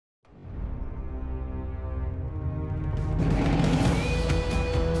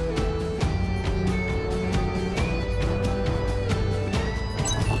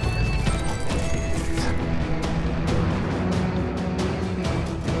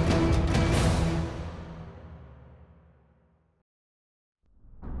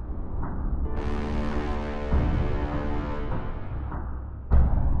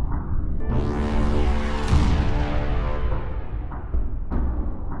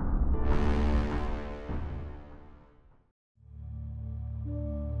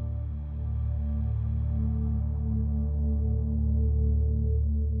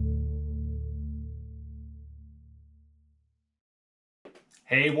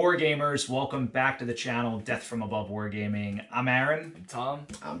Hey Wargamers, welcome back to the channel Death from Above Wargaming. I'm Aaron. I'm Tom.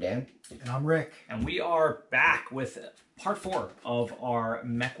 I'm Dan. And I'm Rick. And we are back with part 4 of our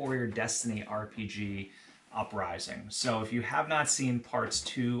MechWarrior Destiny RPG Uprising. So if you have not seen parts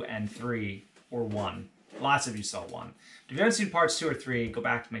 2 and 3, or 1, lots of you saw 1. If you haven't seen parts 2 or 3, go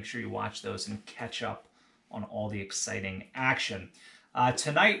back to make sure you watch those and catch up on all the exciting action.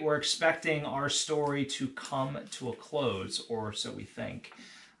 Tonight we're expecting our story to come to a close, or so we think.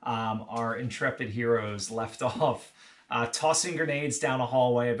 Our intrepid heroes left off tossing grenades down a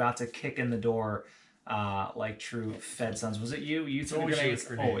hallway, about to kick in the door like true Fed sons. Was it you? You threw the grenades?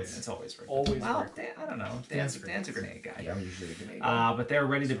 Always. It's always Rick. Always. Well, Dan, I don't know. Dan's a grenade guy. Yeah, I'm usually a grenade guy. But they're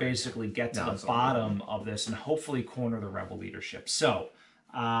ready to basically get to the bottom of this and hopefully corner the rebel leadership. So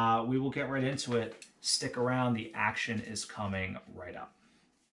we will get right into it. Stick around. The action is coming right up.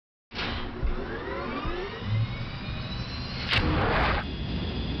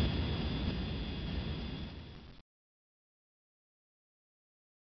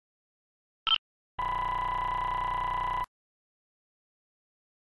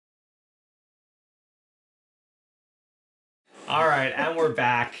 All right, and we're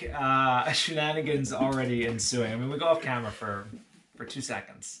back. Shenanigans already ensuing. I mean, we go off camera for 2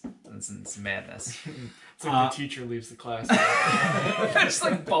 seconds. It's madness. It's like the teacher leaves the class. Just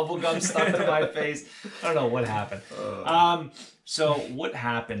like bubble gum stuck to my face. I don't know what happened. So what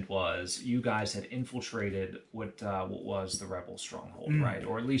happened was you guys had infiltrated what was the rebel stronghold, right?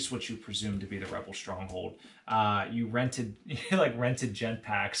 Or at least what you presumed to be the rebel stronghold. You rented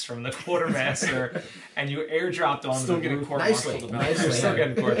jetpacks from the quartermaster, and you airdropped on the roof. You're still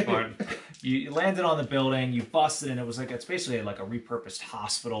getting court-martialed. You landed on the building, you busted in. It's basically like a repurposed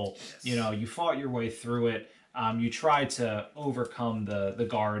hospital. Yes. You know, you fought your way through it. You tried to overcome the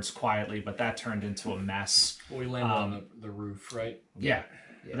guards quietly, but that turned into a mess. Well, we landed on the roof, right? Yeah.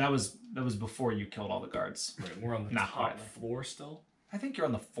 That was before you killed all the guards. Right, we're on the top floor still. I think you're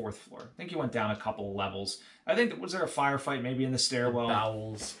on the 4th floor. I think you went down a couple of levels. I think, was there a firefight maybe in the stairwell? The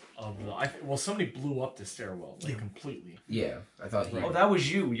bowels of the... well, somebody blew up the stairwell, completely. Yeah, I thought he... Oh, that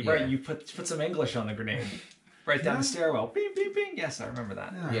was you. Right, you put some English on the grenade. Right down the stairwell. Bing, bing, bing. Yes, I remember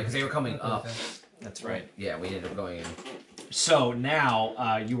that. Yeah, because they were coming up. That's right. Yeah, we ended up going in. So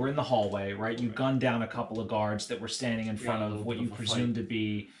now you were in the hallway, right? You gunned down a couple of guards that were standing in front of what you presumed to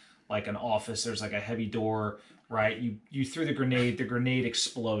be like an office. There's like a heavy door, right? You threw the grenade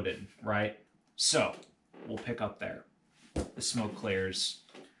exploded, right? So we'll pick up there. The smoke clears.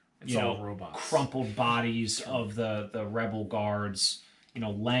 It's all robots. Crumpled bodies of the rebel guards,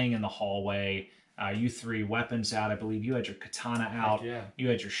 laying in the hallway. You 3 weapons out. I believe you had your katana out. Yeah. You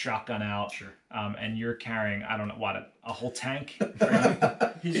had your shotgun out. Sure. And you're carrying, I don't know, what, a whole tank?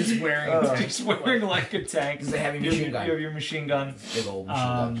 He's just wearing He's wearing like a tank. It's a heavy machine gun. You have your machine gun. Big old machine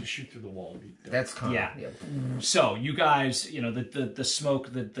gun. To shoot through the wall. That's kind of... Yeah. So you guys, the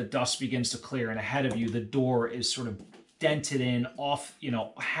smoke, the dust begins to clear, and ahead of you, the door is sort of dented in, off,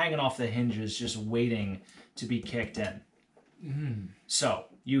 hanging off the hinges, just waiting to be kicked in. So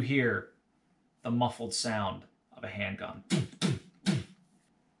you hear the muffled sound of a handgun.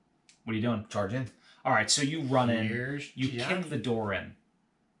 What are you doing? Charge in. All right, so you run in, you kick the door in,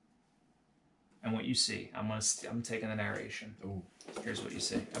 and what you see, I'm taking the narration. Ooh. Here's what you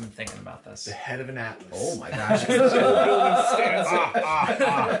see. I've been thinking about this. The head of an atlas. Oh my gosh!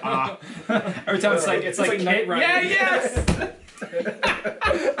 Every time it's like Knight Rider. Yeah, yes.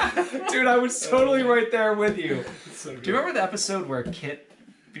 Dude, I was totally right there with you. So do you remember the episode where Kit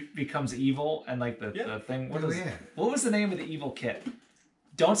becomes evil and like the thing? What was the name of the evil Kit?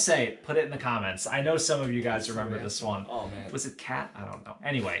 Don't say it. Put it in the comments. I know some of you guys remember this one. Oh man, was it Cat? I don't know.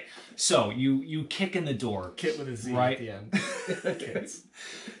 Anyway, so you kick in the door. Kit with a Z right at the end.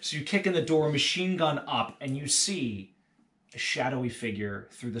 So you kick in the door, machine gun up, and you see a shadowy figure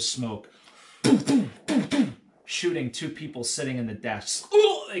through the smoke, boom, boom, boom, boom, shooting 2 people sitting in the desks.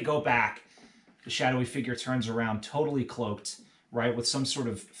 Ooh, they go back. The shadowy figure turns around, totally cloaked, right, with some sort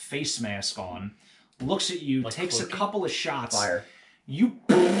of face mask on, looks at you, like takes cloaking? A couple of shots. Fire. You,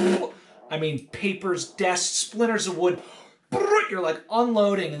 papers, desks, splinters of wood. You're like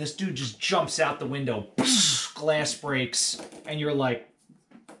unloading, and this dude just jumps out the window. Glass breaks, and you're like,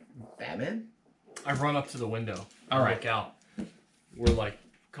 Batman? I run up to the window. All right. Look out. We're like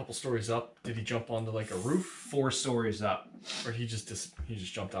a couple stories up. Did he jump onto like a roof? 4 stories up. Or he just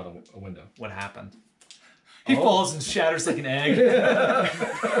jumped out of a window. What happened? He falls and shatters like an egg.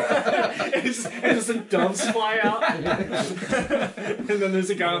 just like doves fly out. And then there's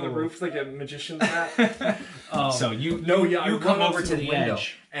a guy on the roof, like a magician's hat. So you I come run over up to the window.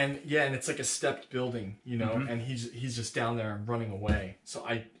 edge. And and it's like a stepped building, you know, and he's just down there and running away. So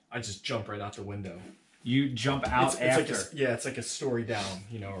I just jump right out the window. You jump out after. It's like a story down,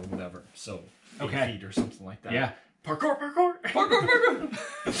 you know, or whatever. So 8 feet or something like that. Yeah. Parkour.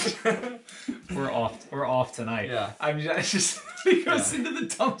 We're off tonight. Yeah. I mean, it's just he goes into the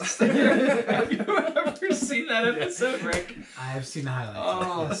dumpster. Have you ever seen that episode, Rick? I've seen the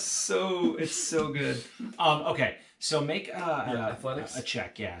highlights. Oh, it's so good. Okay, so make athletics? a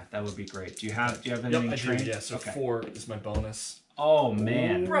check. Yeah, that would be great. Do you have anything I trained? do, yeah. So 4 is my bonus. Oh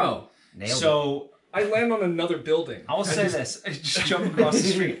man, bro. So I land on another building. I'll say this: just jump across the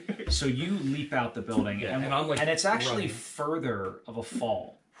street. So you leap out the building, and I'm like, and it's actually running. further of a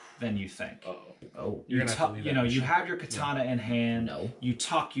fall than you think. Oh. You're gonna have to leave that you have your katana in hand. No. You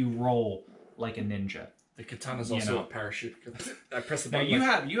tuck, you roll like a ninja. The katana's also a parachute. I press the Now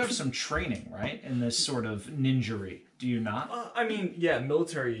button. you have some training, right, in this sort of ninjery. Do you not? I mean, yeah,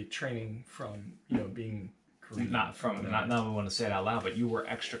 military training from being Korean. Not we want to say it out loud, but you were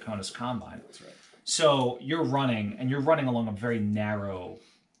extra Conus Combine. That's right. So you're running along a very narrow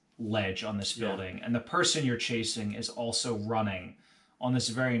ledge on this building, and the person you're chasing is also running on this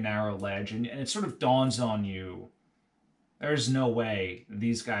very narrow ledge, and it sort of dawns on you, there's no way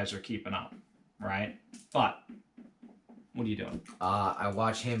these guys are keeping up, right? But what are you doing? I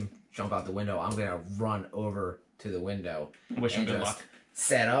watch him jump out the window. I'm gonna run over to the window. Wish him and good just luck.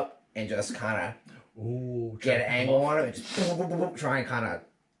 Set up and just kind of get an angle on him and just boom, boom, boom, boom, try and kind of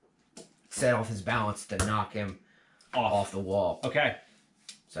set off his balance to knock him off the wall. Okay.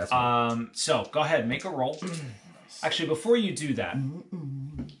 So that's so go ahead, make a roll. Actually, before you do that,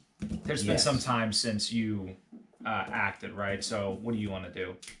 there's been some time since you acted, right? So what do you want to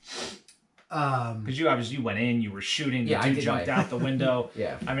do? Because you obviously went in, you were shooting, the dude jumped out the window.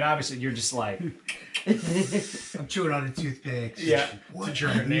 Yeah. I mean, obviously, you're just like... I'm chewing on a toothpick. Yeah. What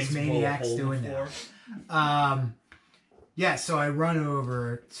are these maniacs doing now? Yeah, so I run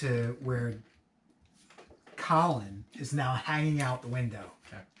over to where Colin is now hanging out the window,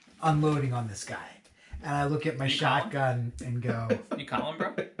 unloading on this guy. And I look at my shotgun and go... You Colin,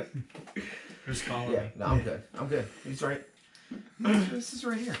 bro? Who's Colin? Yeah, no, I'm good. I'm good. He's right. This is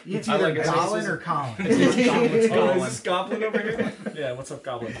right here. It's I either like it. Colin or Colin. Is this Goblin over here? Yeah, what's up,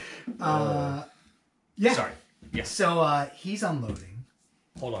 Goblin? Yeah. Sorry. Yes. So he's unloading.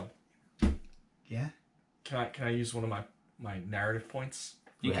 Hold on. Yeah? Can I use one of my narrative points?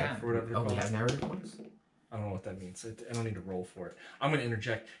 You can. For whatever they're Oh, we called? have narrative points? I don't know what that means. I don't need to roll for it. I'm going to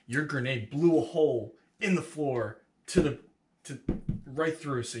interject. Your grenade blew a hole in the floor to right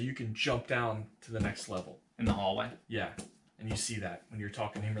through, so you can jump down to the next level. In the hallway? Yeah. And you see that when you're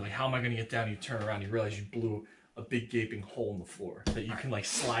talking to him. You're like, how am I going to get down? You turn around, you realize you blew a big gaping hole in the floor that you can like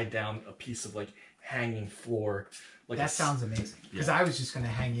slide down a piece of like hanging floor. Like That sounds amazing. Because I was just going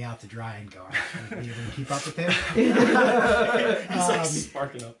to hang you out to dry and go, are you going to keep up with him? He's like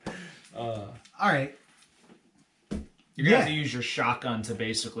sparking up. All right. You're going to have to use your shotgun to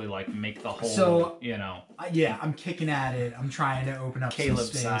basically like make the hole, So, Yeah, I'm kicking at it. I'm trying to open up Caleb some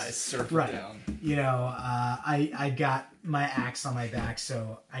space. size. Surf Right. it down. I got my axe on my back,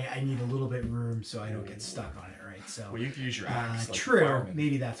 so I need a little bit of room so I don't get stuck on it, right? So Well, you can use your axe. Like a true. fireman.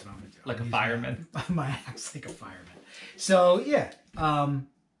 Maybe that's what I'm gonna do. Like I'll a use fireman? My axe like a fireman. So yeah, I'm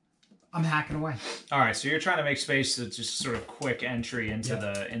hacking away. All right, so you're trying to make space to just sort of quick entry into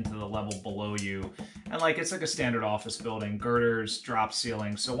the level below you, and like it's like a standard office building, girders, drop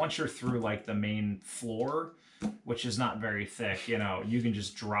ceiling. So once you're through like the main floor, which is not very thick, you can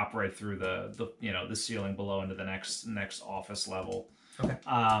just drop right through the ceiling below into the next office level. Okay.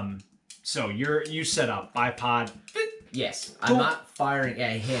 So you set up bipod. Yes. I'm not firing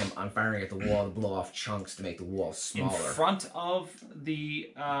at him. I'm firing at the wall to blow off chunks to make the wall smaller. In front of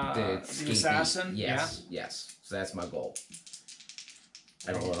the assassin? Yes. Yes. So that's my goal.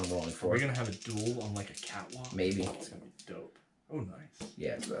 I don't know what I'm rolling Are for. we going to have a duel on like a catwalk? Maybe. Oh, it's going to be dope. Oh, nice.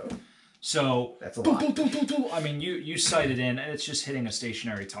 Yeah, So that's a lot. I mean, you sight it in, and it's just hitting a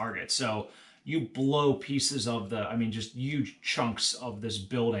stationary target. So you blow pieces of just huge chunks of this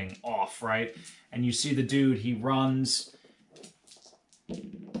building off, right? And you see the dude, he runs,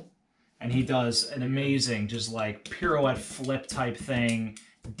 and he does an amazing, just like pirouette flip type thing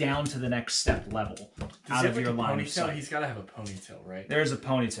down to the next step level out of your line of sight. He's got to have a ponytail, right? There's a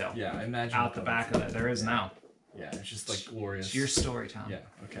ponytail. Yeah, I imagine. Out the back of it. There is now. Yeah, it's just like glorious. It's your story, Tom. Yeah,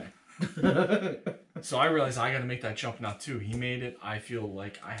 okay. So I realized I got to make that jump now too. He made it. I feel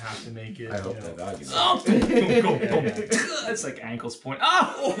like I have to make it. I hope you know. that value. Oh, it's like ankles point.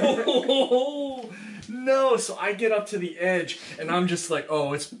 Oh! No, so I get up to the edge and I'm just like,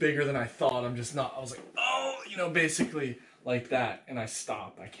 oh, it's bigger than I thought. I'm just not. I was like, oh, basically like that, and I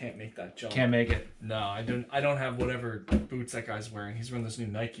stop. I can't make that jump. Can't make it. No, I don't. I don't have whatever boots that guy's wearing. He's wearing those new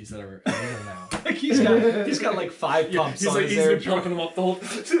Nikes that are illegal now. Like he's got like 5 pumps on his he's air been pumping them up the whole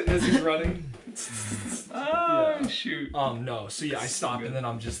as he's running. Oh shoot. No. So yeah, I stop and then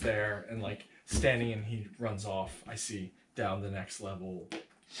I'm just there and like standing, and he runs off. I see down the next level.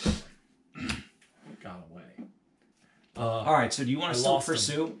 Got away. All right. So do you want to still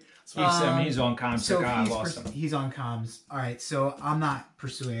pursue? He's on comms. So I lost him. he's on comms. All right, so I'm not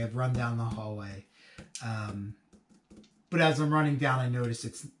pursuing. I've run down the hallway, but as I'm running down, I notice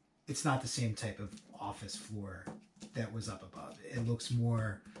it's not the same type of office floor that was up above. It looks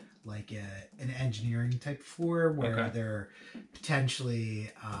more like an engineering type floor where they're potentially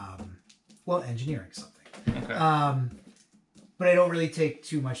engineering something. Okay. But I don't really take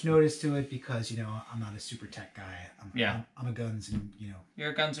too much notice to it because, I'm not a super tech guy. I'm a guns and,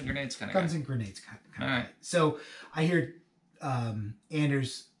 You're a guns and grenades kind of guns guy. and grenades kind of All guy. right. So I hear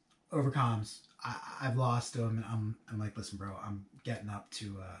Anders over comms. I've lost him, and I'm like, listen, bro, I'm getting up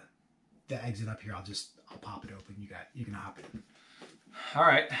to the exit up here. I'll pop it open. You can hop in. All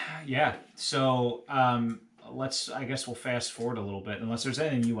right. Yeah. So I guess we'll fast forward a little bit, unless there's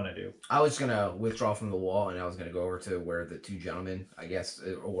anything you want to do. I was gonna withdraw from the wall, and I was gonna go over to where the 2 gentlemen, I guess,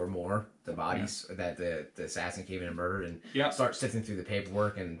 or more, the bodies that the assassin came in and murdered, and start sifting through the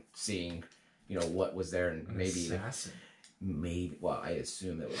paperwork and seeing, what was there, and Assassin. I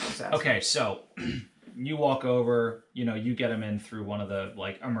assume it was an assassin. Okay, so you walk over, you get him in through one of the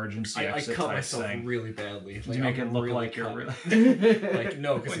emergency I exit cut type myself thing. really badly. You make it look really like you're cut. really... like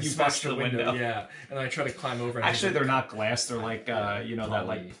no, because When you you smashed bust the window. Yeah, and I try to climb over. And Actually, they're not glass. They're like, that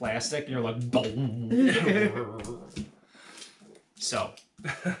like plastic. And you're like... So,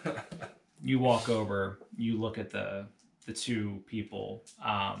 you walk over. You look at the 2 people.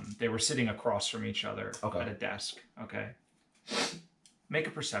 They were sitting across from each other at a desk. Okay. Make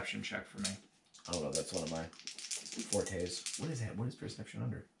a perception check for me. I don't know. That's one of my fortes. What is that? What is perception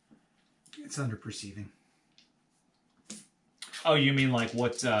under? It's under perceiving. Oh, you mean like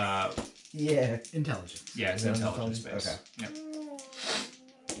what? Yeah. Intelligence. Yeah, it's intelligence based. Okay.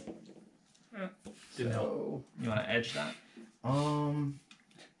 Yep. Didn't help. You want to edge that?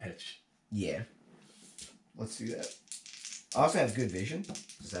 Edge. Yeah. Let's do that. I also have good vision.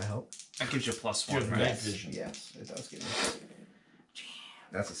 Does that help? That gives you +1, You have right? night vision. Yes, it does give me.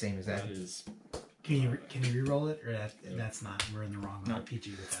 That's the same as that. That is. Can you re-roll it, or that's not? We're in the wrong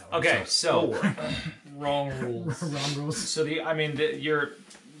RPG with that one. Okay, so Wrong rules. Wrong rules. So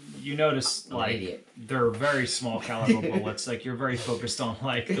you notice like idiot. they're very small caliber bullets. Like you're very focused on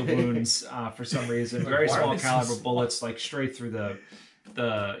like the wounds for some reason. Very why are small they so caliber small? bullets, like straight through the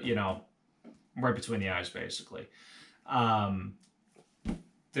right between the eyes, basically.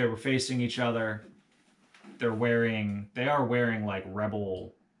 They were facing each other. They are wearing like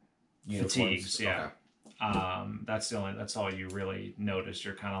rebel Uniforms. fatigues. Yeah. Okay. That's all you really noticed.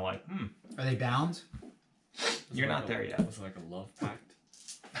 You're kind of like, Are they bound? You're not there yet. It was like a love pact.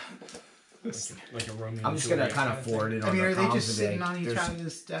 like a Romeo. I'm just gonna kind of forward it on Are the they comms just today. sitting on each There's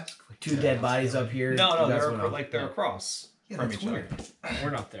other's desk? Like, 2 dead bodies up here. No, You guys they're wanna- they're across Yeah, from that's each weird. other. We're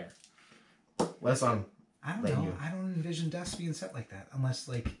not there. Let's I don't Let know. you. I don't envision desks being set like that unless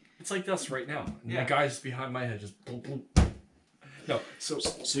like. It's like us right now. And Yeah. the guy's behind my head just boop, boop. No,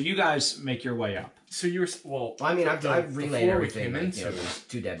 So you guys make your way up. so you're well. I mean, I've the relayed floor we everything. came Like, into. there's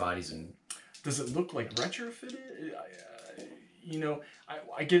 2 dead bodies and Does it look like retrofitted?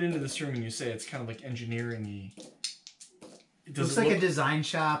 I get into this room and you say it's kind of like engineering-y. It looks like a design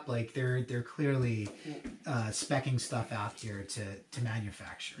shop. Like they're clearly speccing stuff out here to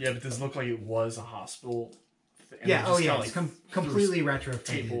manufacture. Yeah, but does it look like it was a hospital? And Yeah. they Oh just yeah. kinda, It's like, completely threw retrofitted.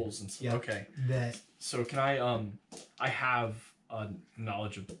 tables and stuff. Yep. Okay. That. So can I have a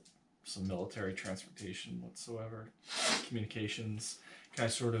knowledge of some military transportation whatsoever, communications. Can I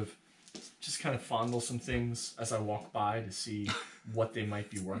sort of just kind of fondle some things as I walk by to see what they might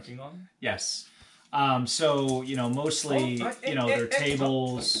be working on? Yes. So mostly they're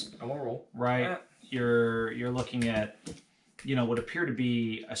tables, I won't roll. right? You're looking at what appear to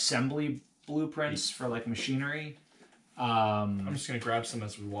be assembly blueprints for like machinery. I'm just gonna grab some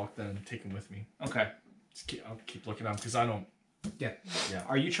as we walk then and take them with me. Okay. I'll keep looking at them because I don't. Yeah.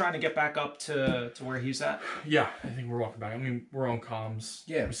 Are you trying to get back up to where he's at? Yeah, I think we're walking back. I mean, we're on comms.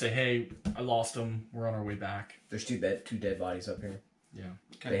 Yeah. We say, hey, I lost him. We're on our way back. there's two dead bodies up here. Yeah.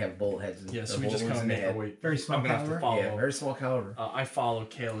 Okay. They have bullet heads. Yeah, so we just kind of make our way. Very small I'm gonna have caliber? to follow. Yeah, very small caliber. I follow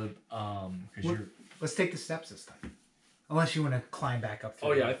Caleb because you're. Let's take the steps this time. Unless you want to climb back up.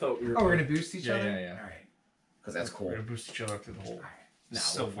 Oh yeah, I thought we were. Oh, we're gonna boost each other. Yeah. All right. Because that's cool. We're gonna boost each other up to the hole. No,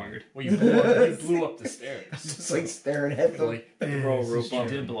 so weird. Well, you blew up the stairs. Just like staring at them. Like, throw a rope You up.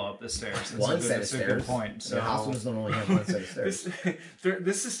 did blow up the stairs. That's One a good, set of that's a stairs. good point. So So hospitals don't only have one set of stairs.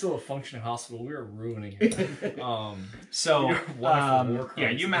 This is still a functioning hospital. We are ruining it. So wonderful war yeah,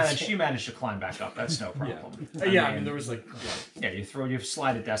 crimes. you managed to climb back up. That's no problem. I mean, there was like. Yeah, you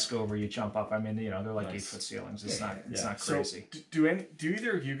slide a desk over, you jump up. I mean, they're like 8-foot ceilings. It's not crazy. So, do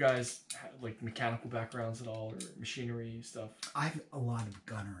either of you guys have like mechanical backgrounds at all, or machinery stuff? I have a lot of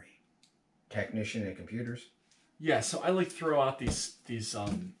gunnery. Technician and computers. Yeah, so I like throw out these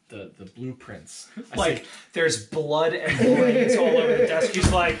the blueprints. There's blood and brains all over the desk.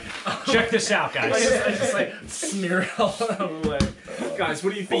 He's like, check this out, guys. I just like smear it all over the way. Guys,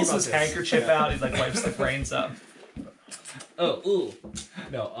 what do you think Pulls about his this? handkerchief out. He like wipes the brains up. Oh, ooh.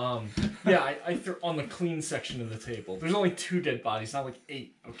 No, yeah, I threw on the clean section of the table. There's only 2 dead bodies, not like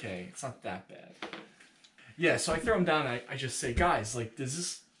 8. Okay, it's not that bad. Yeah, so I throw them down and I just say, guys, like, does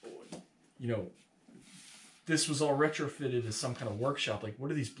this, this was all retrofitted as some kind of workshop. Like,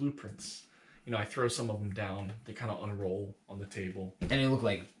 what are these blueprints? I throw some of them down. They kind of unroll on the table. And they look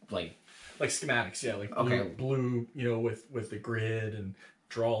like schematics, yeah, like blue, with the grid and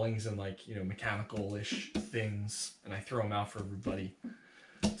drawings and like, mechanical-ish things. And I throw them out for everybody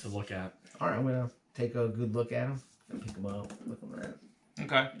to look at. All right, I'm going to take a good look at them and pick them up, look them at.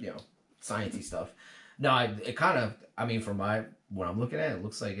 Okay. Sciencey stuff. No, it kind of, from what I'm looking at, it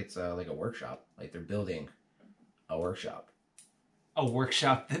looks like it's like a workshop. Like they're building a workshop. A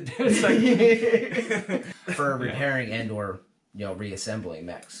workshop that it's like for repairing and or reassembling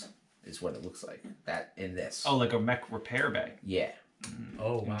mechs is what it looks like. That in this. Oh, like a mech repair bay. Yeah.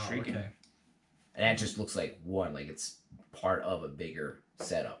 Oh wow. Intriguing. Okay. And that just looks like it's part of a bigger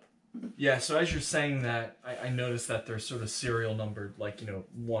setup. Yeah, so as you're saying that, I noticed that they're sort of serial numbered, like,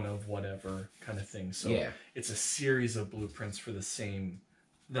 one of whatever kind of thing. So yeah. It's a series of blueprints for the same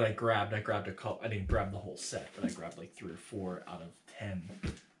that I grabbed. I grabbed a couple. I didn't grab the whole set, but I grabbed like 3 or 4 out of 10.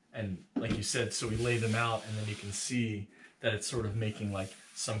 And like you said, so we lay them out, and then you can see that it's sort of making like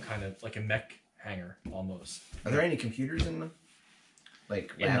some kind of like a mech hanger almost. Are there any computers in them?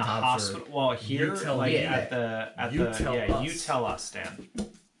 Like in the hospital? Well, here, you tell like me. you tell us, Dan.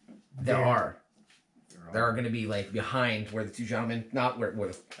 There are going to be like behind where the 2 gentlemen, not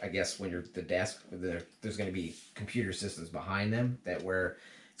where I guess when you're the desk, there's going to be computer systems behind them where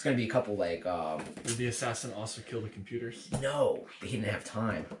it's going to be a couple like. Did the assassin also kill the computers? No, he didn't have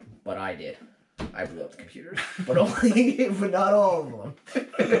time, but I did. I blew up the computers, but not all of them.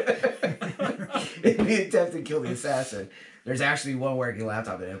 In the attempt to kill the assassin, there's actually one working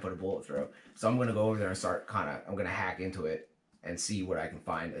laptop that I didn't put a bullet through. So I'm going to go over there and start I'm going to hack into it and see what I can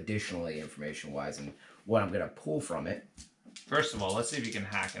find additionally information-wise and what I'm going to pull from it. First of all, let's see if you can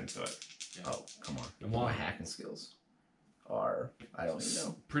hack into it. Yeah. Oh, come on. Come on. My hacking skills are, I don't even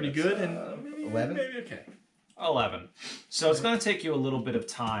know. Pretty That's, good, and maybe 11? Maybe okay. 11. So it's going to take you a little bit of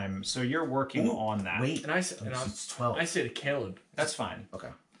time. So you're working on that. Wait, And it's 12. I say to Caleb, That's fine. Okay.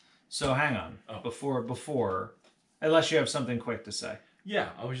 So hang on. Oh. Before, unless you have something quick to say. yeah,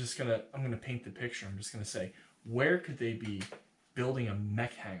 I'm gonna paint the picture. I'm just gonna say, where could they be building a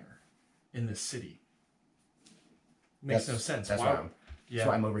mech hangar in this city? Makes no sense. That's Why?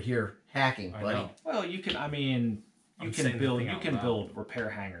 why I'm over here hacking, I buddy. know. Well, you can. I'm saying the thing out loud. build repair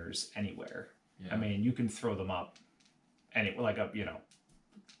hangars anywhere. Yeah. I mean, you can throw them up like up,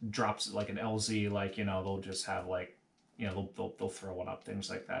 drops like an LZ, like, they'll just have like, they'll throw one up, things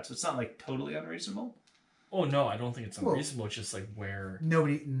like that. So it's not like totally unreasonable. Oh no, I don't think it's unreasonable. It's just like where.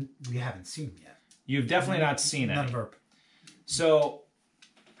 We haven't seen them yet. You've definitely not seen it. Number. So,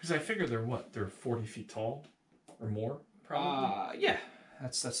 Because I figure they're 40 feet tall or more, probably. yeah,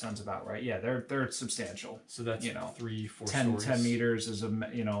 that sounds about right. Yeah, they're substantial. So that's 3-4 stories. 10 meters is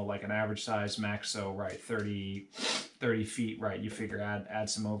like an average size mech. So right, 30 feet. Right, you figure add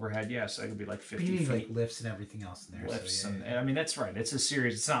some overhead. Yeah, so that could be like 50 You need feet. like lifts and everything else in there. Lifts so, yeah. and I mean that's right. It's a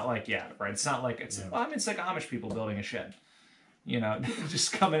series. It's not like right. It's not like it's. Yeah. Well, I mean it's like Amish people building a shed.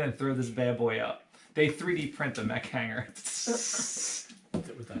 Just come in and throw this bad boy up. They 3D print the mech hanger.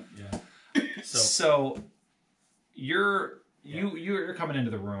 With that, yeah. So you're coming into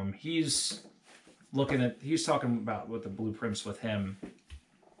the room. He's talking about what the blueprints with him.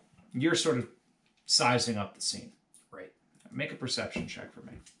 You're sort of sizing up the scene. Right. Make a perception check for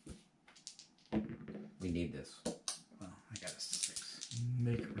me. We need this. Well, I got a 6.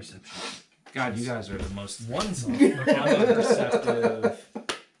 Make a perception check. God, you guys are the most One's unperceptive,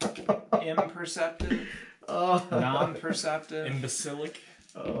 imperceptive, non-perceptive, imbecilic.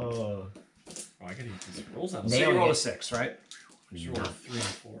 Oh. I gotta get these rolls out. So you rolled a 6, right? Just rolled a 3 and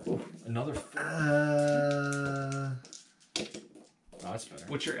 4. Another 4. Uh, Oh, that's better.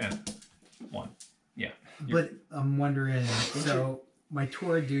 What's your M? 1. Yeah. but I'm wondering. So my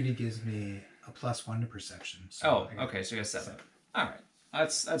tour duty gives me a +1 to perception. So I got Okay. So you got 7. All right.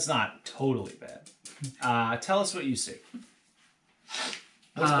 That's not totally bad. Tell us what you see.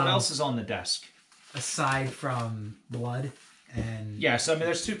 What else is on the desk? aside from blood and Yeah, so I mean,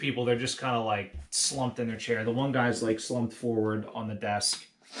 there's 2 people. They're just kind of like slumped in their chair. The one guy's like slumped forward on the desk.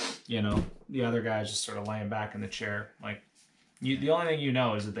 You know, the other guy's just sort of laying back in the chair. Like, the only thing you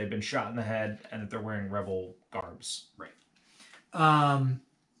know is that they've been shot in the head and that they're wearing rebel garbs. Right.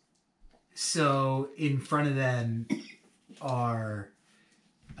 So in front of them are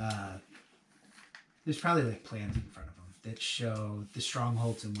there's probably like plans in front of them that show the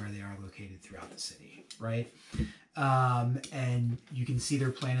strongholds and where they are located throughout the city, right? And you can see their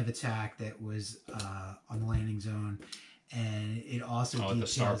plan of attack that was on the landing zone, and it also the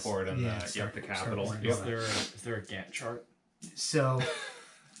details starport and the capital. starport and Yep. all that. Is there a Gantt chart? So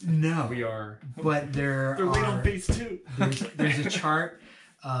no, We are. but They're late on phase 2. there's a chart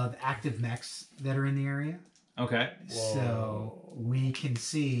of active mechs that are in the area. Okay. So we can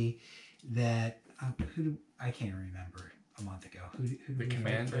see that I can't remember a month ago. Who The did we fight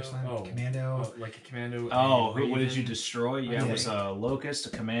commando? first time? Oh. Commando. Like a commando. What did you destroy? Yeah, Yeah. it was a locust, a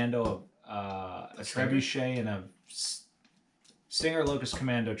commando, a trebuchet, and a stinger, locust,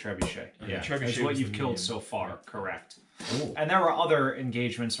 commando, trebuchet. And Yeah, the trebuchet that's what was you've the killed medium. so far. Correct. Ooh. And there were other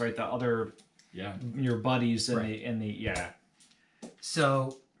engagements, right? The other Yeah. your buddies in Right. the yeah.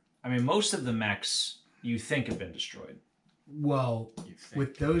 So I mean, most of the mechs you think have been destroyed. well, You think.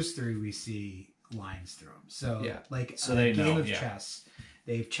 with those 3, we see lines through them. So Yeah. like So a they game know, of yeah. chess,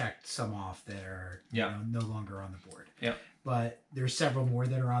 they've checked some off that are Yeah. no longer on the board. Yeah. But there's several more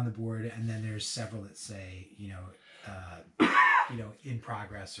that are on the board, and then there's several that say in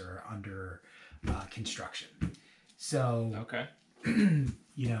progress or under construction. So Okay.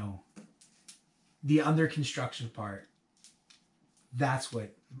 The under construction part, that's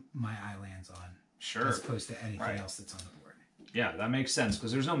what my eye lands on, Sure. as opposed to anything Right. else that's on the board. Yeah, that makes sense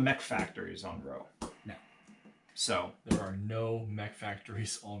because there's no mech factories on Rowe. No. So There are no mech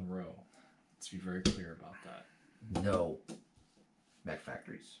factories on Rowe. Let's be very clear about that. No mech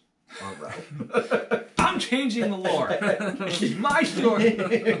factories on Rowe. I'm changing the lore. It's my story.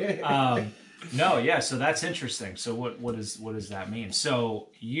 No, yeah. So that's interesting. So what does that mean? So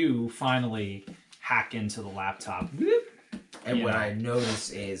you finally hack into the laptop. And what I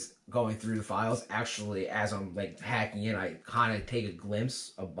notice is going through the files, actually, as I'm like hacking in, I kind of take a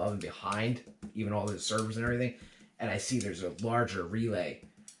glimpse above and behind, even all the servers and everything, and I see there's a larger relay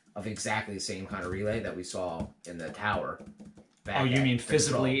of exactly the same kind of relay that we saw in the tower. Oh, you mean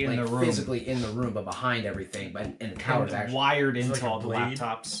physically in the room? Physically in the room, but behind everything. But and the tower's actually wired into like a all the blade?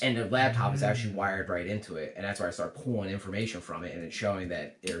 laptops. and the laptop is actually wired right into it, and that's where I start pulling information from it, and it's showing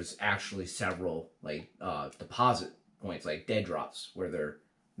that there's actually several like deposit points, like dead drops, where they're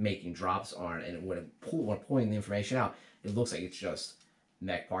making drops on, and when pulling the information out, it looks like it's just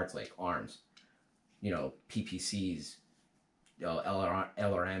mech parts like arms, PPCs,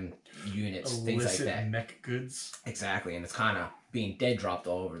 LRM units, things like Illicit that. mech goods. Exactly, and it's kind of being dead dropped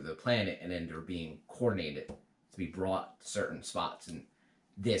all over the planet, and then they're being coordinated to be brought to certain spots. And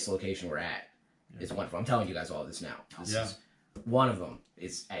this location we're at is wonderful. I'm telling you guys all this now. This is one of them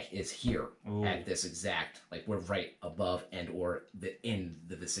is here at this exact, like we're right above and or in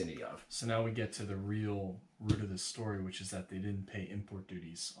the vicinity of. So now we get to the real root of this story, which is that they didn't pay import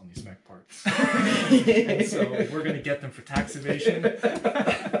duties on these mech parts. And so we're going to get them for tax evasion.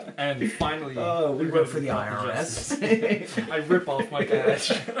 And finally, we work for the IRS. I rip off my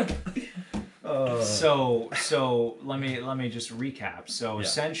badge. So let me just recap. So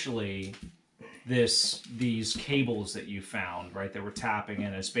essentially, these cables that you found, right, that we're tapping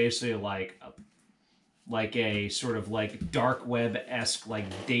in, is basically like a sort of like dark web-esque like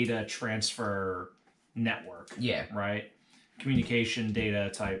data transfer network. Yeah. Right? Communication data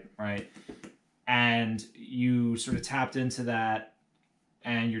type, right? And you sort of tapped into that,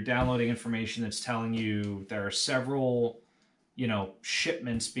 and you're downloading information that's telling you there are several,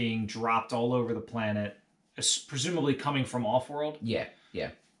 shipments being dropped all over the planet, presumably coming from off-world. Yeah.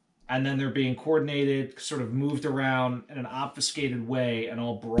 And then they're being coordinated, sort of moved around in an obfuscated way, and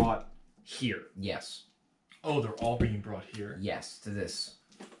all brought here. Yes. Oh, they're all being brought here. Yes, to this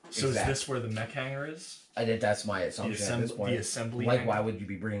So is this where the mech hangar is? I think that's my assumption at this point. The assembly Like, hangar? why would you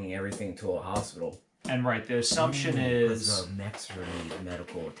be bringing everything to a hospital? And right, the assumption is the mechs need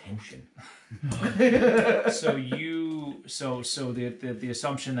medical attention. so the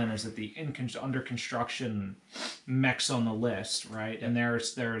assumption then is that the under construction mechs on the list, right? And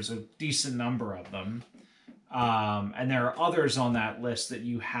there's a decent number of them. And there are others on that list that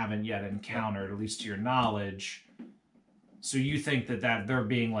you haven't yet encountered, at least to your knowledge. So you think that they're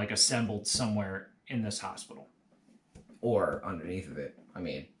being like assembled somewhere in this hospital, or underneath of it. I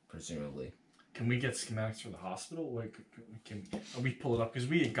mean, presumably. Can we get schematics for the hospital? Like, can we pull it up? Because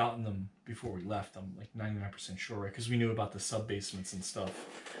we had gotten them before we left. I'm like 99% sure, right? Because we knew about the sub basements and stuff.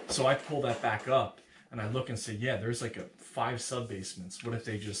 So I pull that back up and I look and say, yeah, there's like 5 sub basements. What if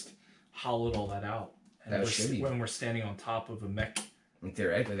they just hollowed all that out? And when we're standing on top of a mech, I mean,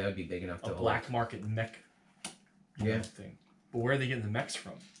 theoretically, that would be big enough to black market mech thing. But where are they getting the mechs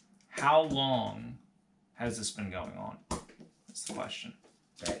from? How long has this been going on? That's the question.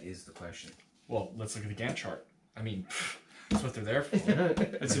 That is the question. Well, let's look at the Gantt chart. I mean, that's what they're there for.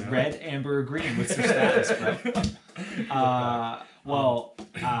 It's red, amber, or green. What's their status, bro?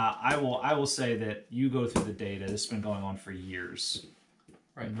 I will say that you go through the data. This has been going on for years.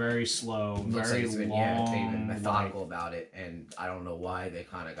 Right. Very slow, very long. Yeah, they've been methodical about it, and I don't know why they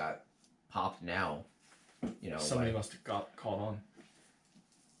kind of got popped now. You know, somebody must have got caught on.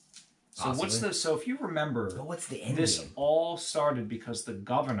 So if you remember, what's the end this game? all started because the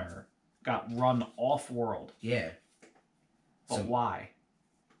governor got run off world. Yeah. But why?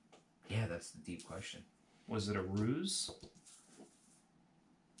 Yeah, that's the deep question. Was it a ruse?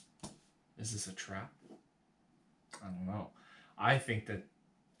 Is this a trap? I don't know. I think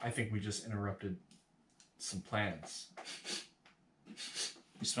we just interrupted some plans.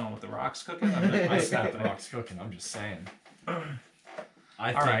 You smelling what the rock's cooking? I smell the rock's cooking. I'm just saying.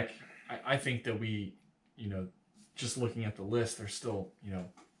 I think that we, just looking at the list, there's still,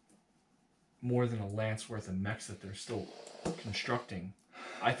 more than a lance worth of mechs that they're still constructing.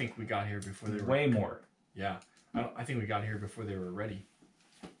 I think we got here before they were... Way more. Yeah. I think we got here before they were ready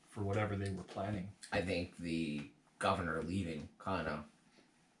for whatever they were planning. I think the governor leaving kind of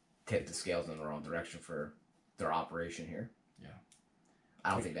tipped the scales in the wrong direction for their operation here. Yeah.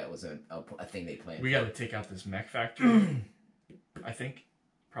 I don't think that was a thing they planned. We got to take out this mech factory. I think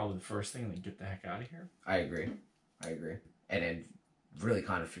probably the first thing, and then get the heck out of here. I agree. And then really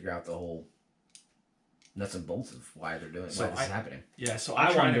kind of figure out the whole nuts and bolts of why they're doing why this is happening. Yeah, so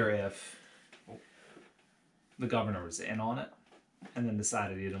I wonder if the governor was in on it and then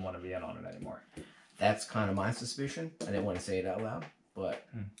decided he didn't want to be in on it anymore. That's kind of my suspicion. I didn't want to say it out loud, but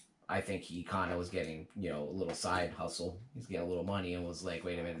I think he kind of was getting, a little side hustle. He's getting a little money and was like,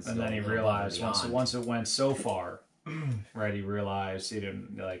 wait a minute. And then he realized once it went so far, right, he realized he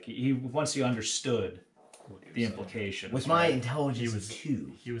didn't, once he understood the implications. With my intelligence,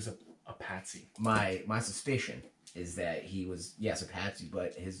 he was a patsy. My suspicion is that he was, yes, a patsy,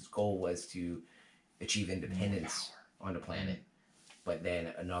 but his goal was to achieve independence on the planet. But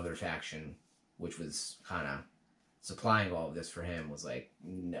then another faction, which was kind of supplying all of this for him, was like,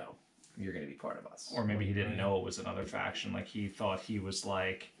 no, you're going to be part of us. Or maybe he didn't know it was another faction. Like, he thought he was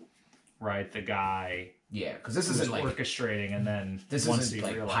like, right, the guy. Yeah, because this isn't like orchestrating, and then this once isn't he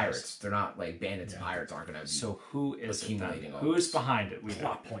like realized, pirates. They're not like bandits. And pirates aren't going to be. So who is it then? all Who is this. behind it? We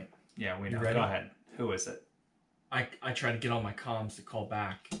Plot point. Yeah, we know. ready? Go ahead. Who is it? I tried to get on my comms to call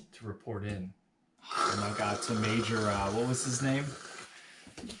back to report in. Oh my God! To Major, what was his name?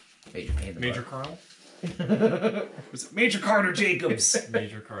 Major Colonel. Was it Major Carter Jacobs?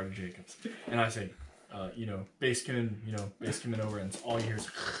 Major Carter Jacobs. And I say, base come in over, and it's all you hear is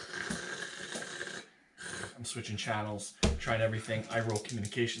I'm switching channels, trying everything. I roll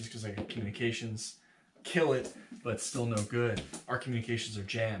communications because I got communications. Kill it, but still no good. Our communications are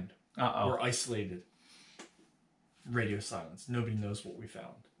jammed. We're isolated. Radio silence. Nobody knows what we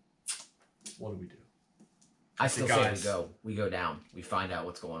found. What do we do? I still say we go down. We find out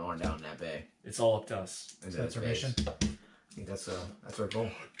what's going on down in that bay. It's all up to us. That's our mission. I think that's our goal.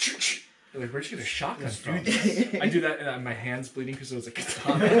 Like, where'd you get a shotgun from? I do that and my hand's bleeding because it was a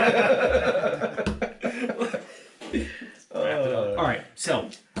katana. All right, so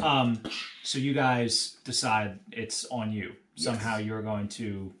you guys decide it's on you. Somehow you're going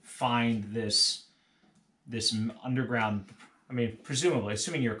to find this underground. I mean, presumably,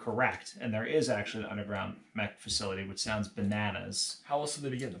 assuming you're correct, and there is actually an underground mech facility, which sounds bananas. How else would they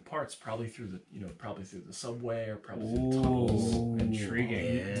be getting the parts? Probably through the subway, or probably through the tunnels.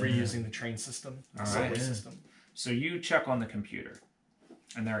 Intriguing. Yeah. Reusing the train system, the subway system. So you check on the computer,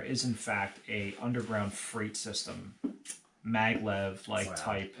 and there is in fact a underground freight system maglev like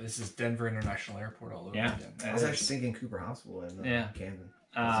type. This is Denver International Airport all over Yeah. again. I was actually thinking Cooper Hospital in Camden.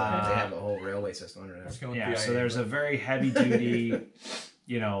 They Uh, have a whole railway system under there. yeah, so there's a very heavy duty,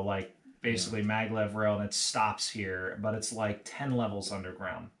 like basically maglev rail, and it stops here, but it's like 10 levels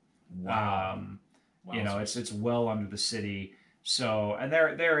underground. Wow. It's well under the city. So, and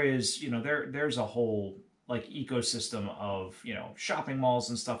there is, there's a whole like ecosystem of, shopping malls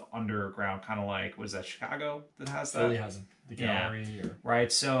and stuff underground, kind of like, was that Chicago that has that? Philly has them. The gallery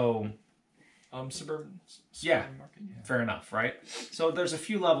Right. So, suburban market. Yeah. Fair enough, right? So there's a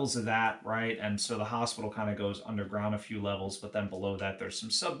few levels of that, right? And so the hospital kind of goes underground a few levels, but then below that there's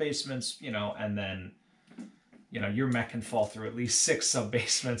some sub-basements, and then, your mech can fall through at least 6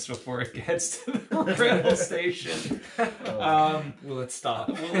 sub-basements before it gets to the rail station. Will it stop?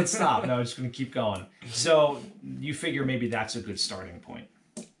 Will it stop? No, it's going to keep going. So you figure maybe that's a good starting point.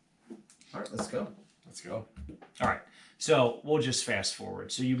 All right, let's go. Let's go. All right. So we'll just fast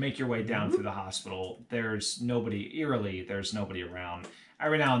forward. So you make your way down through the hospital. There's nobody around.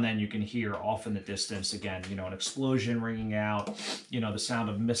 Every now and then you can hear off in the distance, again, an explosion ringing out, the sound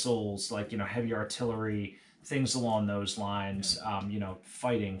of missiles, like, heavy artillery, things along those lines,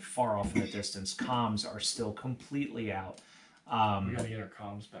 fighting far off in the distance. Comms are still completely out. We got to get our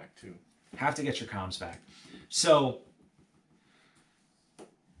comms back, too. Have to get your comms back. So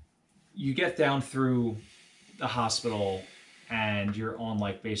you get down through the hospital and you're on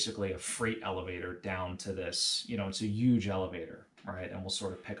like basically a freight elevator down to this, it's a huge elevator, right? And we'll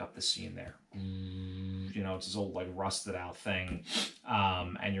sort of pick up the scene there. It's this old like rusted out thing.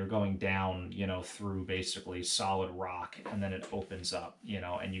 And you're going down, through basically solid rock, and then it opens up,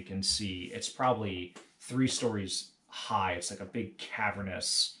 and you can see it's probably 3 stories high. It's like a big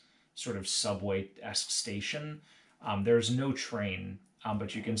cavernous sort of subway-esque station. There's no train.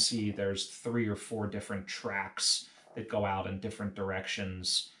 But you can see there's 3 or 4 different tracks that go out in different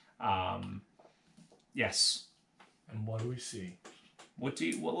directions. Yes. And what do we see?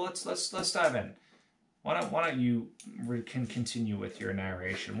 Well, let's dive in. Why don't you can continue with your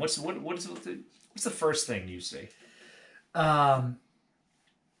narration? What's the first thing you see? Like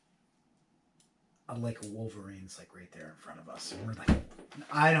a Wolverine's like right there in front of us. And we're like,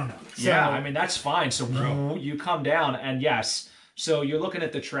 I don't know. Yeah, I mean that's fine. So you come down and yes. So you're looking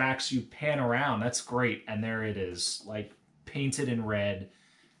at the tracks, you pan around, that's great, and there it is, like painted in red.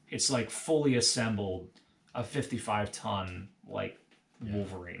 It's like fully assembled, a 55-ton like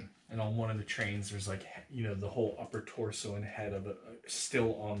Wolverine. And on one of the trains, there's like the whole upper torso and head of it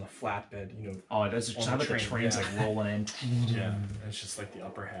still on the flatbed. Oh, it does sound like the train's like rolling in. Yeah, and it's just like the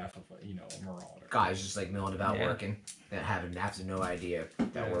upper half of a Marauder. Guys just like milling about working and having absolutely no idea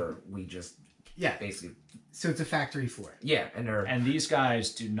that we just basically. So it's a factory floor. Yeah, and these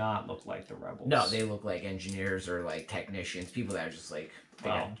guys do not look like the rebels. No, they look like engineers or like technicians, people that are just like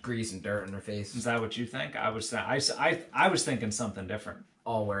got grease and dirt on their face. Is that what you think? I was thinking something different.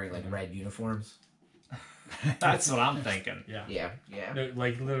 All wearing like red uniforms. That's what I'm thinking. Yeah. No,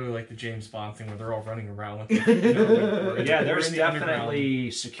 like literally like the James Bond thing where they're all running around with there's definitely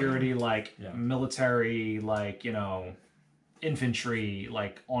security, like military, like infantry,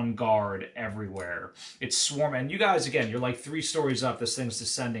 like on guard everywhere. It's swarming. And you guys, again, you're like 3 stories up. This thing's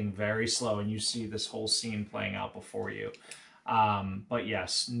descending very slow, and you see this whole scene playing out before you. But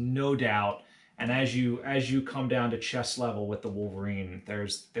yes, no doubt. And as you come down to chest level with the Wolverine,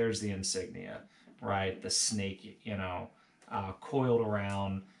 there's the insignia, right? The snake, coiled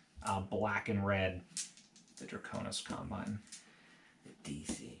around, black and red, the Draconis Combine.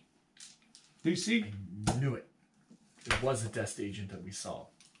 DC. I knew it. It was a Dest agent that we saw.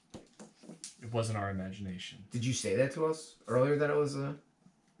 It wasn't our imagination. Did you say that to us earlier that it was a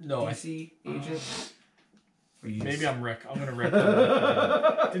DC agent? Maybe I'm gonna wreck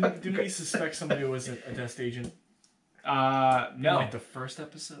that. Didn't we suspect somebody was a Dest agent? No. In like the first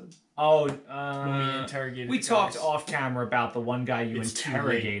episode? Oh, when we interrogated we talked off camera about the one guy you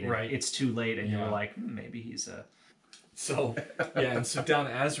interrogated. Right. It's too late, and you were like, maybe he's a... So, and so down,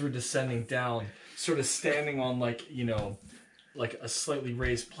 as we're descending down, sort of standing on like a slightly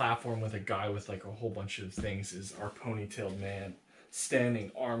raised platform with a guy with like a whole bunch of things is our ponytailed man,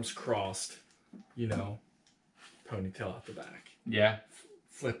 standing, arms crossed, ponytail out the back. Yeah.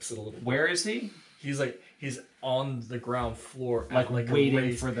 Flips it a little bit. Where is he? He's on the ground floor, like a waiting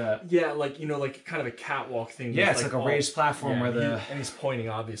raised, for the like like kind of a catwalk thing. Yeah, it's like a raised platform where and he's pointing.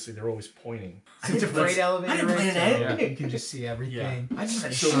 Obviously, they're always pointing. It's a freight elevator, right? that. So you can just see everything. I just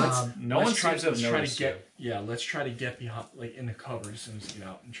had a So shot. no one seems to have try noticed to get let's try to get behind like in the cover as soon as we get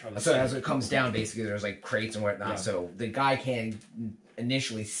out and try to. So as it comes down, basically there's like crates and whatnot. Yeah. So the guy can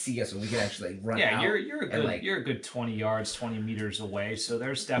initially see us, and we can actually run out. Yeah, you're a good 20 yards, 20 meters away. So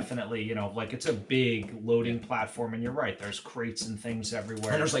there's definitely like it's a big loading platform, and you're right. There's crates and things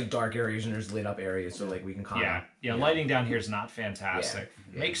everywhere. And there's like dark areas and there's lit up areas, so like we can kind of lighting down here is not fantastic.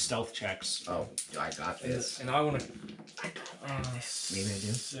 Yeah. Make stealth checks. Oh, I got this. And I want to. Maybe I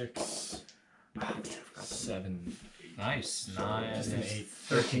do. 6, 7. Nice, Just 9, an 8.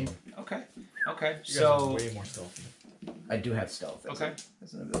 13. Okay. You guys So are way more stealthy. I do have stealth.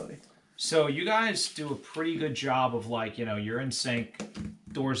 That's an ability. So you guys do a pretty good job of you're in sync,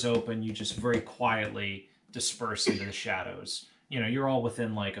 doors open, you just very quietly disperse into the shadows. You're all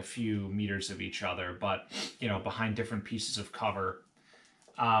within like a few meters of each other, but behind different pieces of cover.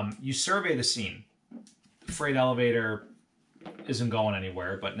 You survey the scene. Freight elevator isn't going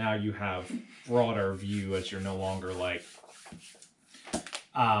anywhere, but now you have broader view as you're no longer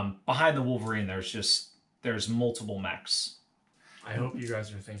behind the Wolverine. There's multiple mechs. I hope you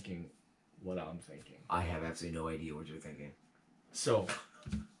guys are thinking what I'm thinking. I have absolutely no idea what you're thinking. So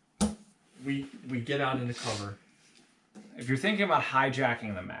we get out into cover. If you're thinking about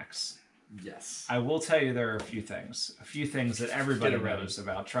hijacking the mechs, yes, I will tell you there are a few things that everybody Get it ready. knows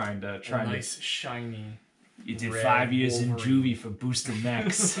about trying to nice shiny. You did red 5 years Wolverine. in juvie for boosted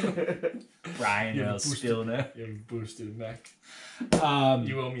mechs. Brian You have a knows boosted- still no. You have a boosted mech. Um,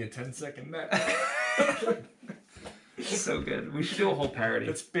 You owe me a 10-second mech. so good. We should do a whole parody.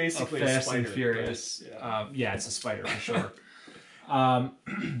 It's basically of a Fast spider. and Furious. right? Yeah, it's a spider for sure.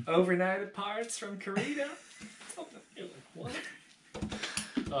 Overnighted parts from Korea. You're like,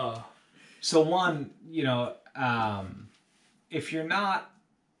 what? So one, if you're not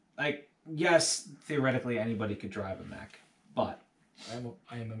yes, theoretically anybody could drive a mech, but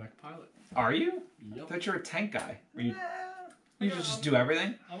I am a mech pilot. are you? Yep. I thought you were a tank guy. You just do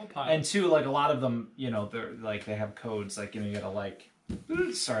everything. I'm a pilot. And two, a lot of them, they're they have codes. You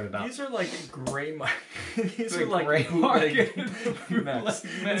gotta start it up. These are like gray These They're are like gray bootleg market. mechs.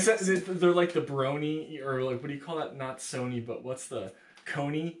 Mechs. They're like the Brony, or what do you call that? Not Sony, but what's the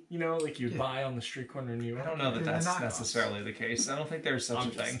Coney? You buy on the street corner in New York. I don't know that They're that's knockoffs. necessarily the case. I don't think there's such I'm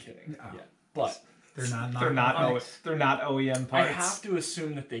a just thing. kidding. No. Yeah, but They're not. They're not OEM parts. I have to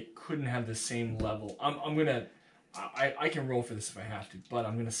assume that they couldn't have the same level. I can roll for this if I have to, but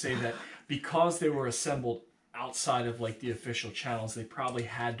I'm gonna say that because they were assembled outside of the official channels, they probably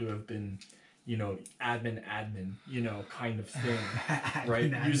had to have been, admin, kind of thing, right?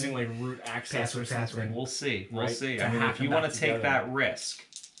 Admin. Using root access or something. We'll see. We'll Right, see. to I mean, hack if you them want back to take together. that risk,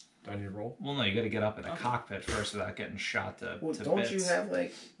 Do I need to roll? well, no, you got to get up in the cockpit first without getting shot to Don't bits. you have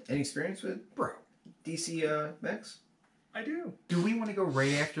any experience with DC mechs? I do. Do we want to go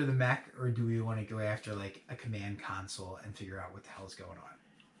right after the mech, or do we want to go after a command console and figure out what the hell is going on?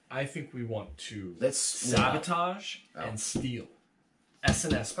 I think we want to Let's split up. sabotage and steal.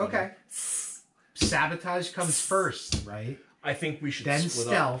 S&S. Okay. Sabotage comes first, right? I think we should Then split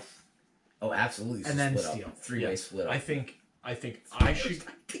up. stealth. Oh, absolutely. And then split steal. up. Three-way split up. I think I should,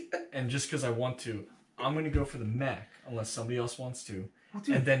 and just because I want to, I'm going to go for the mech unless somebody else wants to, Well,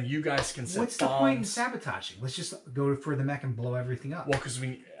 dude, and then you guys can set what's the point in bombs. sabotaging? Let's just go for the mech and blow everything up. Well, because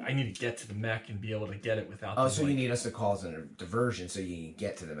I need to get to the mech and be able to get it without. Oh, them, so you need us to cause a diversion so you can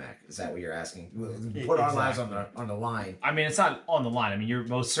get to the mech. Is that what you're asking? Put our lives on the line. I mean, it's not on the line. I mean, you're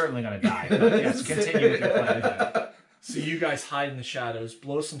most certainly going to die. But yes, continue with your plan. So you guys hide in the shadows,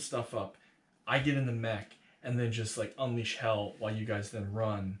 blow some stuff up. I get in the mech and then just unleash hell while you guys then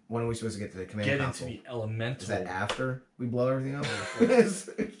run. When are we supposed to get to the command Get console? into the elemental. Is that after we blow everything up? It's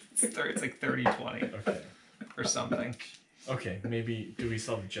like 30-20 Okay. or something. Okay, maybe do we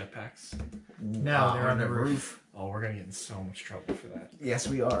still have jetpacks? No, they're on the roof. Oh, we're gonna get in so much trouble for that. Yes,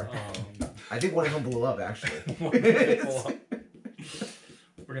 we are. I think one of them blew up, actually.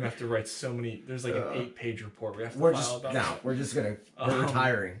 We're gonna have to write so many. There's an 8-page report we have to We're file just about. no. We're just gonna. We're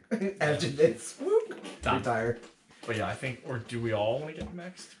retiring after this. Done. Retire. But yeah, I think. Or do we all want to get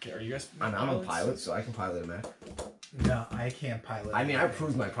mechs? Are you guys? I'm a pilots? pilot, so I can pilot a mech. No, I can't pilot. I mean, I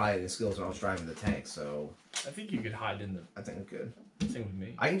proved my piloting skills when I was driving the tank, so I think you could hide in the I think I'm good. thing with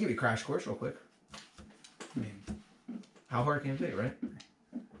me. I can give you a crash course real quick. I mean, How hard can it be, right?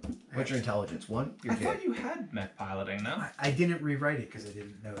 What's your intelligence? 1? You're I good. thought you had mech piloting, no? I didn't rewrite it because I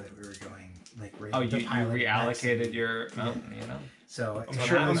didn't know that we were going like Oh, you reallocated your, So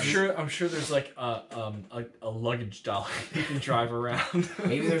I'm sure there's like a luggage dolly you can drive around.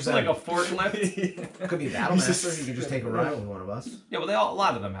 Maybe there's like a forklift. It could be a battle master. You could just take a ride with one of us. Yeah, well, a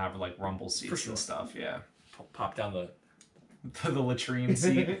lot of them have like rumble seats and stuff. Yeah, Pop down the latrine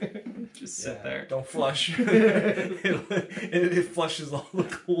seat. Just sit there. Don't flush. it flushes all the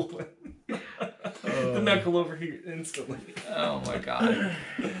coolant. The mech will overheat instantly. Oh my god.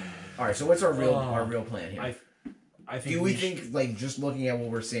 All right, so what's our real plan here? I think. Do we think, like, just looking at what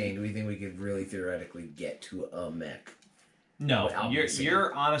we're saying, do we think we could really theoretically get to a mech? No,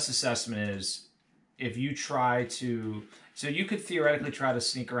 your honest assessment is if you try to... So you could theoretically try to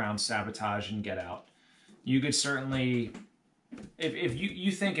sneak around, sabotage, and get out. You could certainly... If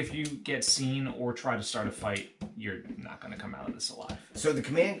you think if you get seen or try to start a fight, you're not going to come out of this alive. So the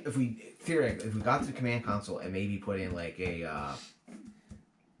command... If we got to the command console and maybe put in, like, a...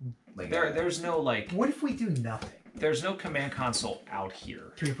 There's no, like... What if we do nothing? There's no command console out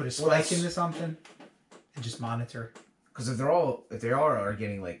here. Can we put a spike into something and just monitor? Because if they are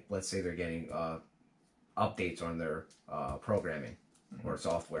getting, like, let's say they're getting updates on their programming or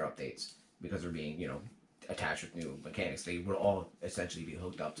software updates because they're being, attached with new mechanics, they would all essentially be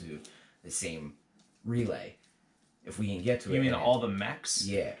hooked up to the same relay. If we can get to it. You mean all the mechs?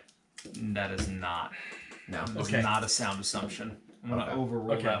 Yeah. That is not. No. That's not a sound assumption. I'm going to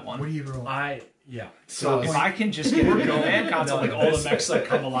overrule that one. What do you roll? So if I can just get a command console, like all the mechs like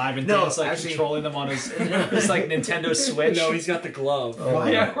come alive and Dan's like controlling them on his like Nintendo Switch. No, he's got the glove.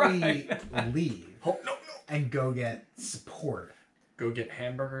 Why don't we leave and go get support? Go get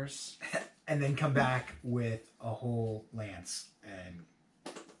hamburgers. And then come back with a whole lance and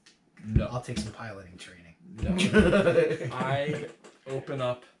no. I'll take some piloting training. No. I open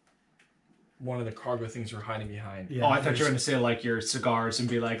up one of the cargo things we're hiding behind. Yeah, I thought you were going to say like your cigars and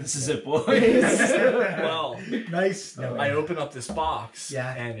be like, "This is it, boys." Well, nice. I open up this box,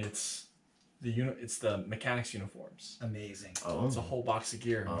 yeah, and it's the mechanics uniforms. Amazing. Oh, it's a whole box of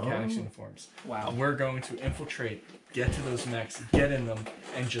gear, mechanics uniforms. Wow. And we're going to infiltrate, get to those mechs, get in them,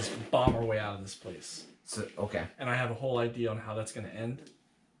 and just bomb our way out of this place. So okay. And I have a whole idea on how that's going to end,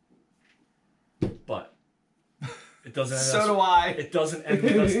 but. It doesn't end so do I. It doesn't end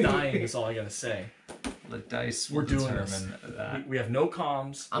with us dying, is all I gotta say. The dice will determine that. We have no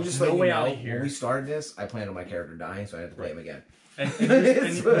comms. I'm There's just no way out of here. When we started this, I planned on my character dying, so I had to play him again. And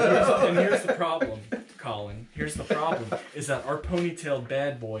here's the problem, Colin. Here's the problem, is that our ponytailed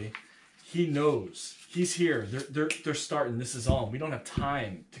bad boy, he knows. He's here. They're starting. This is on. We don't have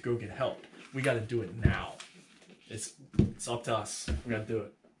time to go get help. We gotta do it now. It's up to us. We gotta do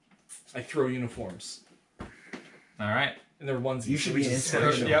it. I throw uniforms. All right. And they're onesies. You should be an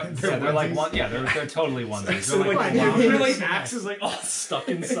inspiration. Yep. They're like one. Yeah, they're totally onesies. They're like axes, like all stuck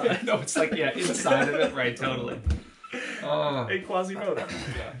inside. No, it's like inside of it, right? Totally. A Quasimodo.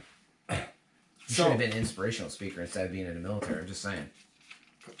 You should have been an inspirational speaker instead of being in the military. I'm just saying.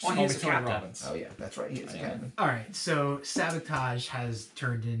 Well, he's a captain. Oh yeah, that's right. He is a captain. All right. So sabotage has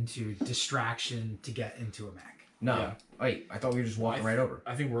turned into distraction to get into a mech. No. Yeah. Wait, I thought we were just walking right over.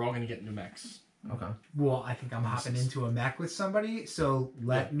 I think we're all gonna get into mechs. Okay. Well, I think I'm hopping into a mech with somebody, so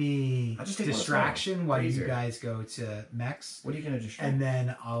let me distraction while you guys go to mechs. What are you gonna distract? And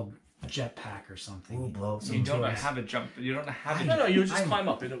then I'll jetpack or something. Ooh, blow. You don't have a jump. You don't have. No, you just climb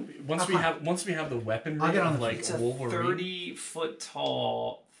up. Once we have the weaponry, I'll get on like it's a Wolverine. 30-foot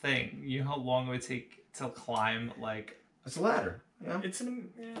tall thing. You know how long it would take to climb? Like it's a ladder. Yeah. It's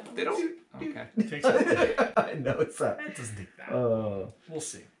they don't. Okay. It takes no, it's not. It doesn't take that. We'll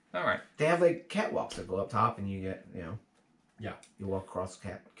see. All right. They have like catwalks that go up top, and you get Yeah. You walk across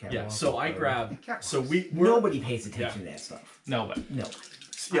catwalk. Yeah. So I grab. So nobody pays attention to that stuff. Nobody. No.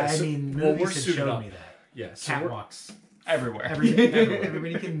 Yeah. I mean, movies have shown me that. Yeah. So catwalks everywhere.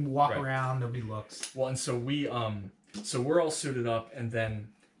 Everybody can walk around. Nobody looks. Well, and so we're all suited up, and then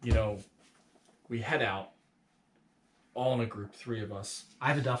we head out, all in a group, 3 of us. I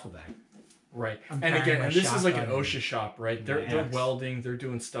have a duffel bag. Right. And again, and this is like an OSHA shop, right? They're welding, they're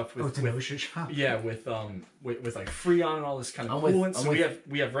doing stuff with an OSHA shop. Yeah, with like Freon and all this kind of coolant. So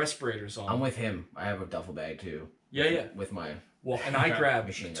we have respirators on. I'm with him. I have a duffel bag too. Yeah. With my and I grab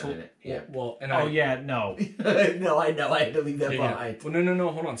machine gun in it. Yeah. No. no, I know. I had to leave that behind. Well, no.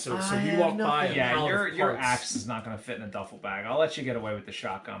 Hold on. So we walk by. Yeah, your axe is not going to fit in a duffel bag. I'll let you get away with the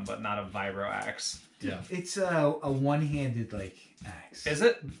shotgun, but not a vibro axe. Yeah. It's a one-handed axe. Is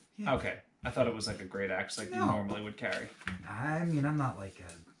it? Yeah. Okay. I thought it was like a great axe you normally would carry. I mean, I'm not like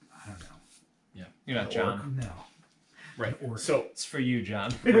I don't know. Yeah. You're not John. No. Right. So it's for you,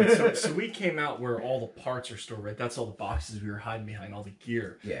 John. Right, so we came out where all the parts are stored, right? That's all the boxes we were hiding behind, all the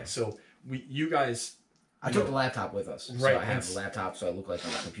gear. Yeah. So you guys. I took the laptop with us. Right. So I have the laptop, so I look like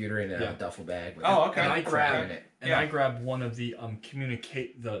I'm a computer in a duffel bag. With okay. And I grabbed one of the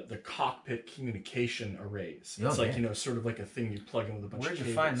the cockpit communication arrays. It's like, you know, sort of like a thing you plug in with a bunch of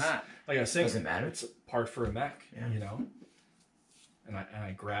cables. Where'd you find that? Like I was saying, doesn't matter. It's a part for a mech, you know. And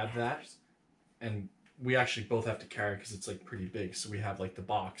I grabbed that, and we actually both have to carry because it's like pretty big. So we have like the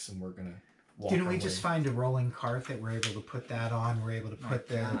box, and we're gonna. Didn't we just find a rolling cart that we're able to put that on? We're able to put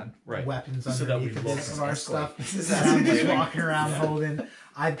the weapons underneath of this of our stuff. That I'm just walking around holding.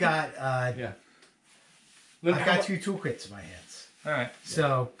 I've got I've got 2 toolkits in my hands. All right.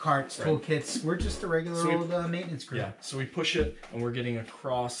 So carts, toolkits. We're just a regular old maintenance crew. Yeah. So we push it, and we're getting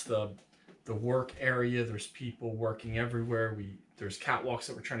across the work area. There's people working everywhere. There's catwalks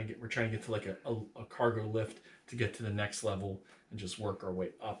that we're trying to get. We're trying to get to like a cargo lift to get to the next level and just work our way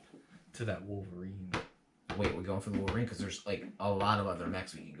up to that Wolverine. Wait, we're going for the Wolverine because there's like a lot of other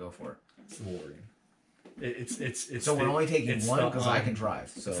mechs we can go for. It's the Wolverine. It's so we're only taking one because I can drive.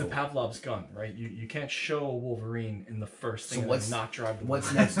 So it's the Pavlov's gun, right? You can't show a Wolverine in the first thing and not drive the Wolverine.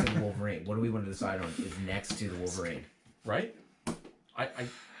 What's next to the Wolverine? What do we want to decide on is next to the Wolverine? Right?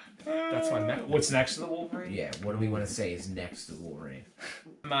 That's my mech. What's next to the Wolverine? Yeah, what do we want to say is next to the Wolverine?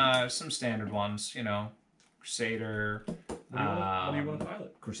 Some standard ones, you know, Crusader. What do you want to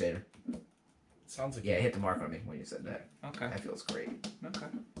pilot? Crusader. Sounds like it hit the mark on me when you said that. Okay. That feels great. Okay.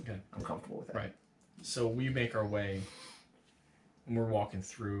 I'm comfortable with that. Right. So we make our way, and we're walking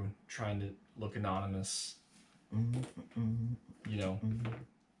through, trying to look anonymous. You know,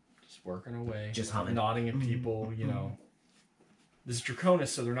 just working our way, just humming, nodding at people. You know, this is Draconis,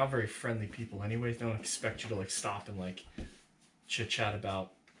 so they're not very friendly people. Anyways, they don't expect you to like stop and like chit chat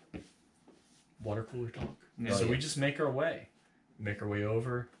about water cooler talk. So we just make our way. Make our way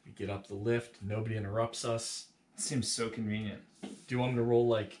over. We get up the lift. Nobody interrupts us. Seems so convenient. Do you want me to roll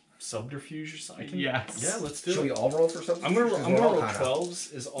like subterfuge or something? Yes. Yeah, let's do it. Should we all roll for something? I'm gonna roll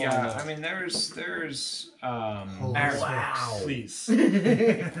 12s. Is all. Yeah, I mean, there's Aries, wow. Please.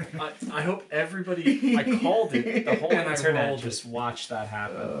 I hope everybody. I called it. The whole internet rolled just watched that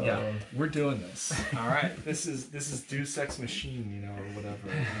happen. Yeah, we're doing this. All right. This is Deus Ex Machine, you know, or whatever.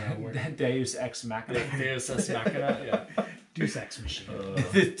 You know, Deus Ex Machina. Deus Ex Machina. Yeah. Deus Ex Machine.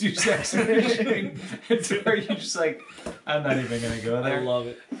 The Deus Ex Machine. It's where you just like, I'm not even gonna go there. I love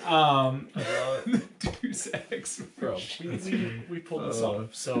it. I love it. Deus Ex. Bro, we pulled this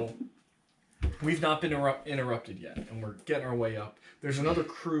off. So we've not been interrupted yet, and we're getting our way up. There's another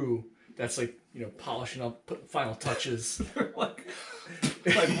crew that's like, you know, polishing up, putting final touches. like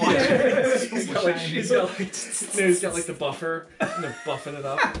watching. He's got like the buffer, and they're buffing it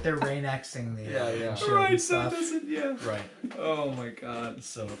up. They're Rain-Xing the right, so stuff. it doesn't, Right. Oh my god.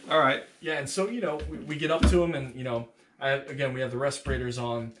 So all right. Yeah, and so, you know, we get up to him, and, you know, we have the respirators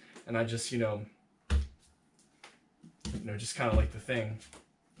on, and I just, you know, just kind of like the thing.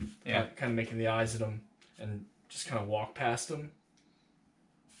 Yeah. Kind of making the eyes at him, and just kind of walk past him.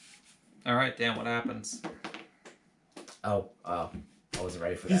 All right, Dan, what happens? Oh, I wasn't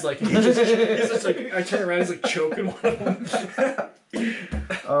ready for that. He's just like, I turn around, he's like choking one of them.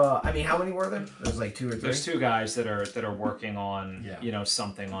 I mean, how many were there? There's like 2 or 3. There's 2 guys that are working on you know,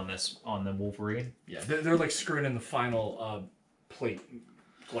 something on the Wolverine. Yeah, they're like screwing in the final plate.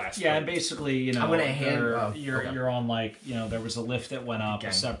 Glass yeah, plate. and basically, you know, I'm gonna hand. You're on like, you know, there was a lift that went up,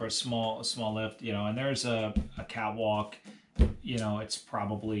 a separate small lift, you know, and there's a catwalk. You know,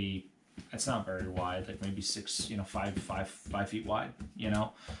 it's not very wide, like maybe 6, you know, 5 feet wide. You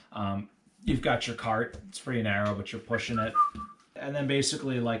know, you've got your cart. It's pretty narrow, but you're pushing it. And then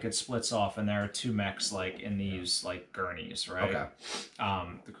basically, like, it splits off, and there are 2 mechs, like, in these, like, gurneys, right? Okay.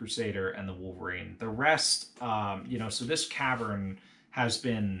 The Crusader and the Wolverine. The rest, you know, so this cavern has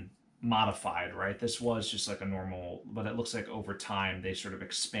been modified, right? This was just like a normal, but it looks like over time they sort of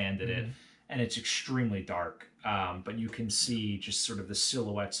expanded it, and it's extremely dark. But you can see just sort of the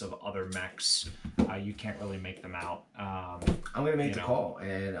silhouettes of other mechs. You can't really make them out. I'm going to make the call,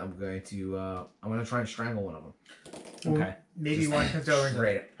 and I'm going to try and strangle one of them. Okay. Maybe one comes over and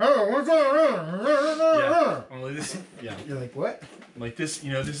great. Oh, what's going on? You're like, what? Like this,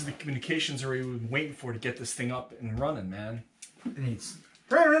 you know, this is the communications area we've been waiting for to get this thing up and running, man. And he's...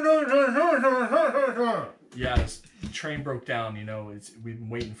 Yeah, this train broke down, you know. We've been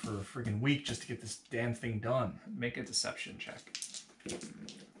waiting for a freaking week just to get this damn thing done. Make a deception check.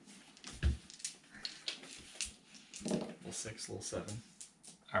 Little 6, little 7.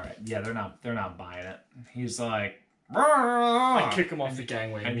 All right. Yeah, they're not buying it. He's like, I kick him off the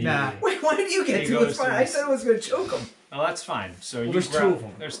gangway immediately. Wait, why did you get to it? It's fine. I said I was going to choke him. Oh, that's fine. So there's two of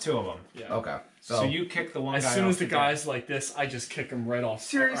them. There's two of them. Yeah. Okay. So you kick the one guy as soon off as the guy's like this, I just kick him right off.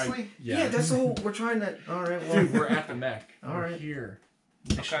 Seriously? Yeah, that's the whole. We're trying to. All right. Well, Dude, we're at the mech. All We're right. here.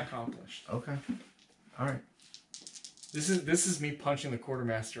 Mission accomplished. Okay. All right. This is me punching the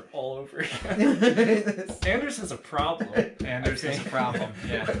quartermaster all over again. Anders has a problem. Anders has a problem.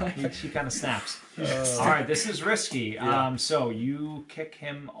 Yeah, he kind of snaps. All right, this is risky. Yeah. So you kick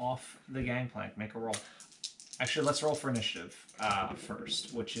him off the gangplank. Make a roll. Actually, let's roll for initiative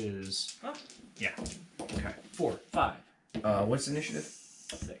first, which is yeah. Okay. 4, 5. What's initiative?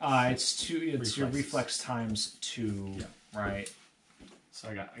 6. It's two. It's your reflex times 2. Yeah. Right. So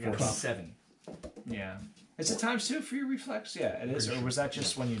I got 7. Yeah. Is it times 2 for your reflex? Yeah, it is. Or was that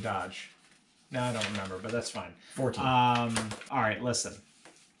just when you dodge? No, I don't remember, but that's fine. 14. All right, listen.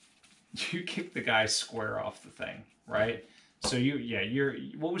 You kick the guy square off the thing, right? So you're.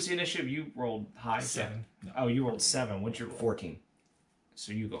 What was the initiative? You rolled high. 7. No. Oh, you rolled 7. What'd you roll? 14.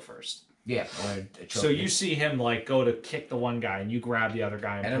 So you go first. Yeah. So you see him like go to kick the one guy, and you grab the other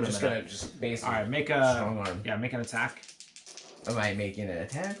guy, and I'm put just him gonna in. just basically. All right, make a strong arm. Yeah, make an attack. Am I making an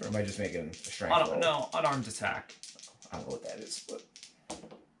attack or am I just making a strength roll? No, unarmed attack. I don't know what that is, but.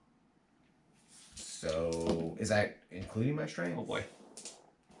 So is that including my strength? Oh boy.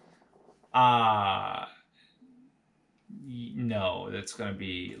 No, that's gonna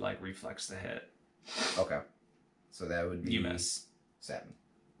be like reflex to hit. Okay. So that would be. You miss. 7.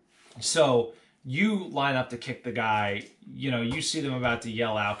 So you line up to kick the guy. You know, you see them about to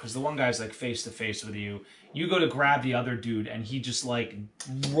yell out because the one guy's like face to face with you. You go to grab the other dude, and he just like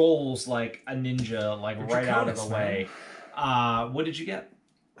rolls like a ninja, like right out of the way. What did you get?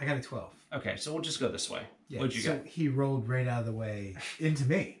 I got a 12. Okay, so we'll just go this way. Yeah, What'd you get? He rolled right out of the way into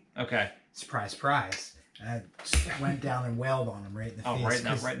me. Okay. Surprise, surprise. I just went down and wailed on him right in the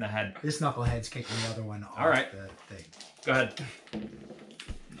face. Right in the head. This knucklehead's kicking the other one off All right. the thing. Go ahead.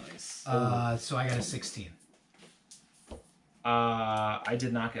 Nice. So I got a 16. I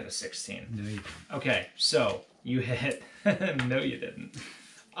did not get a 16. No, you didn't. Okay, so you hit. No, you didn't.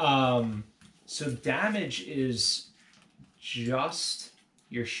 So damage is just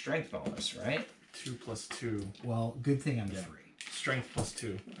your strength bonus, right? 2 plus 2. Well, good thing I'm 3. Strength plus 2.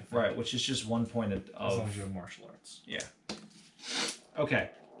 I think. Right, which is just 1 point As long as you have martial arts. Yeah. Okay,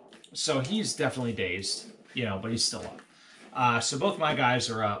 so he's definitely dazed, but he's still up. So both my guys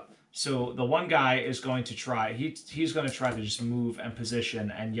are up. So the one guy is going to try. He's going to try to just move and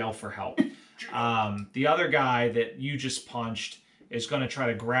position and yell for help. The other guy that you just punched is going to try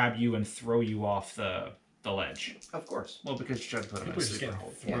to grab you and throw you off the ledge. Of course. Well, because you tried to put him in People a are just sleeper getting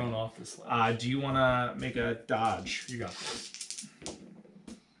hold. thrown off this ledge. Do you want to make a dodge? You got this.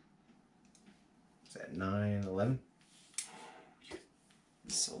 Is that 9, 11?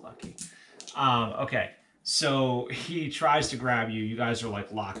 So lucky. Okay, so he tries to grab you. You guys are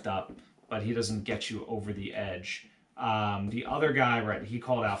like locked up, but he doesn't get you over the edge. The other guy, right, he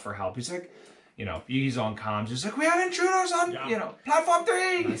called out for help. He's like, he's on comms. He's like, we have intruders on, platform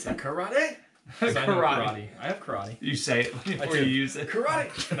 3. I said karate. Karate. I have karate. You say it before you use it.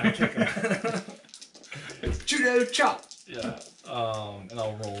 Karate. And I kick him. Judo chop. Yeah. And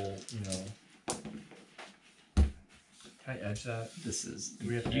I'll roll. Can I edge that? This is. Do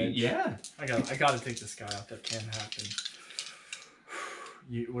we have edge? Yeah. I got to take this guy out. That can't happen.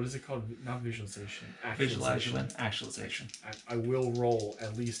 What is it called? Not visualization. Actualization. I will roll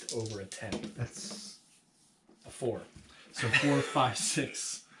at least over a 10. That's a 4. So 4, 5,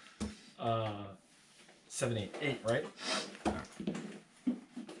 6, 7, 8. 8, right?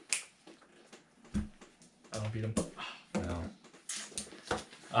 I don't beat him. No.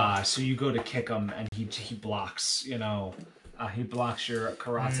 So you go to kick him, and he blocks. He blocks your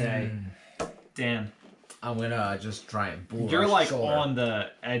karate. Dan, I'm gonna just try and pull. you're like shoulder. on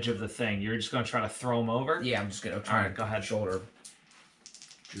the edge of the thing. You're just gonna try to throw him over. Yeah, I'm just gonna try. All right, and go ahead. Shoulder.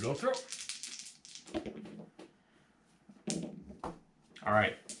 Judo throw. All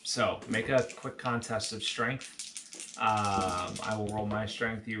right. So make a quick contest of strength. I will roll my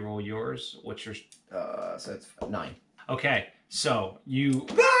strength. You roll yours. What's your? So it's 9. Okay. So you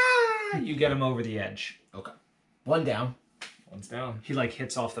get him over the edge. Okay. 1 down. One's down. He like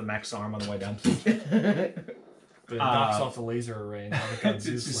hits off the mech's arm on the way down. But it knocks off the laser array. Now the gun's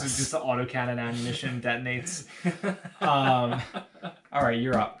useless. just the autocannon ammunition detonates. All right,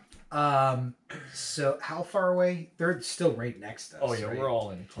 you're up. So how far away? They're still right next to us. Oh yeah, right? we're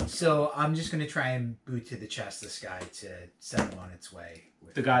all in. So I'm just gonna try and boot to the chest this guy to send him on its way.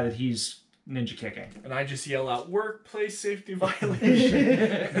 The guy that he's ninja kicking. And I just yell out, workplace safety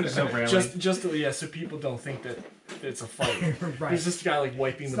violation. So rarely. So people don't think that it's a fight. Right. There's this guy like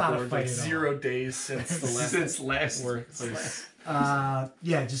wiping It's the not a board fight like at all. 0 days since the last last workplace.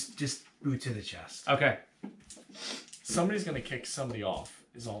 Yeah, just boot to the chest. Okay. Somebody's gonna kick somebody off,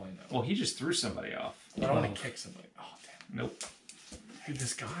 is all I know. Well, he just threw somebody off. I don't want to kick somebody. Oh damn. Nope. Dude,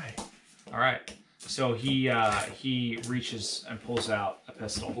 this guy. All right. So he reaches and pulls out a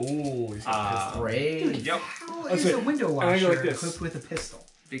pistol. Ooh, he's got a pistol. Great. Yep. How That's is it. a window And I go washer like this. equipped with a pistol?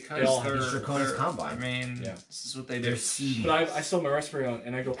 Because They all have they're Draconis they're- Combine. I mean, Yeah. this is what they do. They're seedy. But I still have my respirator on,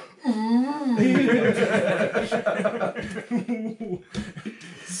 and I go.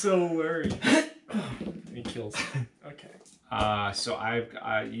 So worried. And he kills him. Okay. So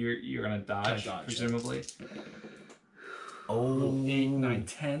you're gonna dodge, Gonna dodge, presumably. Oh. 8, 9,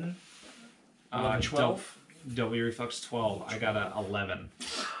 10. 11, 12. W reflex 12. I got a 11.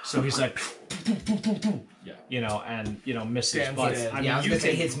 So he's like, Yeah. misses. Stands But dead. I mean, Yeah, I was you gonna say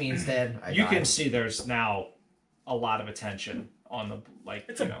can hits me instead. you can see there's now a lot of attention on the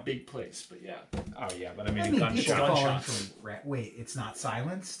It's a big place, but yeah. Oh yeah, but I mean, I a mean, gunshot. people falling gunshots. from wait, it's not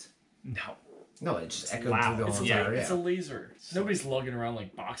silenced. No. No, it just echoed loud. through the It's whole a, entire it's a laser. Nobody's lugging around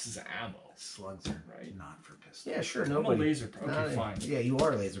like boxes of ammo. Slugs are Right. not for pistols. Yeah, sure. I'm a Nobody. laser. Okay, fine. Yeah, you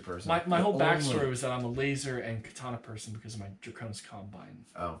are a laser person. My whole Only- backstory was that I'm a laser and katana person because of my Draconis Combine.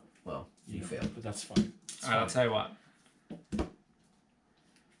 Oh well, you know, failed. But that's fine. It's All right, I'll fine. tell you what.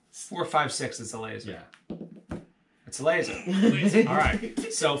 4, 5, 6 is a laser. Yeah. It's a laser. All right.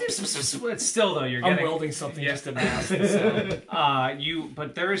 So it's still though you're I'm getting welding something just to mask the sound.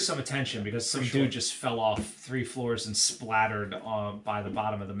 but there is some attention because some sure. dude just fell off 3 floors and splattered by the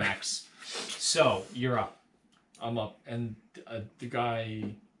bottom of the mechs. So you're up. I'm up, and the guy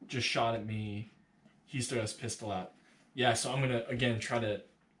just shot at me. He still has his pistol out. Yeah, so I'm gonna again try to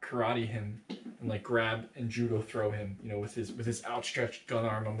karate him and like grab and judo throw him. With his outstretched gun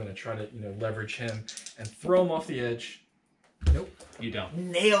arm. I'm gonna try to leverage him and throw him off the edge. Nope. You don't.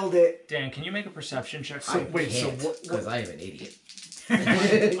 Nailed it. Dan, can you make a perception check? So wait, so Because I am an idiot.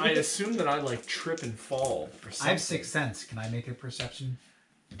 I assume that I like trip and fall or something. I have 6th sense. Can I make a perception?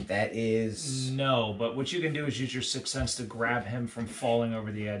 That is. No, but what you can do is use your 6th sense to grab him from falling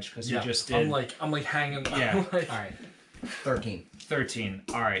over the edge because you just did. I'm like hanging. Yeah. Like, All right. 13. 13.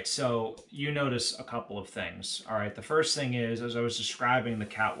 All right, so you notice a couple of things. All right, the first thing is, as I was describing the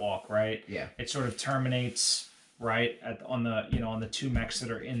catwalk, right? Yeah. It sort of terminates right on the 2 mechs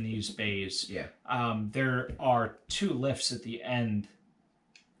that are in these bays. Yeah. There are 2 lifts at the end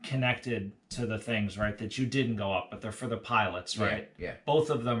connected to the things, right? That you didn't go up, but they're for the pilots, right? Yeah. Both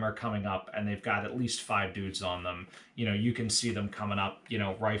of them are coming up, and they've got at least 5 dudes on them. You can see them coming up.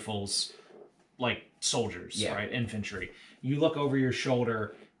 Rifles. Like soldiers, Yeah. right? Infantry. You look over your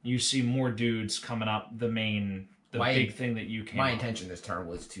shoulder, you see more dudes coming up the big thing that you came My up. intention this turn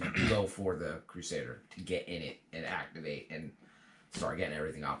was to go for the Crusader, to get in it and activate and start getting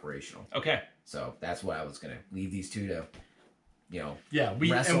everything operational. Okay. So that's what I was going to leave these two to, yeah,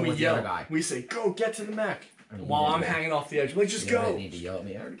 we wrestle with the yell. other guy. We say, "Go get to the mech." I mean, While you I'm know, hanging off the edge, like just you know, go. they need to yell at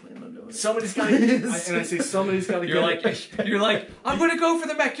me. I already planned on doing it. Somebody's got to, and I say somebody's got to You're like, I'm gonna go for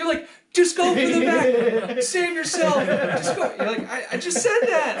the mech. You're like, just go for the mech. Save yourself. Just go. You're like, I just said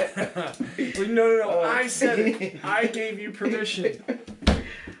that. Like, no. I said it. I gave you permission.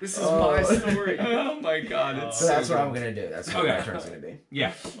 This is my story. Oh my god. So that's what I'm going to do. That's what Okay. my turn's going to be.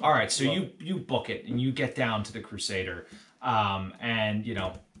 Yeah. All right. So you book it and you get down to the Crusader, and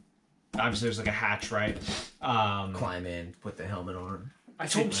obviously there's like a hatch, right? Climb in, put the helmet on. I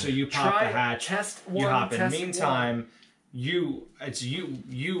told So you pop the hatch. Test You one. hop in. Test Meantime, you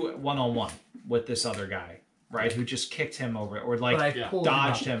one-on-one with this other guy, right? Who just kicked him over, or like But I Yeah. pulled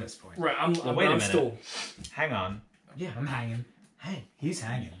dodged him him. up at this point. Right. Well, wait a I'm minute. still. Hang on. Yeah, I'm hanging. Hey. He's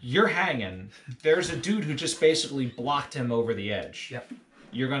hanging. You're hanging. There's a dude who just basically blocked him over the edge. Yep.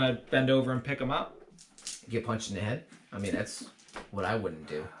 You're gonna bend over and pick him up? Get punched in the head. I mean, that's what I wouldn't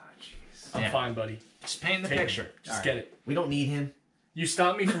do. I'm Yeah. fine, buddy. Just paint the Take picture. it. Just All get it. We don't need him. You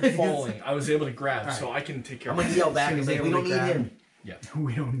stopped me from falling. I was able to grab, All so right. I can take care I'm of going it. to yell back So and he's say, able we to don't need grab him.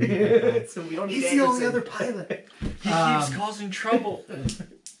 We don't need that. So we don't need He's the only Anderson. other pilot. He keeps causing trouble.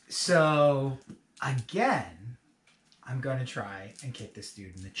 So, again, I'm going to try and kick this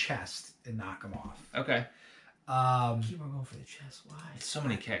dude in the chest and knock him off. Okay. Keep on going for the chest. Why? So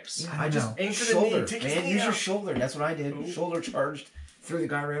many kicks. I just know. Aim for the shoulder, knee, take his man. knee Use your out. shoulder. That's what I did. Ooh. Shoulder charged, threw the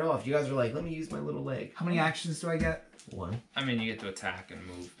guy right off. You guys were like, let me use my little leg. How many actions do I get? 1. I mean, you get to attack and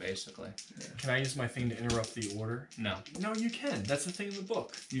move, basically. Yeah. Can I use my thing to interrupt the order? No. No, you can. That's the thing in the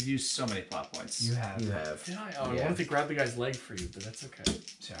book. You've used so many plot points. You have. You have. Did I? Oh, I wanted to grab the guy's leg for you, but that's okay.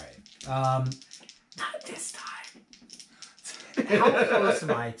 Sorry. Not this time. How close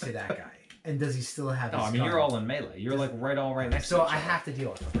am I to that guy? And does he still have his No, I mean, gun? you're all in melee. You're like right next to So each I other. have to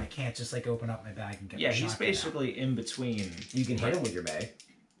deal with him. I can't just like open up my bag and get Yeah, my he's shotgun basically in between. You can hit him with your bag.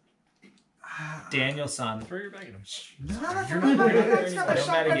 out. Daniel-san. Throw your bag at him. No, You're not that's doing got anything. my Don't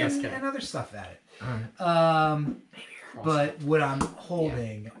shotgun matter, and, yes, and other stuff at it. Alright. But what I'm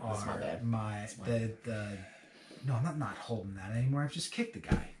holding That's my are bad. No, I'm not holding that anymore. I've just kicked the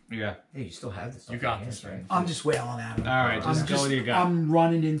guy. Yeah. Hey, you still have this. You got this, right? I'm just wailing at him. All right, just go with your gut. I'm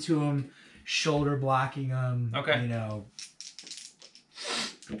running into him, shoulder blocking him. Okay. You know.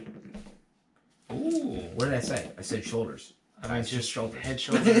 Ooh. What did I say? I said shoulders. I mean, just shoulders. head,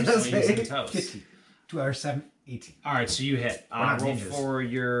 shoulders, knees, and toes. 15. 2 hours 7, 18. All right, so you hit. not Roll ninjas. for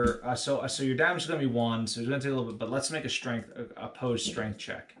your so your damage is going to be 1, so it's going to take a little bit. But let's make a opposed strength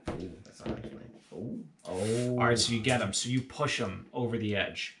check. Ooh, that's not actually. Oh. All right, so you get him. So you push him over the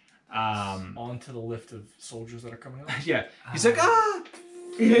edge. Onto the lift of soldiers that are coming out. Yeah, he's like ah.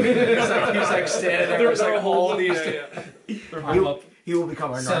 he's like standing there. There's like all these. He will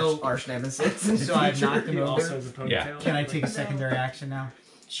become our arch nemesis. So I've knocked him He over. also has a ponytail. Yeah. Can I take a secondary action now?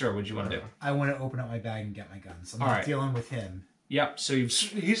 Sure, what'd you want to do? I want to open up my bag and get my guns. I'm All not right. dealing with him. Yep. So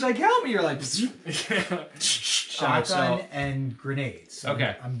he's like, help me. You're like, Shotgun and grenades. So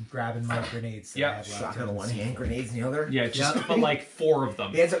Okay. I'm grabbing my grenades. That Yep. I have left Shotgun in over. one hand, grenades in the other. yeah, just but like 4 of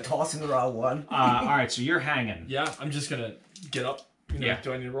them. He ends up tossing the raw one. All right, so you're hanging. Yeah, I'm just gonna get up. You know, Yeah.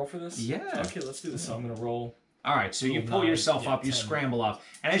 Do I need to roll for this? Yeah. Okay, let's do this. So I'm gonna roll. All right, so you Little pull 9, yourself yeah, up, you 10. scramble up,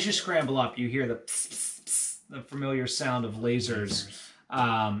 and as you scramble up, you hear the pss, pss, pss, the familiar sound of lasers.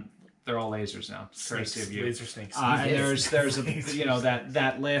 They're all lasers now, courtesy Snakes, of you. laser snakes. And Yes. there's a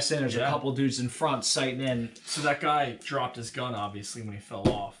that last in. There's a Yeah. couple dudes in front sighting in. So that guy dropped his gun obviously when he fell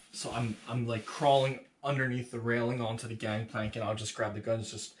off. So I'm like crawling underneath the railing onto the gangplank, and I'll just grab the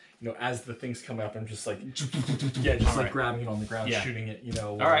guns. Just as the things come up, I'm just like Alright. grabbing it on the ground, Yeah. shooting it.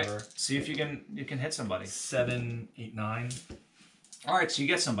 All Whatever. right, see if you can hit somebody. 7, 8, 9. All right, so you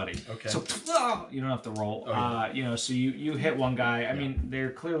get somebody. Okay. So you don't have to roll. Oh, yeah. So you hit one guy. I mean,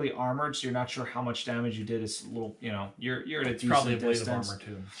 they're clearly armored, so you're not sure how much damage you did. It's a little, you're at a decent Probably a blade distance. of armor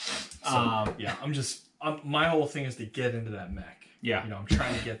too. So, yeah, my whole thing is to get into that mech. Yeah. I'm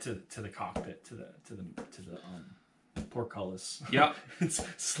trying to get to the cockpit, to the portcullis. Yep. It's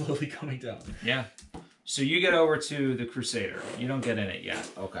slowly coming down. Yeah. So you get over to the Crusader. You don't get in it yet.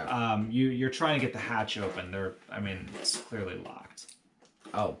 Okay. You're trying to get the hatch open. It's clearly locked.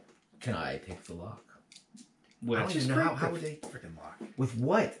 Oh, can I pick the lock? With, I don't even know how would they. Freaking lock. With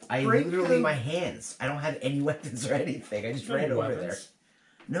what? I Break literally the- my hands. I don't have any weapons or anything. I just No ran over weapons. there.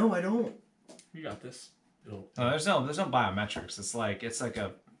 No, I don't. You got this. no, there's no biometrics. It's like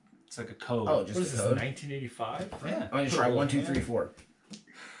a code. Oh, What just is the this? code. 1985? Yeah. I'm gonna try 1, 2, 3, 4.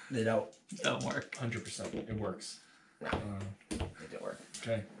 They don't. Don't work. 100%. It works. No, it didn't work.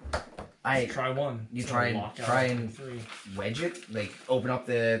 Okay. I Try one. You It's try gonna and- lock out try in and- 3. wedge it, like open up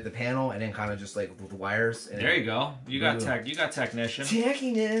the panel, and then kind of just like with the wires. And There you go. You got Ooh. You got technician.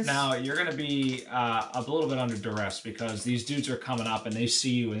 Tackiness. Now you're going to be a little bit under duress because these dudes are coming up and they see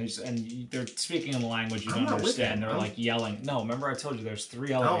you and they're speaking in a language you I'm don't not with understand. them. They're I'm- like yelling. No, remember I told you there's 3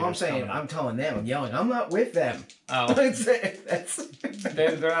 No, elevators. I'm saying, coming up. I'm telling them, I'm yelling. I'm not with them. Oh, That's.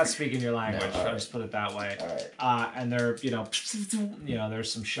 they're not speaking your language. No, all I'll right. just put it that way. All right. And they're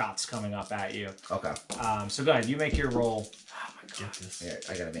there's some shots coming up at you. Okay. So go ahead. You make your roll. Oh my Get this. Yeah,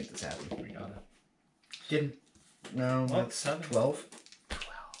 I gotta make this happen. We got it. Didn't. No, What? what? 7? 12.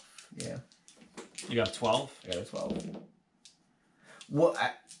 Yeah, You got 12. I got a 12. Well,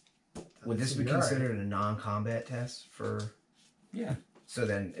 would this be You're all right. considered a non-combat test for? Yeah. So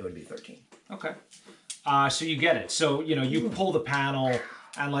then it would be 13. Okay. So you get it. So, you pull the panel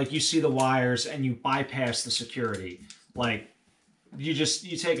and like you see the wires and you bypass the security. Like you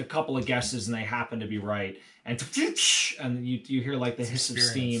take a couple of guesses and they happen to be right. And you hear like the hiss of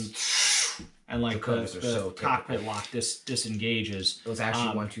steam and like The codes are the so cockpit lock disengages. It was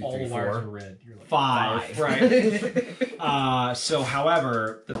actually 1, 2, All 3, the wires are 4. red. You're like, 5, right? So,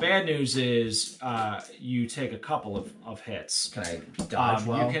 however, the bad news is you take a couple of hits. Can I dodge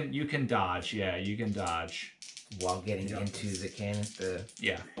well? You can dodge. Yeah, you can dodge. While getting into the cannon,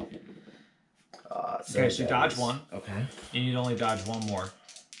 Yeah. so Okay, so that dodge is- one. Okay. You need to only dodge one more.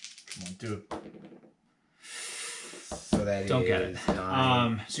 come on, do it. So that Don't get is it.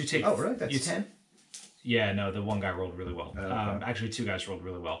 9. So you take. Oh, really? That's you 10? Yeah, no, the one guy rolled really well. Okay. Actually, two guys rolled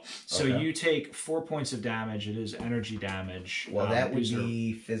really well. So Okay. you take 4 points of damage. It is energy damage. Well, that would these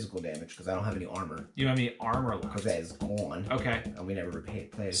be physical damage because I don't have any armor. You don't have any armor Because left. that is gone. Okay. And we never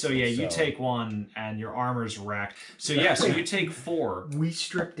played. So yeah, you take 1 and your armor's wrecked. So yeah, so you take 4. We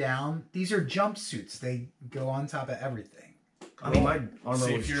strip down. These are jumpsuits. They go on top of everything. I mean, my armor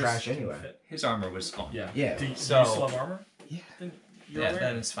See was if yours trash can anyway. fit. His armor was gone. Yeah. Yeah. Do you So- still have armor? Yeah. Then you're Yeah, aware?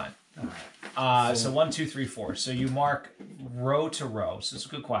 then it's fine. Alright. So 1, 2, 3, 4. So you mark row to row. So it's a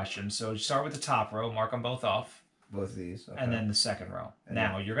good question. So you start with the top row, mark them both off, Both of these. Okay. and then the second row.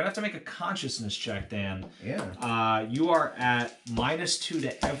 Now you're gonna have to make a consciousness check, Dan. Yeah. You are at -2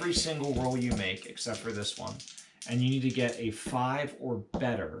 to every single roll you make, except for this one, and you need to get a 5 or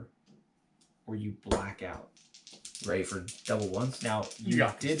better, or you black out. Ready for double ones? Now You you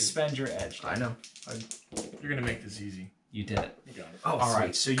got did this, dude. spend your edge. I know. You're gonna make this easy. You did it. You got it. Oh, All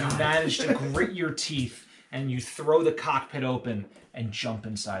right, so you managed to grit your teeth and you throw the cockpit open and jump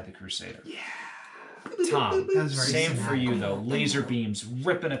inside the Crusader. Yeah. Thom, That was very same for cinematic. you though. Laser beams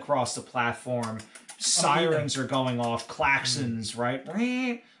ripping across the platform. Sirens are going off. Klaxons, right?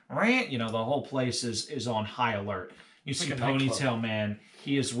 Rant, rant. You know, the whole place is on high alert. You see like a nightclub. Ponytail Man.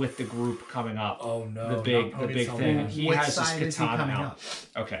 He is with the group coming up. Oh no! The big not thing. Ponytail Man. He What has his side is he katana coming out. up?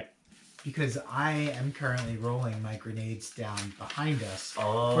 Okay. Because I am currently rolling my grenades down behind us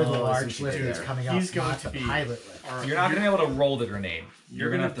Oh, for the I see large what you lift did that's there. coming up, He's going not to the be- pilot lift. All right, You're not going to be able to roll the grenade. You're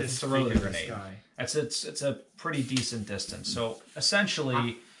going to have to throw the disfigure grenade. this guy. It's a pretty decent distance. So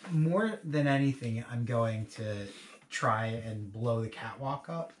essentially, More than anything, I'm going to try and blow the catwalk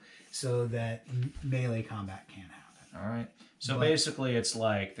up so that melee combat can't happen. all right. So But- basically, it's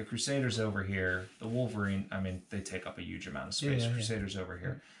like the Crusaders over here, the Wolverine. I mean, they take up a huge amount of space. Yeah. Crusaders over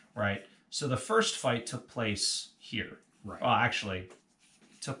here, right? So the first fight took place here. Right. Well, actually,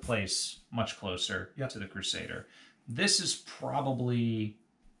 took place much closer Yep. to the Crusader. This is probably,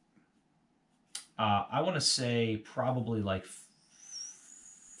 I want to say, probably like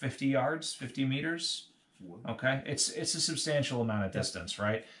 50 yards, 50 meters. Okay, it's a substantial amount of distance,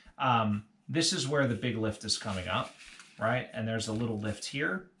 right? This is where the big lift is coming up, right? And there's a little lift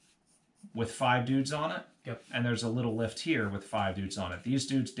here with 5 dudes on it. Yep. And there's a little lift here with 5 dudes on it. These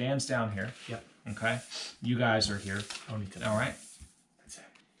dudes, Dan's down here. Yep. Okay, you guys are here. Ponytail. All right. That's it.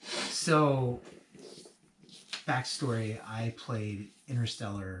 So, backstory, I played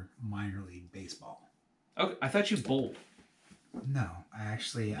interstellar minor league baseball. Okay, I thought you bowled. No, I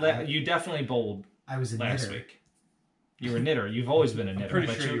actually, You definitely bowled I was a last knitter. week. You were a knitter. You've always been a knitter. Pretty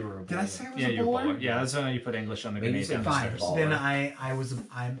but sure you were a Did I bowler. say I was Yeah, a you're a bowler? bowler. Yeah, that's when you put English on the Maybe you grenade said downstairs. fine. Baller. Then I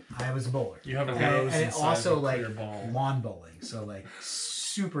was a bowler. You have a And, rose and inside also of a like clear ball. lawn bowling, so like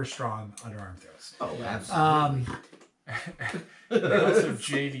super strong underarm throws. Oh, absolutely. And also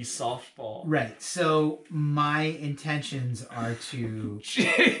JV softball. Right. So my intentions are to.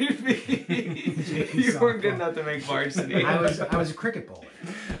 JV. You weren't good enough to make varsity. I was a cricket bowler,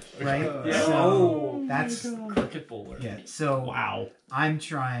 right? Yeah. So Oh, that's cricket bowler. yeah. So Wow. I'm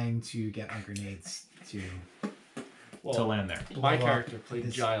trying to get my grenades to Well, To land there. My blow up character played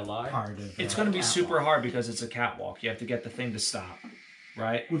this Jai Lai. part of. It's the going to be catwalk. super hard because it's a catwalk. You have to get the thing to stop,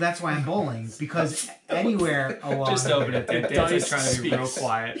 right? Well, that's why I'm bowling because anywhere along. Just open it. Dan's dice trying to be real speaks.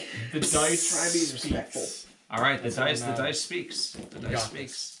 quiet. The dice Try to be respectful. speaks. All right, the That's all dice. that The matters. dice speaks. The You dice got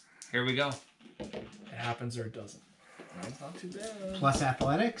speaks. Here we go. It happens or it doesn't. That's not too bad. Plus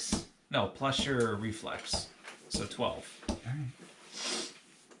athletics. No, plus your reflex. So 12. All right.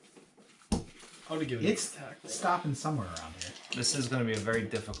 I would give it It's an attack roll. stopping somewhere around here. This is going to be a very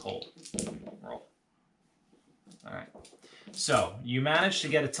difficult roll. All right. So you manage to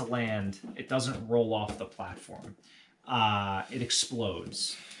get it to land. It doesn't roll off the platform. It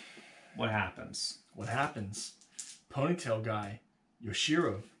explodes. What happens? What happens? Ponytail guy,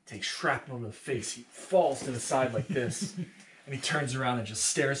 Yoshiro, takes shrapnel to the face. He falls to the side like this, and he turns around and just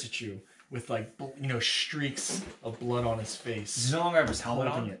stares at you with like streaks of blood on his Does face. he no longer have his helmet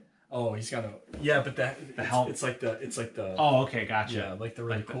Holding on? it. Oh, he's got a but the helm- It's like the Oh, okay, gotcha. yeah, like the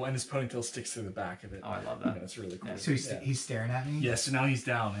really Like the- cool, and his ponytail sticks through the back of it. Oh, I love Yeah, that. it's really cool. So he's staring at me. Yeah, so now he's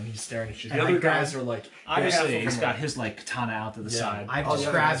down and he's staring at you. The And I other grab- guys are like Obviously, half he's of got them his like katana out to the Yeah. side. I Oh, just the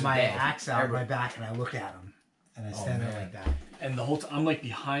other grab guys are my dead. axe out of my Everybody- back and I look at him, and I stand there man. like that. and the whole time I'm like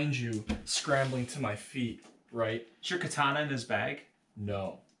behind you, scrambling to my feet. Right? Is your katana in his bag?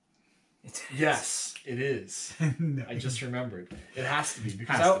 No. Yes, it is. No. I just remembered. It has to be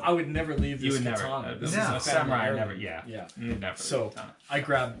because Has to be. I would never leave this You would never. katana. This is No. a family Samurai heirloom. never. Yeah. Yeah. You would never. So katana. I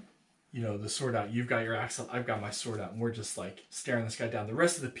grab, the sword out. You've got your axe out. I've got my sword out, and we're just like staring this guy down. The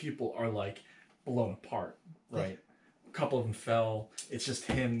rest of the people are like blown apart. Right. A couple of them fell. It's just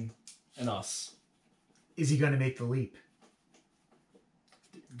him and us. is he going to make the leap?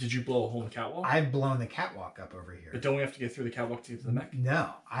 Did you blow a hole in the catwalk? I've blown the catwalk up over here. But don't we have to get through the catwalk to get to the mech? No,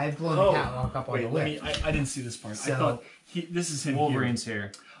 I've blown the catwalk up on the lift. I didn't see this part. So, I thought this is him. Wolverine's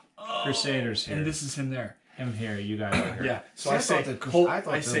here. Oh, Crusaders here. And this is him there. Him here. You guys are here. Yeah. So See,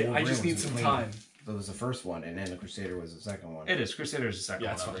 I say, I just need some time. That was the first one, and then the Crusader was the second one. It is. Crusader's the second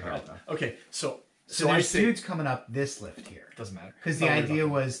Yeah, one. it's over fine. here. Okay, so So I there's say dudes coming up this lift here. doesn't matter. Because the idea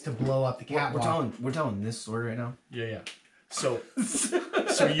was to blow up the catwalk. We're telling this story right now. Yeah. So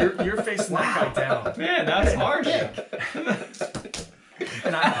you're facing that guy down. Man, that's harsh.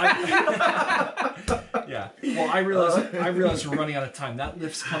 And yeah. Well, I realize we're running out of time. That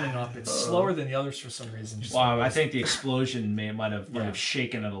lift's coming up. It's slower than the others for some reason. Wow, I think the explosion might have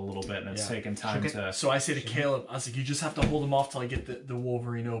shaken it a little bit, and it's taken time to. So I say to Caleb, I was like, you just have to hold him off till I get the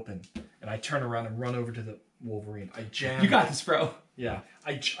Wolverine open. And I turn around and run over to the Wolverine. I jam. You got this, bro. Yeah.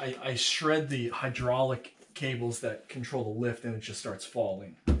 I shred the hydraulic cables that control the lift, and it just starts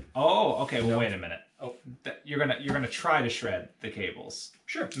falling. Oh, okay. Well, wait a minute. Oh, You're gonna try to shred the cables.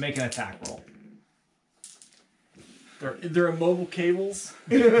 sure. Make an attack roll. They're immobile cables.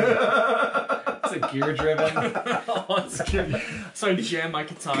 It's a gear driven. So I jam my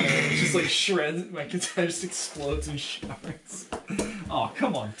katana, and it just like shreds. My katana just explodes in shards. Oh,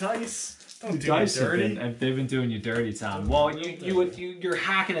 come on, dice! Don't do me dirty. They've been doing you dirty, Tom. Well, you're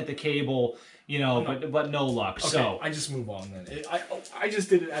hacking at the cable, but no luck. Okay, So I just move on then. I just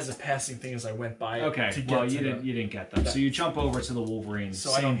did it as a passing thing as I went by. okay, To get well to you didn't get them. So you jump over to the Wolverine.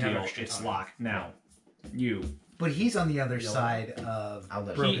 So I same don't have deal. extra It's time. locked now. You. But he's on the other side of.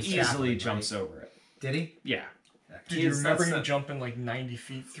 He easily jumps over it. Did he? Yeah. Do you remember him jumping like 90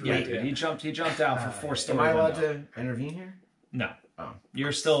 feet through? Yeah, it? dude, he jumped out for 4 stories. Am I allowed to intervene here? No. Oh.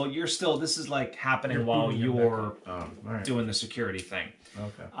 You're still. This is like happening while you're All right. doing the security thing.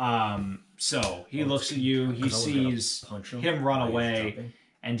 Okay. So he looks at you. He sees him run away,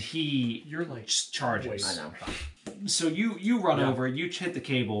 and You're like charges. I know. So you run over. You hit the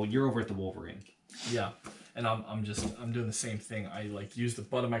cable. You're over at the Wolverine. Yeah, and I'm doing the same thing. I like use the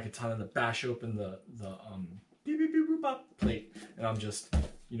butt of my katana to bash open the beep, beep, beep, boop, bop plate, and I'm just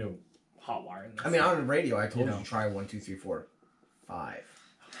hot wiring. I mean, on the radio, I told you to try 1, 2, 3, 4, 5.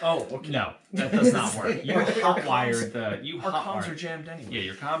 Oh, okay. No, that does not work. You hot-wired the. Our comms are jammed anyway. Yeah,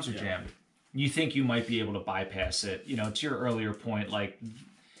 your comms are jammed. You think you might be able to bypass it. To your earlier point, like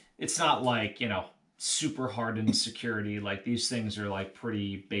it's not like super hardened security. Like these things are like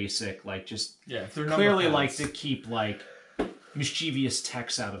pretty basic. Like just they're clearly like to keep like mischievous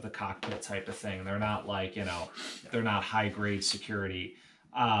techs out of the cockpit type of thing. They're not like they're not high grade security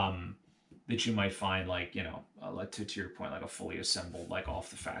that you might find like like to your point, like a fully assembled like off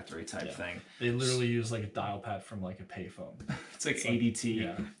the factory type thing. They literally use like a dial pad from like a payphone. It's like ADT.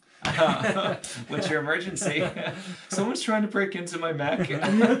 Yeah. What's your emergency? Someone's trying to break into my mech.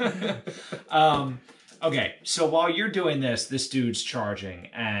 Okay, so while you're doing this dude's charging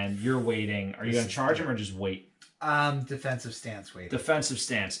and you're waiting. Are you going to charge him or just wait? Defensive stance waiting. Defensive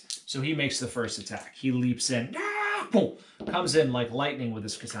stance. So he makes the first attack. He leaps in. Boom! Comes in like lightning with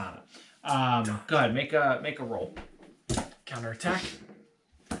his katana. Go ahead, make a roll. Counterattack.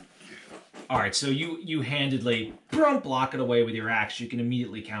 All right, so you handedly block it away with your axe. You can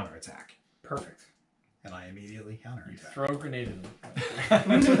immediately counterattack. Perfect. And I immediately counterattack. Throw a grenade at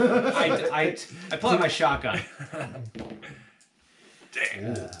him. I pull out my shotgun. Dang.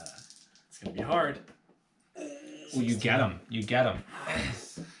 It's gonna be hard. Well, you get him. You get him.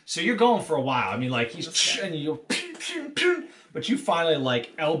 So you're going for a while. I mean, like he's and you go, but you finally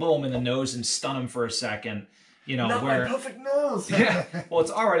like elbow him in the nose and stun him for a second. Not where my perfect nose. yeah. Well,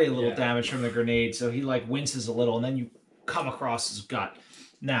 it's already a little damage from the grenade, so he like winces a little, and then you come across his gut.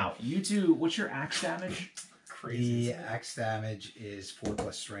 Now you do. What's your axe damage? Crazy. The axe damage is 4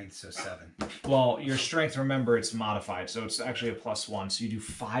 plus strength, so 7. Well, your strength, remember, it's modified, so it's actually a +1. So you do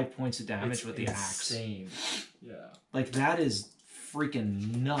 5 points of damage with the axe. Insane. Yeah. Like that is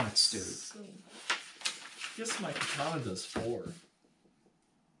freaking nuts, dude. So, I guess my katana does 4.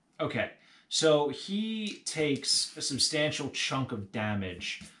 Okay, so he takes a substantial chunk of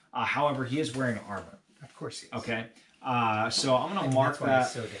damage. However, he is wearing armor. Of course he is. Okay, so I'm gonna mark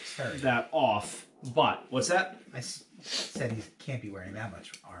that off. But what's that? I said he can't be wearing that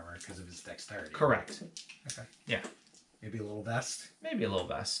much armor because of his dexterity. Correct. Okay. Yeah. Maybe a little vest. Maybe a little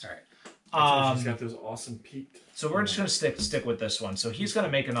vest. All right. He's got those awesome peaked. So we're just gonna stick with this one. So he's gonna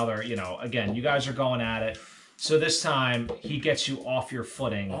make another. Again, you guys are going at it. So this time he gets you off your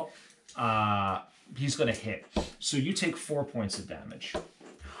footing. Oh. He's gonna hit. So you take 4 points of damage.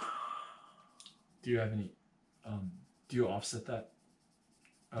 Do you have any? Do you offset that?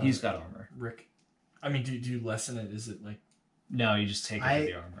 He's got armor. Rick. I mean, do you lessen it? Is it like... No, you just take it to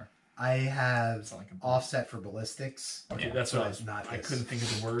the armor. I have It's not like a offset for ballistics. Okay, Yeah, that's what I was... not I this. couldn't think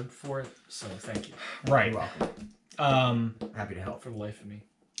of the word for it, so thank you. Right. You're welcome. Happy to help. For the life of me.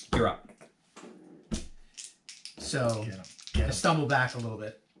 You're up. So Get him. I Get him. stumble back a little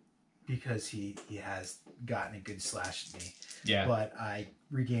bit because he has gotten a good slash at me. Yeah. But I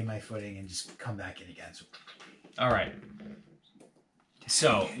regain my footing and just come back in again. So All right.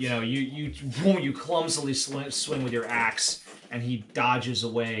 So, you clumsily swing with your axe, and he dodges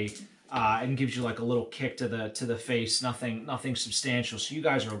away and gives you like a little kick to the face. Nothing substantial. So you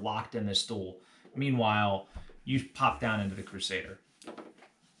guys are locked in this duel. Meanwhile, you pop down into the Crusader.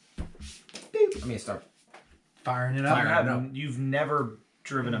 I'm gonna start. firing it up. You've never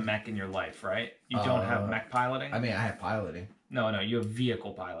driven a mech in your life, right? You don't have mech piloting? I mean, I have piloting. No, you have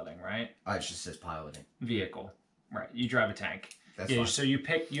vehicle piloting, right? It just says piloting. Vehicle. Right. You drive a tank. That's fine. So you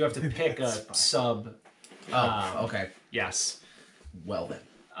have to pick a sub. Okay. Yes. Well then,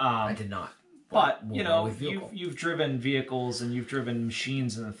 I did not. But, we'll go with you've driven vehicles and you've driven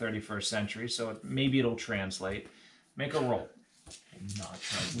machines in the 31st century, so maybe it'll translate. Make a roll. Not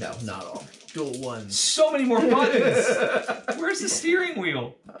trying to... No, not all. Dual ones. So many more buttons! Where's the steering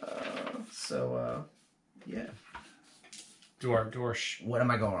wheel? Yeah. Do our What am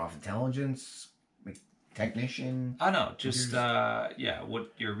I going off? Intelligence? Like, technician? Oh, no, just,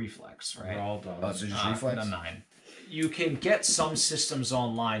 what your reflex, right? We're all done. Oh, so just reflex? A 9. You can get some systems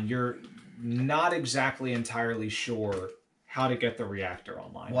online. You're not exactly entirely sure how to get the reactor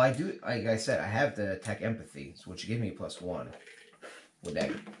online. Well, I do. Like I said, I have the tech empathy, which gave me +1. Would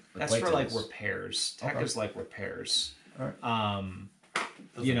that? That's for like repairs. Tech is like repairs. Alright.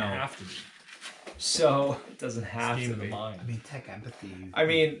 Doesn't have to be. So it doesn't have Scheme to of the be. mind. I mean, tech empathy. I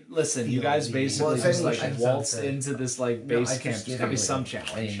mean, listen, you guys basically Well, just like essentially, waltzed I- into this like No, base I camp. just There's give gotta be you, some like,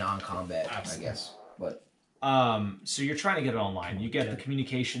 challenge. Any non-combat, Absolutely. I guess. But So you're trying to get it online. You get the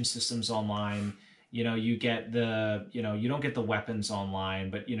communication systems online. You get the, you don't get the weapons online,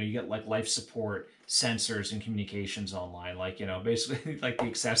 but, you get like life support sensors and communications online. Like, basically like the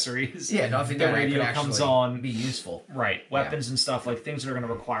accessories. yeah, nothing The that radio could comes actually on. be useful. Right. Weapons and stuff, like things that are going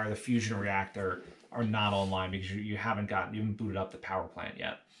to require the fusion reactor are not online because you haven't booted up the power plant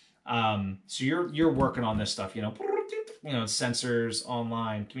yet. So you're working on this stuff, sensors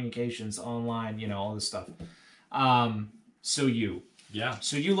online, communications online, all this stuff. So you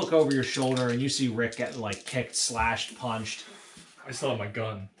look over your shoulder and you see Rick getting like kicked, slashed, punched. I still have my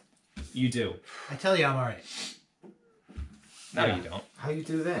gun. You do. I tell you, I'm all right. No, Yeah. you don't. How you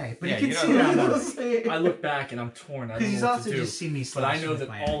do that? Hey, but Yeah, you you can see that I'm all right. I look back and I'm torn. I don't Because he's know what also to do. just seen me But I slash know with that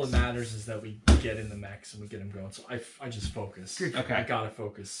my all axe. that matters is that we get in the mechs and we get them going. So I just focus. Good. Okay. I gotta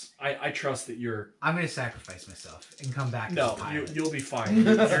focus. I trust that you're... I'm going to sacrifice myself and come back No, as a pilot. you'll be fine.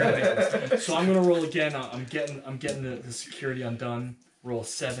 You're gonna make this. So I'm gonna roll again. I'm getting the security undone. Roll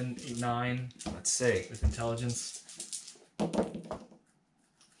 7, 8, 9 Let's see. with intelligence.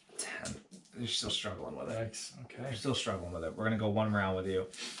 10. You're still struggling with it. Thanks. Okay. You're still struggling with it. We're going to go one round with you.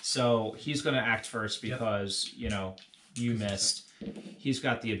 So he's going to act first because, you missed. He's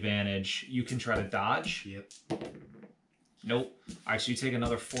got the advantage. You can try to dodge. Yep. Nope. All right, so you take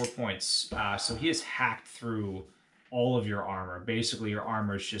another 4 points. So he has hacked through all of your armor. Basically, your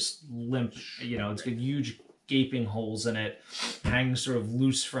armor is just limp. It's got huge gaping holes in it, hanging sort of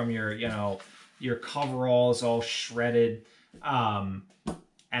loose from your coverall is all shredded.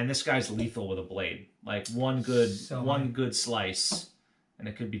 And this guy's lethal with a blade. Like one good slice, and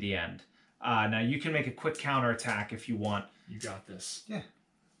it could be the end. Now you can make a quick counterattack if you want. You got this. Yeah.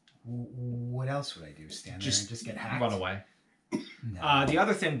 What else would I do? Stand there and just get hacked? Run away. No. The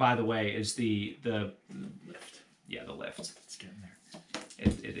other thing, by the way, is the Lift. Yeah, the lift. It's getting there.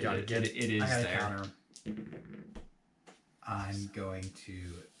 It is I gotta there. counter him. I'm going to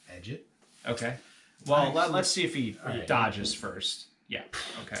edge it. Okay. Well, Nice. let's see if he Alright. dodges first. Yeah.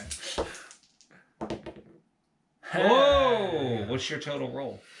 Okay. Whoa! What's your total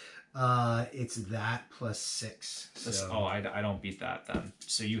roll? It's that plus 6. So Oh, I don't beat that then.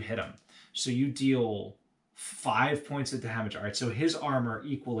 So you hit him. So you deal 5 points of damage. All right. So his armor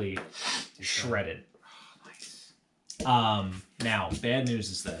equally shredded. nice. Now, bad news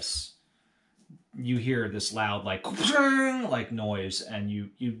is this. You hear this loud like noise, and you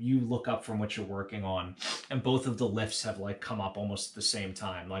look up from what you're working on, and both of the lifts have like come up almost at the same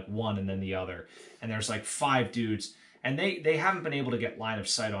time, like one and then the other. And there's like 5 dudes, and they haven't been able to get line of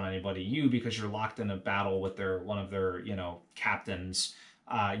sight on anybody. You, because you're locked in a battle with one of their captains.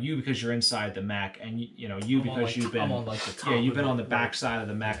 You, because you're inside the mech, and you because you've been on like the top you've been of on the it, back side of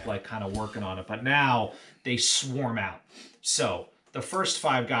the mech, like kind of working on it. But now they swarm out. So the first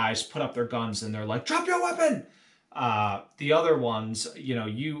 5 guys put up their guns and they're like, drop your weapon. The other ones, you know,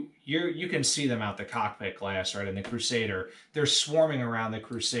 you can see them out the cockpit glass, right? And the Crusader, they're swarming around the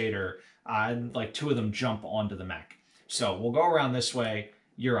Crusader, and like 2 of them jump onto the mech. So we'll go around this way.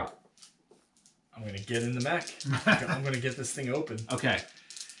 You're up. I'm gonna get in the mech. I'm gonna get this thing open. Okay.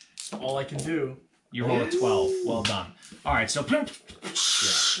 All I can do. You roll a 12. Well done. All right. So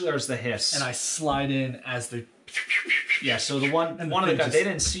there's the hiss, and I slide in as the. Yeah. So the one of the guys, they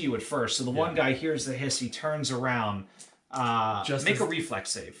didn't see you at first. So the one guy hears the hiss. He turns around. Make a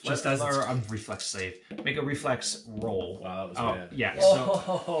reflex save. Reflex save. Make a reflex roll. Wow, that was bad. Yeah.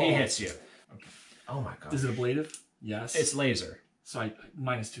 So he hits you. Okay. Oh my god. Is it ablative? Yes. It's laser. So I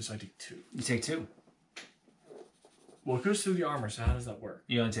 -2, so I take 2. You take 2. Well, it goes through the armor, so how does that work?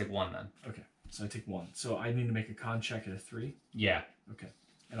 You only take 1 then. Okay, so I take 1. So I need to make a con check at a 3? Yeah. Okay.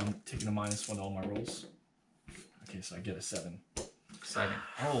 And I'm taking a -1 to all my rolls. Okay, so I get a 7. Exciting.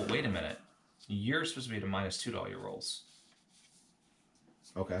 Oh, wait a minute. You're supposed to be at a -2 to all your rolls.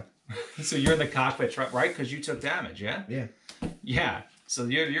 Okay. So you're in the cockpit, right? Because you took damage, yeah? Yeah. Yeah. So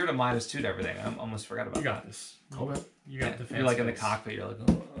you're at a -2 to everything. I almost forgot about that. You got this. Okay. You got the fancy. You're like in the cockpit. You're like,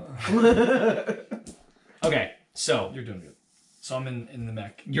 okay. So you're doing good. So I'm in the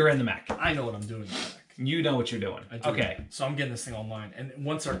mech. You're in the mech. I know what I'm doing in the mech. You know what you're doing. I do. Okay. So I'm getting this thing online, and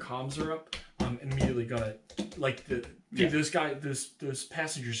once our comms are up, I'm immediately gonna like those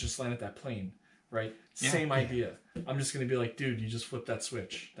passengers just landed that plane, right? Yeah. Same idea. I'm just gonna be like, dude, you just flip that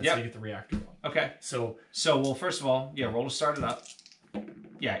switch. That's how you get the reactor on. Okay. So well, first of all, yeah, roll to start it up.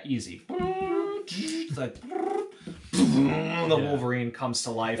 Yeah, easy. It's like the Wolverine comes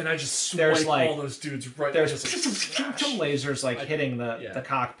to life, and I just swipe like all those dudes right. There's like, some lasers like hitting the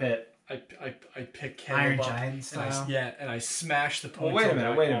cockpit. I pick Iron up, Giant style. and I smash the ponytail. Wait a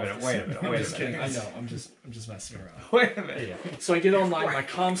minute. I'm just kidding. I know. I'm just messing around. Wait a minute. Yeah. So I get online, my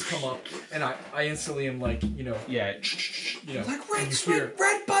comms come up, and I instantly am like, yeah, like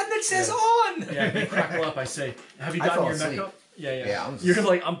red button that says on. Yeah, you crackle up. I say, have you gotten your mech up? Yeah. You're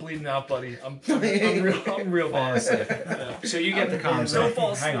like, I'm bleeding out, buddy. I'm real bad. Yeah. So you get the comms.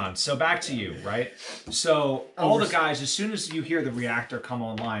 Hang on. So back to you, right? So all the guys, as soon as you hear the reactor come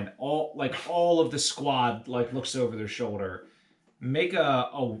online, all of the squad looks over their shoulder. Make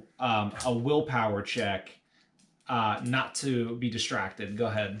a willpower check, not to be distracted. Go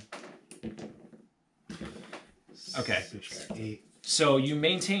ahead. Okay. 8. So you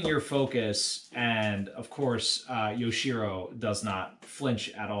maintain your focus, and of course, Yoshiro does not flinch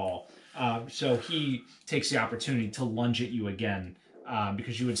at all. So he takes the opportunity to lunge at you again,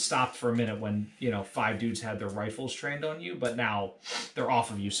 because you had stopped for a minute when 5 dudes had their rifles trained on you, but now they're off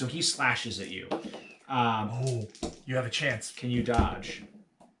of you. So he slashes at you. You have a chance. Can you dodge?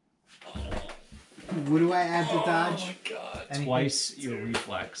 What do I add to dodge? Oh my god! Anything? Twice your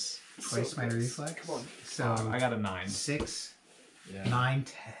reflex. Twice my reflex. Come on. So I got a 9. 6, Yeah. 9,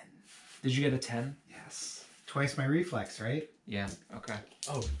 10. Did you get a 10? Yes. Twice my reflex, right? Yeah. Okay.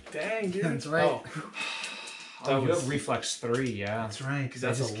 Oh dang, dude! That's right. Oh, you have reflex 3. Yeah. That's right. Because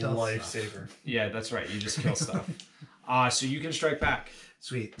that's a lifesaver. Yeah, that's right. You just kill stuff. So you can strike back.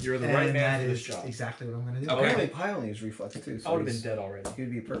 Sweet. You're the right man that for this is job. exactly what I'm going to do. Okay. Piloting is reflex too. So I would have been dead already.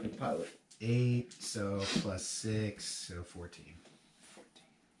 He'd be a perfect pilot. 8, so plus 6, so 14.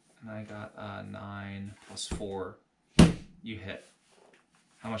 And I got 9 plus 4. You hit.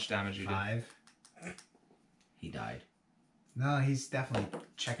 How much damage you did? 5. He died. No, he's definitely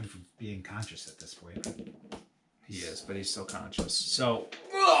checking for being conscious at this point. He is, but he's still conscious. So,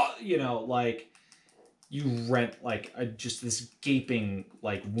 you rent just this gaping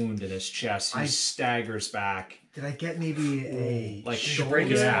wound in his chest. He staggers back. Did I get maybe a shoulder? Break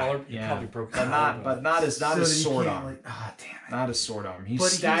his collar. You Yeah. probably broke his But not as so sword that he can't, arm. damn it. Not as sword arm. He But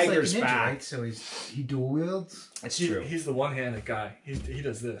staggers he's like a ninja, back. right? So he dual wields. That's true. He's the one-handed guy. He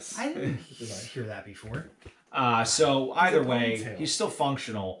does this. I didn't hear that before. So either way, ponytail. he's still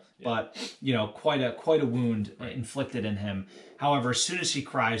functional, but quite a wound inflicted in him. However, as soon as he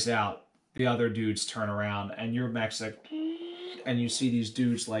cries out, the other dudes turn around, and your mech's like, and you see these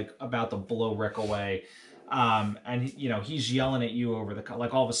dudes about to blow Rick away. And he's yelling at you over the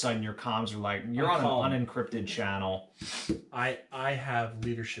all of a sudden your comms are you're on an unencrypted channel. I have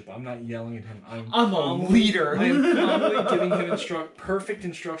leadership. I'm not yelling at him. I'm a leader. I am calmly giving him perfect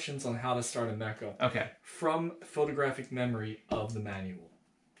instructions on how to start a mecha. Okay. From photographic memory of the manual.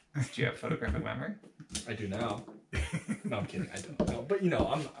 Do you have photographic memory? I do now. No, I'm kidding. I don't know. But I'm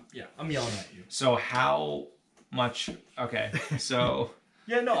yelling at you. So how much? Okay. So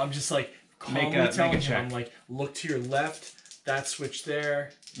yeah, no, I'm just calmly telling him, I'm look to your left, that switch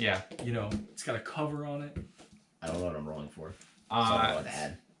there. Yeah. It's got a cover on it. I don't know what I'm rolling for. So I don't know what to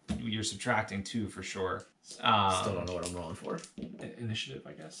add. You're subtracting 2 for sure. Still don't know what I'm rolling for. Initiative,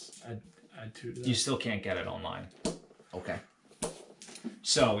 I guess. Add 2 to that. You still can't get it online. Okay.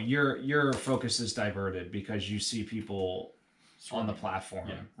 So your focus is diverted because you see people on the platform,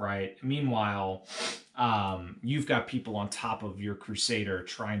 right? Meanwhile, you've got people on top of your Crusader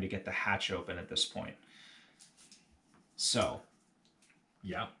trying to get the hatch open at this point. So,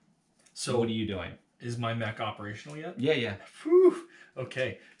 yeah. So what are you doing? Is my mech operational yet? Yeah. Whew.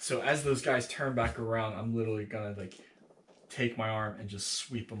 Okay. So as those guys turn back around, I'm literally gonna like take my arm and just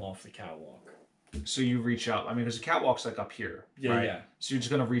sweep them off the catwalk. So you reach up. I mean, because the catwalk's like up here. Yeah, right? yeah. So you're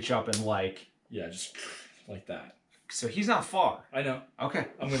just gonna reach up and like. Yeah, just like that. So he's not far. I know. Okay.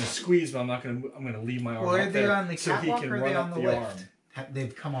 I'm gonna squeeze, but I'm not gonna. I'm gonna leave my arm. Well, up are they there on the so he catwalk can or are run they up on the the lift? arm.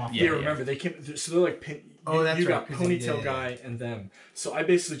 They've come off. Yeah, remember they came. So they're like pin. Oh, that's you right, got 'cause ponytail guy and them. So I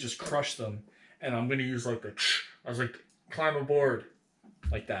basically just crushed them, and I'm gonna use like the. I was like, climb aboard,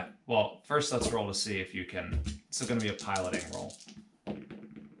 like that. Well, first let's roll to see if you can. It's going to be a piloting roll.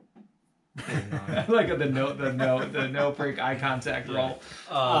 Like the no break eye contact roll.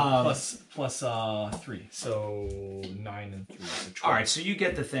 Plus 3, so 9 and 3. So 12. All right, so you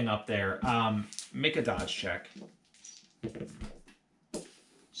get the thing up there. Make a dodge check.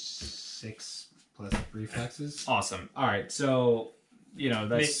 6 plus reflexes. Awesome. All right, so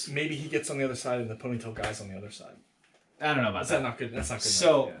that's Maybe he gets on the other side and the ponytail guy's on the other side. I don't know about Is that not good? That's not good.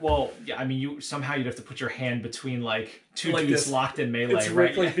 So, enough, well, yeah, I mean, you'd have to put your hand between like two like dudes this. locked in melee, It's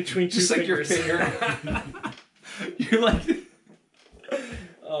right? like between two just like your fingers. finger. You're like.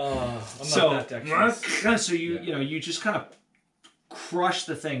 I'm not that dexterous. So you just kind of crush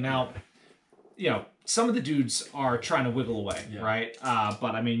the thing. Now, some of the dudes are trying to wiggle away, right?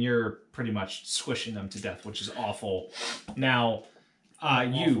 But I mean, you're pretty much squishing them to death, which is awful. Now.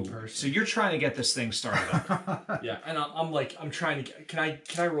 So you're trying to get this thing started up. Yeah, and I'm trying to. Can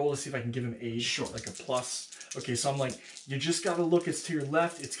I roll to see if I can give him aid? Sure. Like a plus. Okay, so I'm like, you just gotta look. It's to your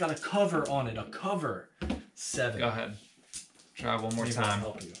left. It's got a cover on it. A cover. 7. Go ahead. Try one more Maybe I'll time.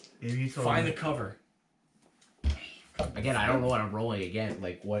 help you. Maybe Find the cover. Again, I don't know what I'm rolling again.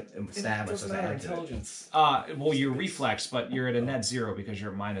 Like what stat am I supposed to add to it? Intelligence. Well, you're reflex, but you're at a net 0 because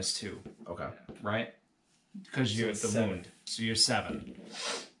you're at -2, Okay. right? Because you have the 7. wound. So you're 7.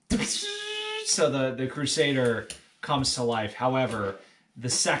 So the Crusader comes to life. However, the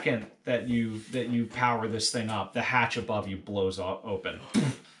second that you power this thing up, the hatch above you blows open.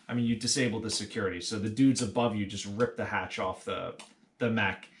 I mean, you disable the security. So the dudes above you just rip the hatch off the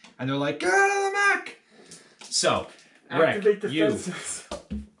mech. And they're like, get out of the mech! So, Rick,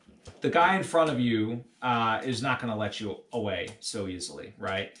 the guy in front of you is not going to let you away so easily,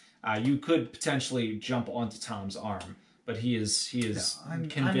 right? You could potentially jump onto Tom's arm, but he is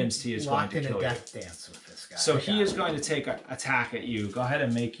convinced he is going to kill you. I'm locked in a death dance with this guy. So he is going to take an attack at you. Go ahead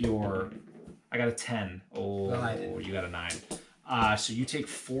and make your... I got a 10. Oh, well, you got a 9. So you take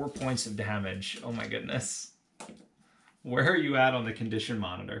 4 points of damage. Oh my goodness. Where are you at on the condition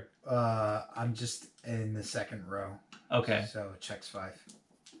monitor? I'm just in the second row. Okay. So checks 5.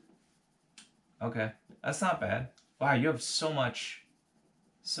 Okay. That's not bad. Wow, you have so much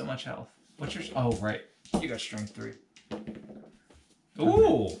health. What's your... Oh, right. You got strength 3.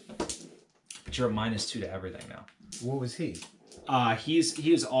 Ooh! But you're at -2 to everything now. What was he? He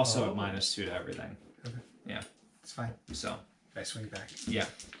is also at -2 to everything. Okay. Yeah. It's fine. So. I swing back. Yeah.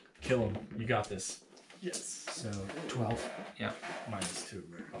 Kill him. You got this. Yes. So 12. Yeah. -2.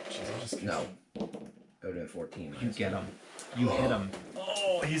 Right? Oh, jeez, I'll just No. It would have been 14. You get him. You hit him.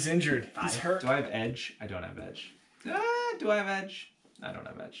 Oh, he's injured. He's hurt. Do I have edge? I don't have edge. Do I have edge? I don't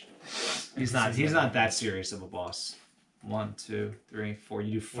have edge. He's not that serious of a boss. 1, 2, 3, 4.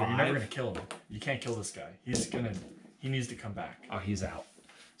 You do 5. Well, you're never gonna kill him. You can't kill this guy. He needs to come back. Oh, he's out.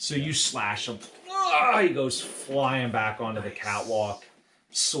 So you slash him. He goes flying back onto the catwalk.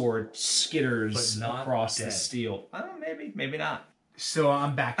 Sword skitters across the steel. Oh, maybe not. So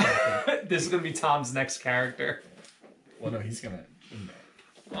I'm back. This is gonna be Tom's next character. Well, no, he's gonna.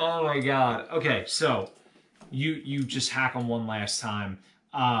 Oh my god. Okay, so you just hack him one last time.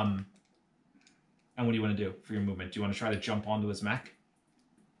 And what do you want to do for your movement? Do you want to try to jump onto his mech?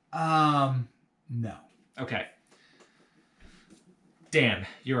 No. Okay. Dan,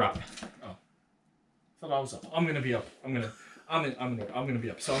 you're up. Oh, thought I was up. I'm gonna be up. I'm gonna be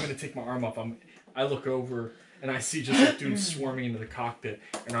up. So I'm gonna take my arm up. I look over and I see just like dudes swarming into the cockpit,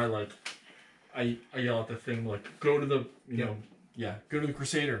 and I yell at the thing like, go to the go to the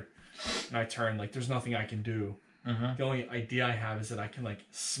Crusader. And I turn like, there's nothing I can do. The only idea I have is that I can like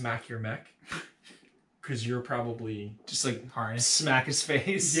smack your mech. because you're probably just like harness, smack his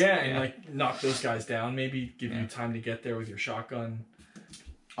face. Yeah, and like knock those guys down. Maybe give you time to get there with your shotgun.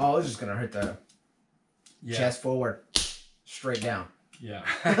 Oh, I was just gonna hurt the chest forward, straight down. Yeah,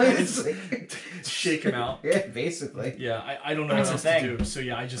 Like, shake him out. Yeah, basically. Yeah, I don't know what else to do. So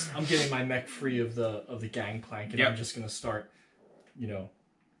yeah, I'm getting my mech free of the gangplank, and I'm just gonna start,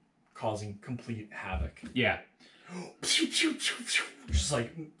 causing complete havoc. Yeah. Just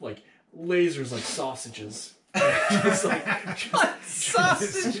like lasers, like sausages. Just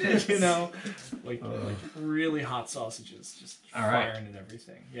sausages. Like really hot sausages, just firing at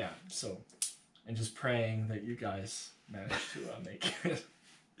everything. Yeah. So, and just praying that you guys manage to make it.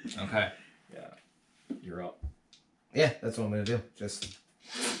 Okay. Yeah. You're up. Yeah, that's what I'm gonna do. Just.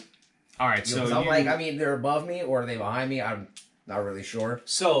 All right. So I'm they're above me or are they behind me? I'm not really sure.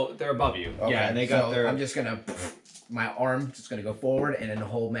 So they're above you. Okay, yeah, and they got their. I'm just gonna. My arm just gonna go forward, and then the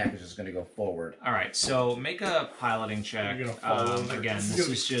whole mech is just gonna go forward. All right, so make a piloting check. You're gonna fall over. Again, this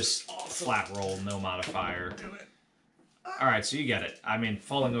is just flat roll, no modifier. Do it. All right, so you get it. I mean,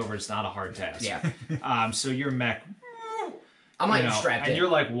 falling over is not a hard task. Yeah. So your mech. I'm not even strapped in. And you're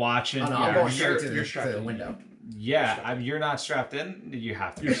like watching. Oh, no, I'm going straight to the window. Yeah, you're not strapped in. You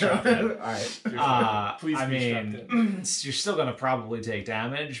have to be strapped in. All right. Please I be mean, strapped in. you're still gonna probably take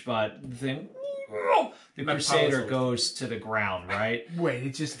damage, but the thing. The Crusader goes to the ground, right? Wait,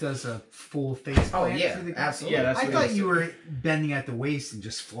 it just does a full face plant? Yeah, to the absolutely. Yeah, that's I what thought you were bending at the waist and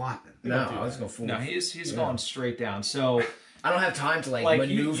just flopping. No, I was going full. No, he's going straight down. So I don't have time to like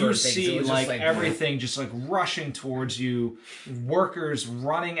maneuver you things. see so like just, everything just like rushing towards you, workers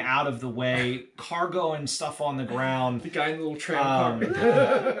running out of the way, cargo and stuff on the ground. The guy in the little train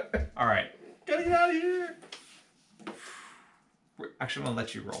car. All right, Gotta get out of here. actually, I'm gonna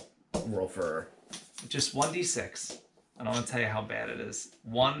let you roll. roll for. Just 1d6. I don't want to tell you how bad it is.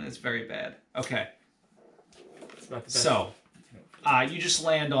 1 is very bad. Okay. It's not the best. So, you just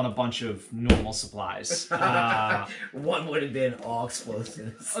land on a bunch of normal supplies. One would have been all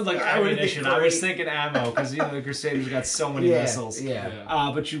explosives. Like ammunition. I was thinking ammo because the Crusaders got so many missiles.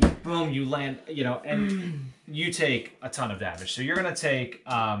 Yeah. But you land, and you take a ton of damage. So you're gonna take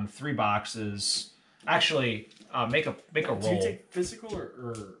 3 boxes. Actually, make a roll. Do you take physical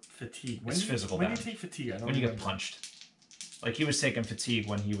or fatigue? It's physical When do damage. you take fatigue? I don't When you get remember. punched. Like he was taking fatigue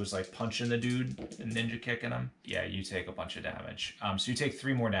when he was like punching the dude and ninja kicking him. Yeah, you take a bunch of damage. So you take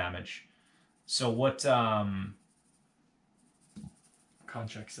 3 more damage. So what? Con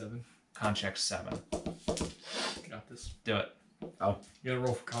check 7. Con check 7. Got this. Do it. Oh, You gotta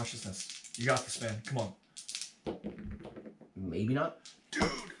roll for consciousness. You got this, man. Come on. maybe not. Dude,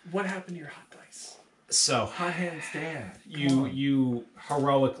 what happened to your hot dice? So Hot hands stand. you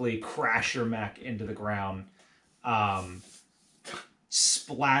heroically crash your mech into the ground,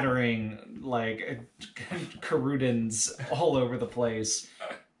 splattering like Karudins all over the place.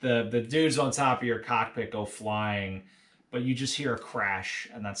 The dudes on top of your cockpit go flying, but you just hear a crash,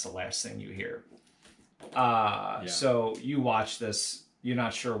 and that's the last thing you hear. So you watch this. You're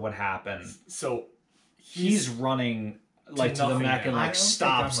not sure what happened. So He's running like to the nothing mech and now. like I don't think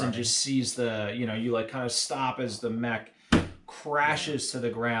stops I'm and running. just sees the you like kind of stop as the mech crashes to the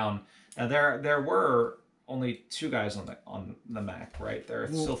ground. Now there were only 2 guys on the mech, right? There are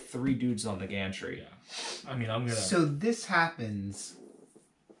still 3 dudes on the gantry. Yeah. I mean, I'm gonna. So this happens.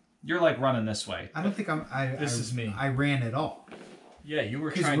 You're like running this way. I don't think This is me. I ran at all Yeah, you were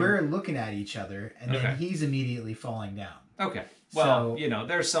because trying. we're looking at each other, and Okay. then he's immediately falling down. Okay. Well, So-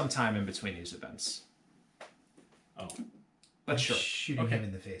 there's some time in between these events. Oh. But I'm sure. shooting Okay. him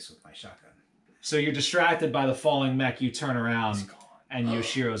in the face with my shotgun. So you're distracted by the falling mech. You turn around, He's gone. and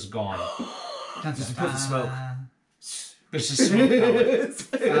Yoshiro's gone. Just put the smoke. There's a smoke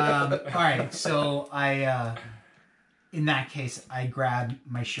pellet. All right, so I, in that case, I grab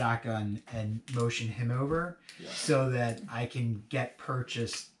my shotgun and motion him over so that I can get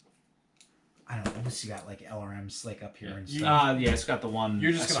purchased. I don't know. What's he got? Like LRMs, like up here and stuff. Yeah, it's got the one.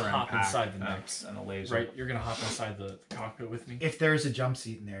 You're just gonna SRM hop pack inside the mech. and a laser. Right, you're gonna hop inside the cockpit with me. If there's a jump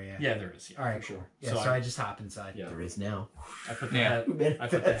seat in there, yeah. Yeah, there is. Yeah, All right, for cool. sure. Yeah, so I just hop inside. Yeah, There is now. I put the Yeah. head. I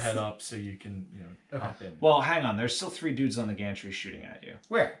put the head up so you can hop in. Well, hang on. There's still 3 dudes on the gantry shooting at you.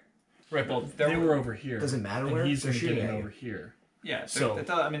 Where? Right, well, but there they were over here. Doesn't matter and where he's they're gonna shooting get at in you. over here. Yeah. So-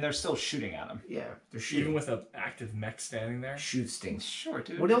 They're still shooting at him. Yeah, they're shooting. Even with an active mech standing there, shoot stings. Sure,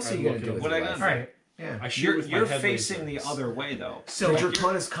 dude. What else are I'm you gonna looking do at with what your I life? got. All right. Yeah. I shoot with my You're head facing laser. the other way though. So But your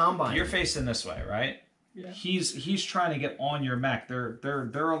ton is combine. You're facing this way, right? Yeah. He's trying to get on your mech. They're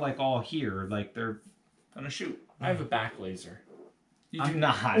like all here. Like they're gonna shoot. I have a back laser. You do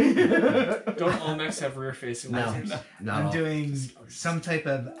not. Don't all mechs have rear-facing lasers? No. I'm doing some type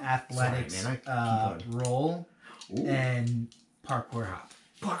of athletics Sorry, man, roll and parkour hop.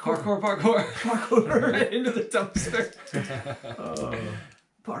 Parkour right into the dumpster.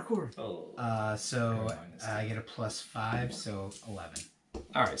 Parkour. So I get a +5, so 11.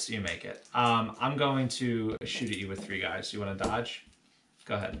 All right, so you make it. I'm going to shoot at you with 3 guys. You want to dodge?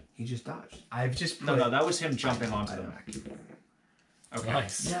 Go ahead. He just dodged. I've just put... No, that was him jumping onto the mech. Okay.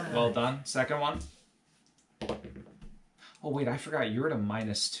 Nice. Yeah. Well done. Second one. Oh wait, I forgot. You're at a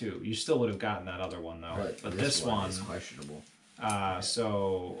 -2. You still would have gotten that other one though. But this one is questionable.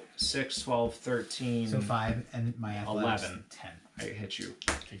 So 6, 12, 13. So 5, and my athletics 11. 10. I hit you.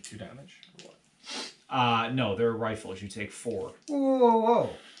 Take 2 damage? Or what? No, they're rifles. You take 4. Whoa.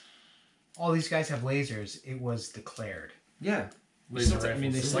 All these guys have lasers. It was declared. Yeah. Laser I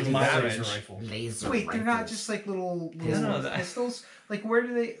mean, they rifles. still like do my damage. laser rifle. Laser Wait, they're not rifles. just like little No, that- pistols? Like, where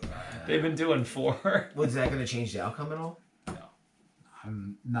do they... They've been doing 4. Was that going to change the outcome at all?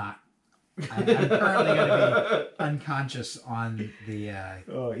 I'm not. I'm currently going to be unconscious on the...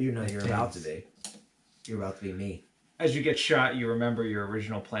 Oh, you know you're Thanks. about to be. You're about to be me. As you get shot, you remember your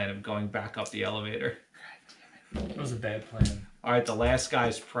original plan of going back up the elevator. That was a bad plan. All right, the last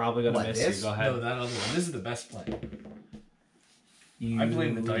guy's probably going to What, miss this? you. Go ahead. No, that other one. This is the best plan. You, I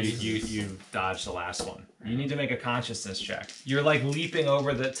blame the dice. You dodged the last one. You need to make a consciousness check. You're like leaping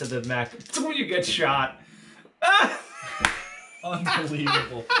over to the mech. You get shot.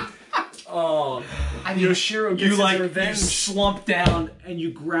 Unbelievable. Oh, I mean, Yoshiro gets you his like you revenge. slump down and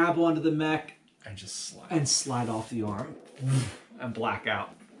you grab onto the mech And just slap. and slide off the arm. And black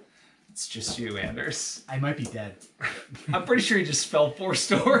out. It's just you, Anders. I might be dead. I'm pretty sure you just fell 4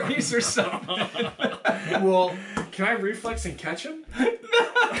 stories or something. Well, Can I reflex and catch him?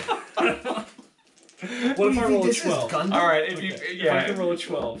 What What if I roll a 12? All right, if you If I can yeah, roll a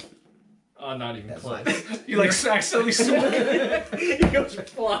 12. Not even That's close. nice. you like accidentally swung. He goes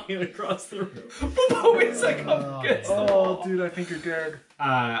flying across the room. It's like I'm good. Oh, dude, I think you're dead.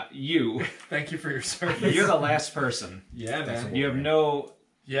 You. Thank you for your service. You're the last person. Yeah, man. You have no.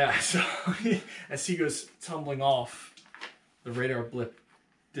 Yeah, so as he goes tumbling off, the radar blip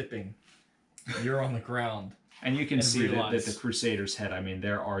dipping, you're on the ground. And you can And see that realize- the Crusaders' head. I mean,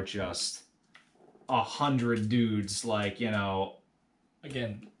 there are just 100 dudes, like, you know.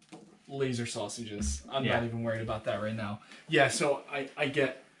 Again, laser sausages. I'm Yeah. not even worried about that right now. Yeah, so I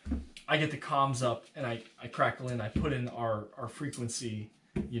get the comms up and I crackle in. I put in our frequency,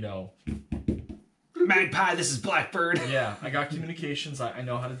 you know. Magpie, this is Blackbird. Yeah, I got communications. I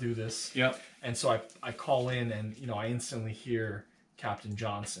know how to do this. Yep. And so I call in and, you know, I instantly hear Captain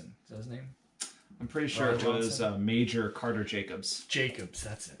Johnson. Is that his name? I'm pretty sure it was Major Carter Jacobs. Jacobs,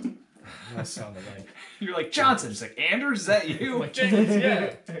 that's it. That sounded like. You're like, Johnson. It's like, Anders, is that you? I'm like, Jacobs,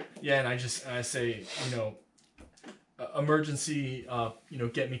 yeah. Yeah, and I say, you know, emergency, you know,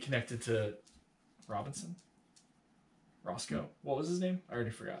 get me connected to Robinson? Roscoe? What was his name? I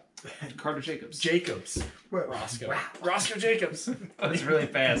already forgot. Carter Jacobs. Jacobs. Roscoe. Roscoe Jacobs. That was really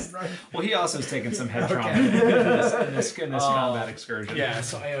fast. Well, he also has taken some head trauma in this combat excursion. Yeah,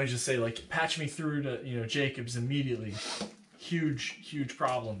 so I always just say, like, patch me through to, you know, Jacobs immediately. Huge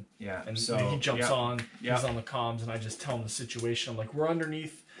problem. Yeah. And So he jumps on, Yep. he's on the comms, and I just tell him the situation. I'm like, we're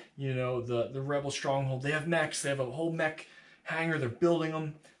underneath, you know, the rebel stronghold. They have mechs. They have a whole mech hangar. They're building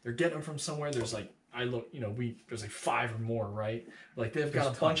them. They're getting them from somewhere. There's like, I look, you know, there's like 5 or more, right? Like, they've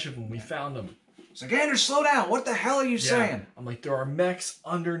got a bunch of them. We found them. It's like, Anders, slow down. What the hell are you saying? I'm like, there are mechs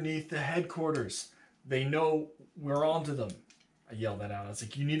underneath the headquarters. They know we're onto them. I yelled that out. I was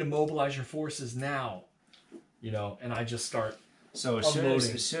like, you need to mobilize your forces now. You know, and I just start So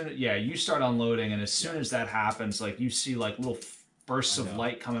unloading. you start unloading, and as soon as that happens, like, you see like little bursts of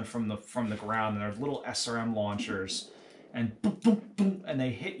light coming from the ground, and they're little SRM launchers, and boom, boom, boom, and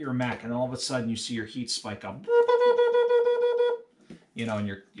they hit your mech, and all of a sudden you see your heat spike up. You know, and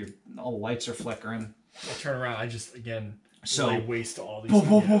your all the lights are flickering. I turn around. I just again So- lay waste to all these. Boom,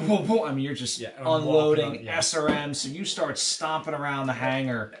 boom, boom, boom, boom. I mean, you're just Yeah, and I'm unloading walking on- yeah. SRM, so you start stomping around the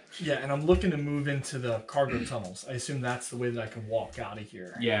hangar. Yeah, and I'm looking to move into the cargo tunnels. I assume that's the way that I can walk out of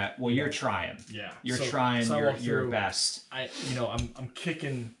here. Yeah, well, you're trying. Yeah, You're so- trying so I walk your through. best. I'm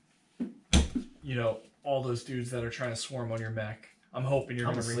kicking, you know, all those dudes that are trying to swarm on your mech. I'm hoping you're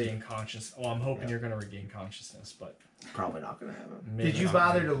I'm going to asleep. regain consciousness. Well, I'm hoping you're going to regain consciousness, but Probably not going to happen. maybe did you not.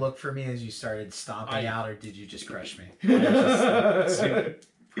 bother to look for me as you started stomping I- out, or did you just crush me?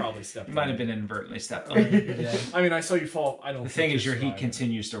 Probably stepped. You might on have me. been inadvertently stepped on. The I mean, I saw you fall. I don't. thing is, your heat surviving.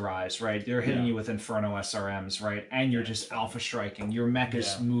 continues to rise, right? They're hitting Yeah. you with Inferno SRMs, right? And you're just alpha striking. Your mech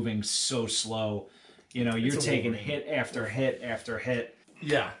is Yeah. moving so slow. You know, you're taking hit after hit after hit.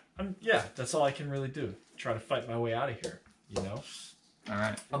 Yeah, that's all I can really do. Try to fight my way out of here, you know? All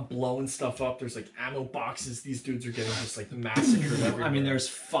right. I'm blowing stuff up. There's like ammo boxes. These dudes are getting just like massacred everywhere. I mean, there's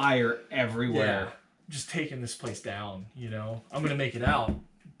fire everywhere. Yeah, just taking this place down, you know? I'm going to make it out,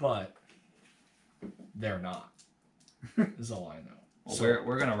 but they're not. Is all I know. Well, so,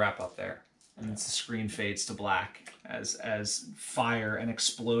 we're going to wrap up there. And the screen fades to black as fire and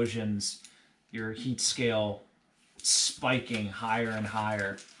explosions, your heat scale spiking higher and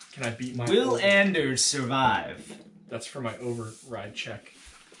higher. Can I beat my... Will Anders survive? That's for my override check.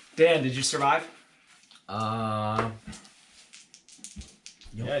 Dan, did you survive? Yeah,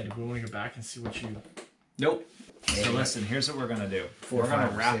 do we want to go back and see what you... Nope. So listen, here's what we're going to do. We're going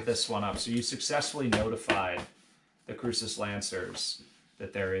to wrap this one up. So you successfully notified the Crucis Lancers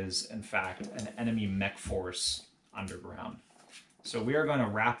that there is, in fact, an enemy mech force underground. So we are going to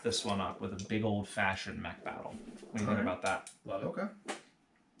wrap this one up with a big old-fashioned mech battle. What do you think about that? Love it. Okay.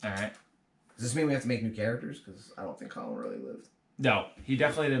 All right. Does this mean we have to make new characters? Because I don't think Colin really lived. No, he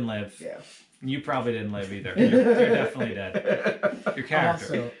definitely didn't live. Yeah. You probably didn't live either. You're definitely dead. Your character.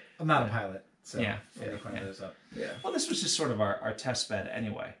 Also, I'm not a pilot, so yeah. Those up. Yeah. Well, this was just sort of our test bed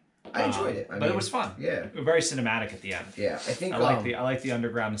anyway. I enjoyed it. But it was fun. Yeah. Very cinematic at the end. Yeah, I think I like the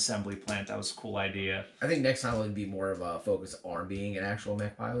underground assembly plant. That was a cool idea. I think next time it would be more of a focus on being an actual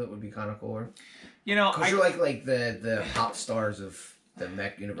mech pilot would be kind of cooler. You know, because you're like the pop stars of the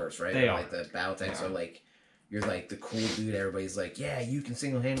mech universe, right? They are. Like the BattleTechs are like, you're like the cool dude. Everybody's like, yeah, you can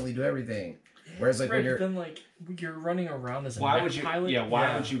single-handedly do everything. Whereas like when you're then like you're running around as a mech pilot. Yeah,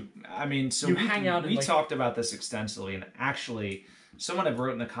 why would you? I mean, so you we hang out. We talked about this extensively, and actually, someone had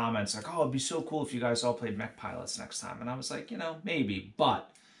wrote in the comments like, "Oh, it'd be so cool if you guys all played mech pilots next time." And I was like, you know, maybe,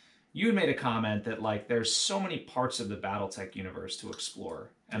 but you had made a comment that like there's so many parts of the BattleTech universe to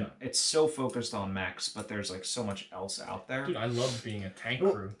explore, and it's so focused on mechs, but there's like so much else out there. Dude, I love being a tank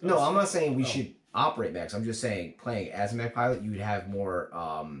crew. No, I'm not saying we should operate mechs. I'm just saying playing as a mech pilot, you would have more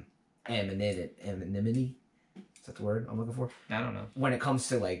anonymity. Is that the word I'm looking for? I don't know. When it comes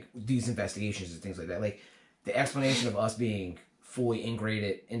to like these investigations and things like that, like the explanation of us being fully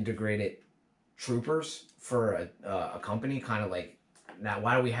integrated troopers for a company, kind of like, now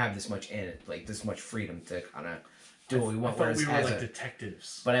why do we have this much in it, like this much freedom to kind of do what we want? I thought we were like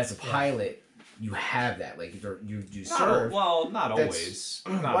detectives. But as a pilot, you have that, like you serve. Well, not always.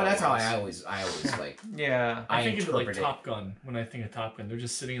 Well, that's how I always like. Yeah, I think of it like Top Gun. When I think of Top Gun, they're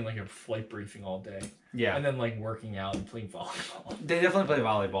just sitting in like a flight briefing all day. Yeah, and then like working out and playing volleyball. They definitely play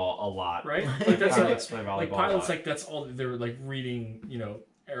volleyball a lot, right? Like that's pilots play volleyball. Like pilots, like that's all they're like reading. You know,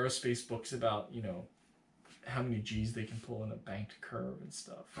 aerospace books about how many G's they can pull in a banked curve and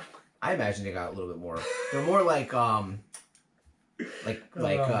stuff. I imagine they got a little bit more. They're more like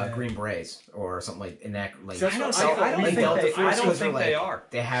Green Berets or something like in that. Like I don't think they are.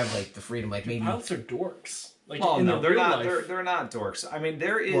 They have like the freedom, like maybe pilots are dorks. Like, well, no, they're not. They're not dorks. I mean,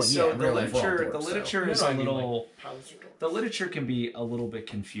 there is the literature is a little. The literature can be a little bit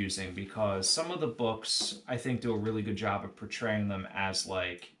confusing because some of the books I think do a really good job of portraying them as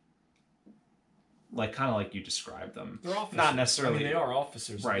like kind of like you described them. They're officers. Not necessarily. I mean, they are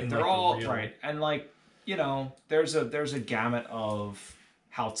officers. Right. They're all right, and like there's a gamut of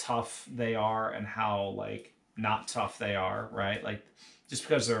how tough they are and how like not tough they are. Right, like. Just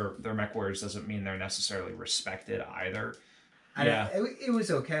because they're mech warriors doesn't mean they're necessarily respected either. It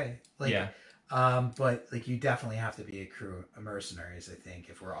was okay. Like, yeah. But like you definitely have to be a crew of mercenaries, I think,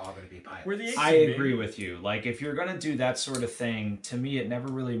 if we're all going to be pilots. I agree with you. Like if you're going to do that sort of thing, to me it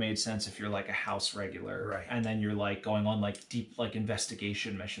never really made sense if you're like a house regular, right? And then you're like going on like deep like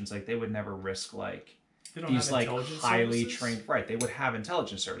investigation missions. Like they would never risk like these like highly trained. Right, they would have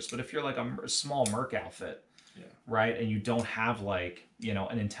intelligence service, but if you're like a small merc outfit. Yeah. Right, and you don't have like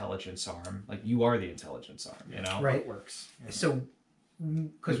an intelligence arm. Like you are the intelligence arm. Right, it works. Yeah. So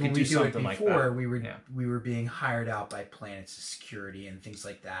because when we do it before, we were being hired out by planets of security and things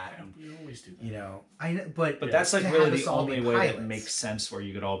like that. Yeah, we always do that. But that's like really the only way that makes sense where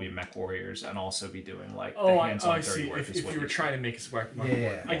you could all be mech warriors and also be doing like the hands-on dirty work. If you were trying to make us work, I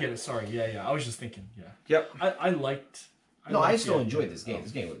get it. Sorry, I was just thinking. Yeah. Yep. I still enjoyed this game.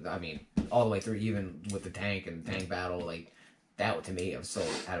 This game, I mean, all the way through, even with the tank and tank battle, like that to me, I still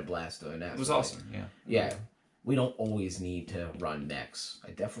had a blast doing that. It was awesome. Yeah. We don't always need to run mechs.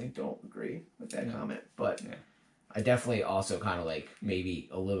 I definitely don't agree with that comment, but I definitely also kind of like maybe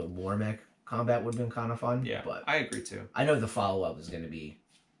a little more mech combat would have been kind of fun. Yeah, but I agree too. I know the follow up is going to be.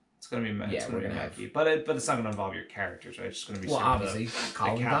 It's going to be mech. Yeah, it's going to be mechy, but it's not going to involve your characters, right? It's just going to be obviously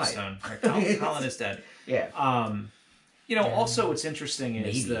Colin capstone. Died. Colin is dead. Yeah. Also what's interesting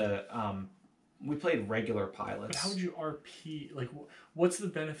is we played regular pilots. But how would you RP? Like, what's the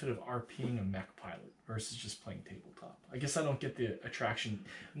benefit of RPing a mech pilot versus just playing tabletop? I guess I don't get the attraction.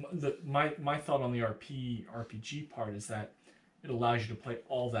 My thought on the RPG part is that it allows you to play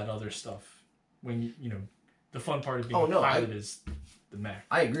all that other stuff. When you know, the fun part of being a pilot is the mech.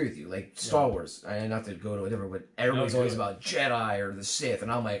 I agree with you. Like Star Wars, and not to go to a different, but everyone's always about Jedi or the Sith,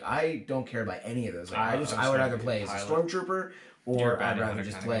 and I'm like, I don't care about any of those. Like, I would either play as a stormtrooper, or I'd rather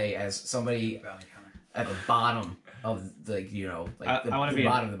just play as somebody at the bottom of the, you know, like the bottom of the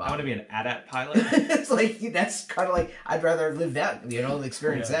bottom. I want to be an AT-AT pilot. It's like, that's kind of like, I'd rather live that, you know,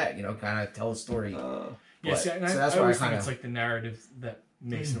 experience that, you know, kind of tell a story. Yeah, see, and so that's why I think it's like the narrative that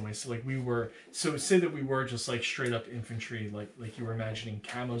makes it away. So like say that we were just like straight up infantry, like you were imagining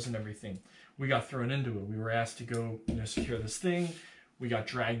camos and everything. We got thrown into it. We were asked to go, you know, secure this thing. We got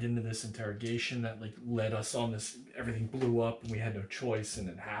dragged into this interrogation that like led us on this. Everything blew up, and we had no choice, and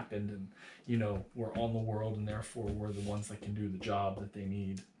it happened. And you know, we're on the world, and therefore we're the ones that can do the job that they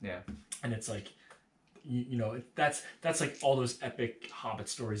need. Yeah, and it's like, you know, that's like all those epic Hobbit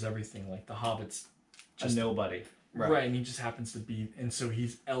stories. Everything like the Hobbits, just a nobody, right? And he just happens to be, and so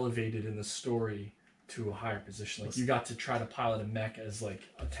he's elevated in the story to a higher position. Like you got to try to pilot a mech as like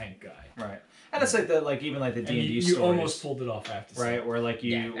a tank guy, right? And it's like even like the D&D stories. You almost pulled it off, I have to say. Right, where like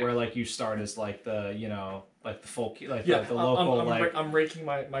you start as like the, you know, like the folk, like the local, I'm raking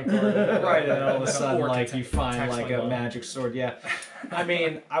my guard. Right, and all of a sudden like you find like a magic sword. Yeah, I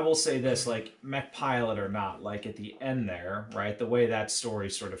mean, I will say this, like mech pilot or not, like at the end there, right, the way that story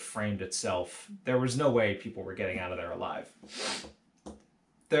sort of framed itself, there was no way people were getting out of there alive.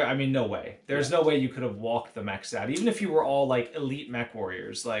 I mean, no way. There's no way you could have walked the mechs out, even if you were all like elite mech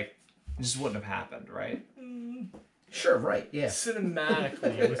warriors, like. It just wouldn't have happened, right? Sure, right, yeah.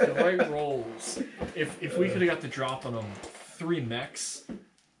 Cinematically, with the right rolls, if we could have got the drop on them, 3 mechs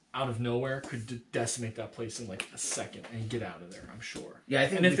out of nowhere could decimate that place in like a second and get out of there, I'm sure. Yeah, I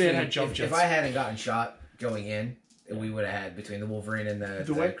think. And if they had jump jets, if I hadn't gotten shot going in, we would have had, between the Wolverine and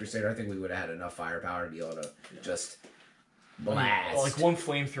the Crusader, I think we would have had enough firepower to be able to just blast. Like one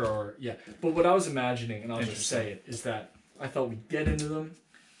flamethrower, yeah. But what I was imagining, and I'll just say it, is that I thought we'd get into them.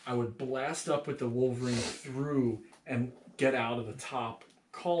 I would blast up with the Wolverine through and get out of the top,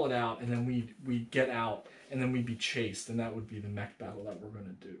 call it out, and then we'd get out, and then we'd be chased, and that would be the mech battle that we're going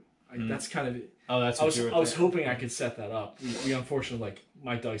to do. That's kind of it. Oh, that's I was hoping I could set that up. We unfortunately, like,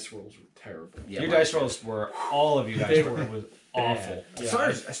 my dice rolls were terrible. Yeah, your dice rolls were, all of you dice rolls was awful.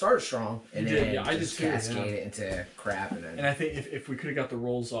 Yeah. I started strong, and then I just cascaded it into crap. And I think if we could have got the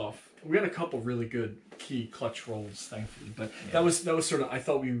rolls off, we got a couple really good key clutch rolls, thankfully. But that was sort of, I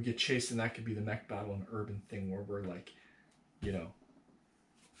thought we would get chased, and that could be the mech battle, an urban thing where we're like, you know,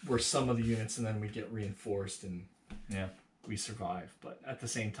 we're some of the units, and then we get reinforced, and we survive. But at the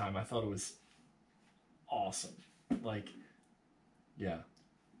same time, I thought it was awesome. Like, yeah.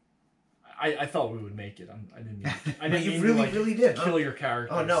 I thought we would make it. I didn't mean really did kill your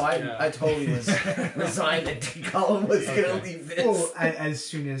characters. Oh no, I totally was resigned that Colin was gonna leave this. Well, as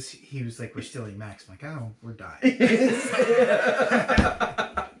soon as he was like, "We're stealing Max," I'm like, "Oh, we're dying."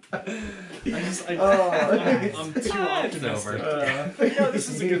 I'm too optimistic. No, this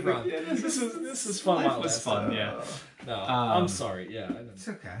is a good run. This is fun. Life was fun. Yeah. No, I'm sorry. Yeah, it's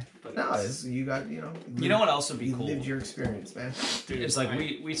okay. But no, you got you know what else would be cool? You lived your experience, man. Dude, it's like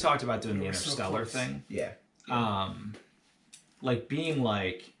we talked about doing the Interstellar thing. Yeah. Like being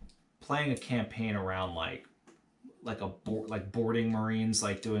like playing a campaign around like boarding Marines,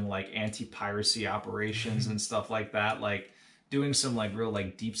 like doing like anti-piracy operations and stuff like that. Like doing some like real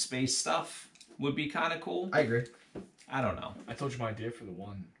like deep space stuff would be kind of cool. I agree. I don't know. I told you my idea for the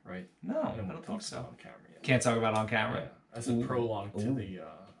one, right? No, I don't think so. On camera yet. Can't talk about it on camera. Yeah. As a prologue to the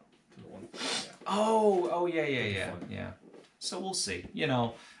one. Yeah. Oh yeah. So we'll see. You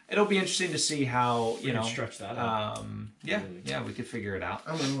know, it'll be interesting to see how we stretch that out. Yeah, we could figure it out.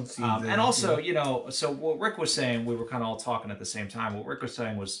 I mean, we'll see. And also, you know, so what Rick was saying, we were kind of all talking at the same time. What Rick was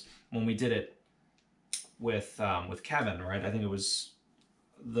saying was when we did it with Kevin, right? I think it was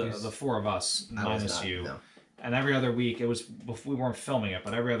the 4 of us minus you. No. And every other week, it was, we weren't filming it,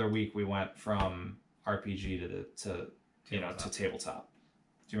 but every other week we went from RPG to tabletop.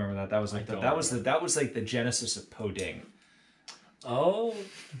 Do you remember that? That was like that was like the genesis of Poding. Oh,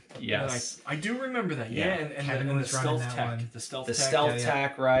 yes, I do remember that. Yeah, and the stealth tech, the stealth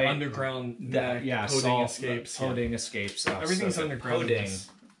tech, right? Underground, Poding escapes. Poding escapes. Everything's underground. Poding.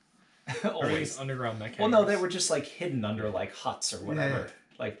 Everything's underground mechanics. Well, no, they were just like hidden under like huts or whatever. Yeah.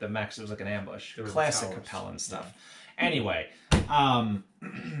 Like the mechs, it was like an ambush. Classic Capellan stuff. Yeah. Anyway,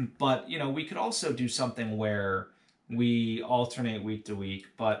 but you know, we could also do something where we alternate week to week,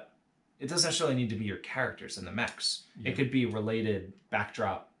 but it doesn't necessarily need to be your characters in the mechs. It could be related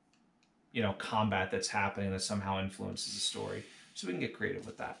backdrop, combat that's happening that somehow influences the story. So we can get creative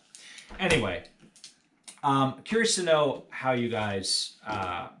with that. Anyway, curious to know how you guys,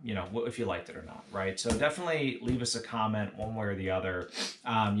 if you liked it or not, right? So definitely leave us a comment one way or the other.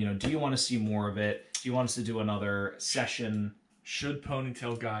 Do you want to see more of it? Do you want us to do another session? Should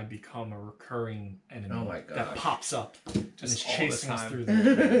Ponytail Guy become a recurring enemy that pops up and is all chasing the us time. through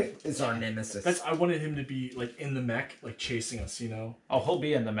the It's our nemesis. I wanted him to be like in the mech, like chasing us, Oh, he'll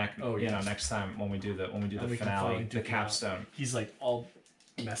be in the mech. Yeah. Next time when we do the And we can finale, finally the duke it out. capstone. He's like all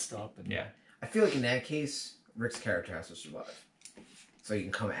messed up. And I feel like in that case, Rick's character has to survive. So you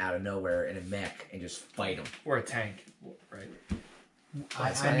can come out of nowhere in a mech and just fight him. Or a tank, right? The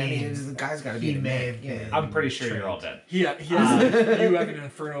guy's got to be in a mech. I'm pretty sure you're all dead. He has you have an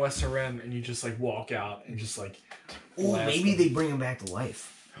Inferno SRM and you just like walk out and just like maybe they bring him back to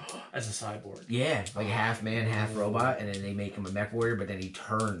life. as a cyborg. Yeah, like a half man, half robot, and then they make him a mech warrior, but then he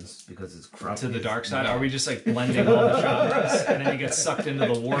turns because it's corrupt. To the dark side? Are we just like blending all the genres and then he gets sucked into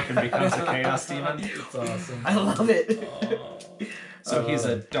the warp and becomes a chaos demon? It's awesome. I love it. So he's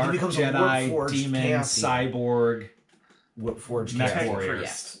a dark he becomes a Jedi, Warforged demon, chaos demon. cyborg. Warforged Mech chaos warrior.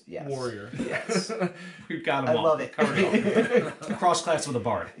 Yes. Warrior. Yes. We've got I them all. love it. Covered it all. Cross class with a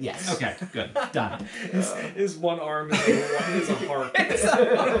bard. Yes. Okay, good. Done. His one arm is a heart.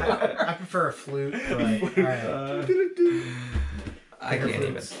 I prefer a flute, but all right. I can't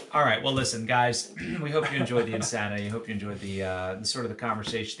even. All right. Well, listen, guys. We hope you enjoyed the insanity. Hope you enjoyed the sort of the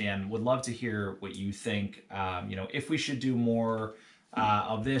conversation at the end. Would love to hear what you think. If we should do more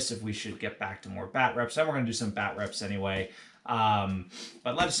of this, if we should get back to more bat reps. Then we're going to do some bat reps anyway.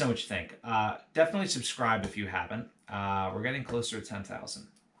 But let us know what you think. Definitely subscribe if you haven't. We're getting closer to 10,000.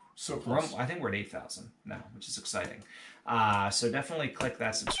 So close. I think we're at 8,000 now, which is exciting. So definitely click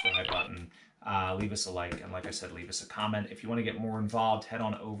that subscribe button. Leave us a like, and like I said, leave us a comment. If you want to get more involved, head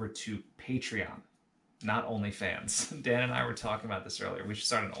on over to Patreon, not OnlyFans. Dan and I were talking about this earlier. We should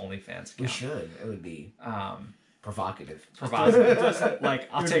start an OnlyFans account. We should. It would be provocative. Like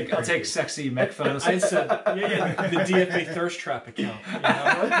I'll take sexy mech photos. I said, the DFA thirst trap account.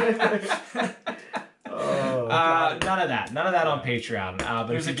 None of that on Patreon. But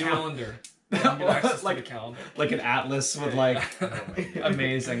There's if a you do calendar. You can get access to the calendar. like an atlas with like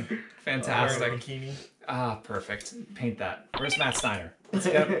amazing, fantastic. Wearing a bikini. Perfect. Paint that. Where's Matt Steiner? Let's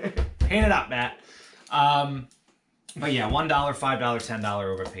get paint it up, Matt. But yeah, $1, $5, $10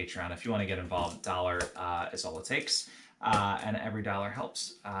 over at Patreon. If you want to get involved, $1 is all it takes. And every dollar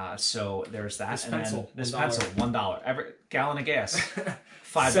helps. So there's that. This and pencil, then this $1. pencil, $1. Every gallon of gas, $5.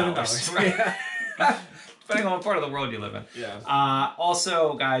 $7. Depending on what part of the world you live in. Yeah.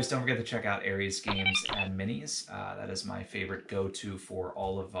 Also, guys, don't forget to check out Aries Games and Minis. That is my favorite go-to for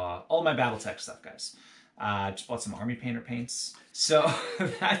all of my BattleTech stuff, guys. Just bought some Army Painter paints. So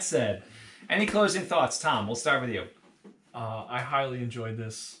that said, any closing thoughts, Tom? We'll start with you. I highly enjoyed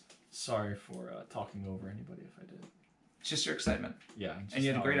this. Sorry for talking over anybody if I did. It's just your excitement. Yeah. And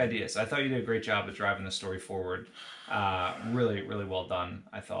you had great ideas. I thought you did a great job of driving the story forward. Really, really well done,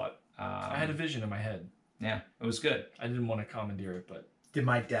 I thought. I had a vision in my head. Yeah, it was good. I didn't want to commandeer it, but... Did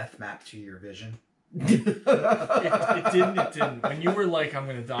my death map to your vision? It didn't. When you were like, I'm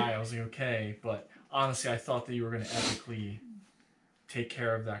going to die, I was like, okay. But honestly, I thought that you were going to epically take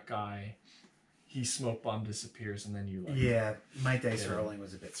care of that guy. He smoke bomb disappears, and then you like... Yeah, my dice rolling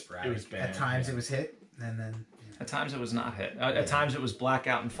was a bit sporadic. It was bad. At times it was hit, and then... At times it was not hit. At times it was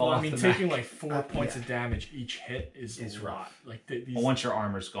blackout and fall off the taking mech. like 4 points of damage each hit is a lot. Like these... Well, once your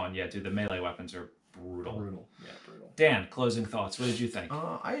armor's gone, yeah, dude, the melee weapons are brutal. Yeah, brutal. Dan, closing thoughts. What did you think?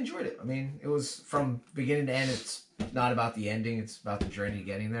 I enjoyed it. I mean, it was from beginning to end. It's not about the ending. It's about the journey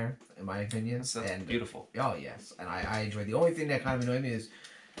getting there, in my opinion. That's and beautiful. Oh, yes. And I enjoyed it. The only thing that kind of annoyed me is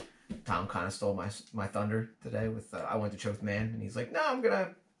Thom kind of stole my thunder today with I went to Choked Man, and he's like, no, I'm going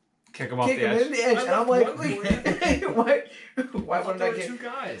to kick him off kick the him edge. in the edge. And I'm like, why wouldn't I There get... were 2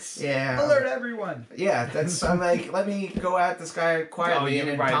 guys. Yeah. Alert everyone! Yeah, I'm like, let me go at this guy quietly. Oh,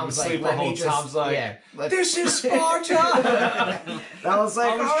 and then right. Tom's like, Sleeper let me hold. just... Tom's like, yeah, this is Sparta! I was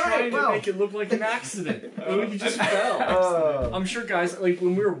like, I was all trying right, to well... make it look like an accident. You just fell. I'm sure guys, like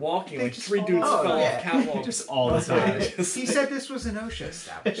when we were walking, like 3 dudes fell off catwalks. Just all the time. He said this was an OSHA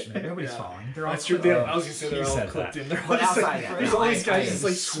establishment. Nobody's falling. They're all That's true. I was gonna say they're all said clipped that. in. They're But all outside, like, there's all these guys just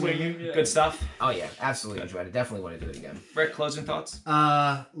like swinging. Yeah. Good stuff. Oh, yeah, absolutely enjoyed it. Definitely want to do it again. Rick, closing thoughts?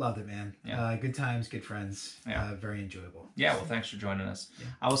 Loved it, man. Yeah. Good times, good friends. Yeah. Very enjoyable. Yeah, well, thanks for joining us. Yeah.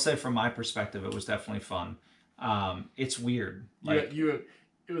 I will say from my perspective, it was definitely fun. It's weird. Like It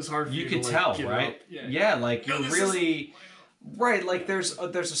was hard for you could to, tell, like, right? Up. Yeah, like you're really... Right, like there's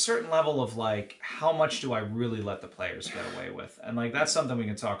a certain level of like how much do I really let the players get away with, and like that's something we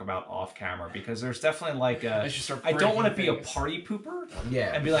can talk about off camera because there's definitely like I don't want to be a party pooper,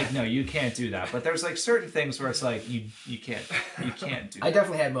 and be like, no, you can't do that. But there's like certain things where it's like you can't do. I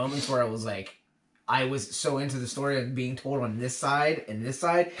definitely had moments where I was like, I was so into the story of being told on this side and this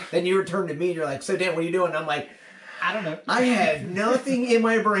side, then you return to me and you're like, so Dan, what are you doing? And I'm like, I don't know. I have nothing in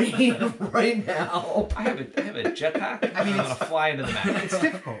my brain right now. I have a jetpack. I mean, I'm gonna fly into the map. It's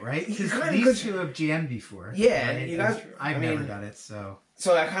difficult, right? Because kinda these good. two have GM before. Yeah, right? and you guys, I've never done it, so.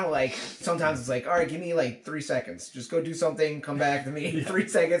 So I kind of like, sometimes it's like, all right, give me like 3 seconds. Just go do something, come back to me. 3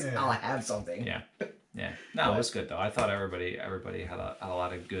 seconds, I'll have something. Yeah. No, it was good though. I thought everybody had a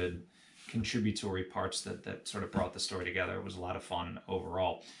lot of good contributory parts that sort of brought the story together. It was a lot of fun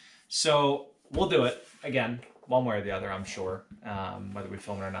overall. So we'll do it again. One way or the other, I'm sure. Whether we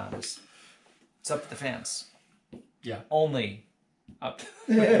film it or not, it's up to the fans. Yeah. Only up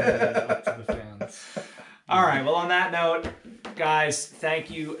up to the fans. All right. Well, on that note, guys, thank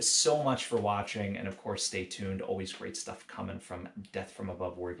you so much for watching. And, of course, stay tuned. Always great stuff coming from Death from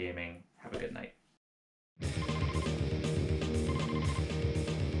Above Wargaming. Have a good night.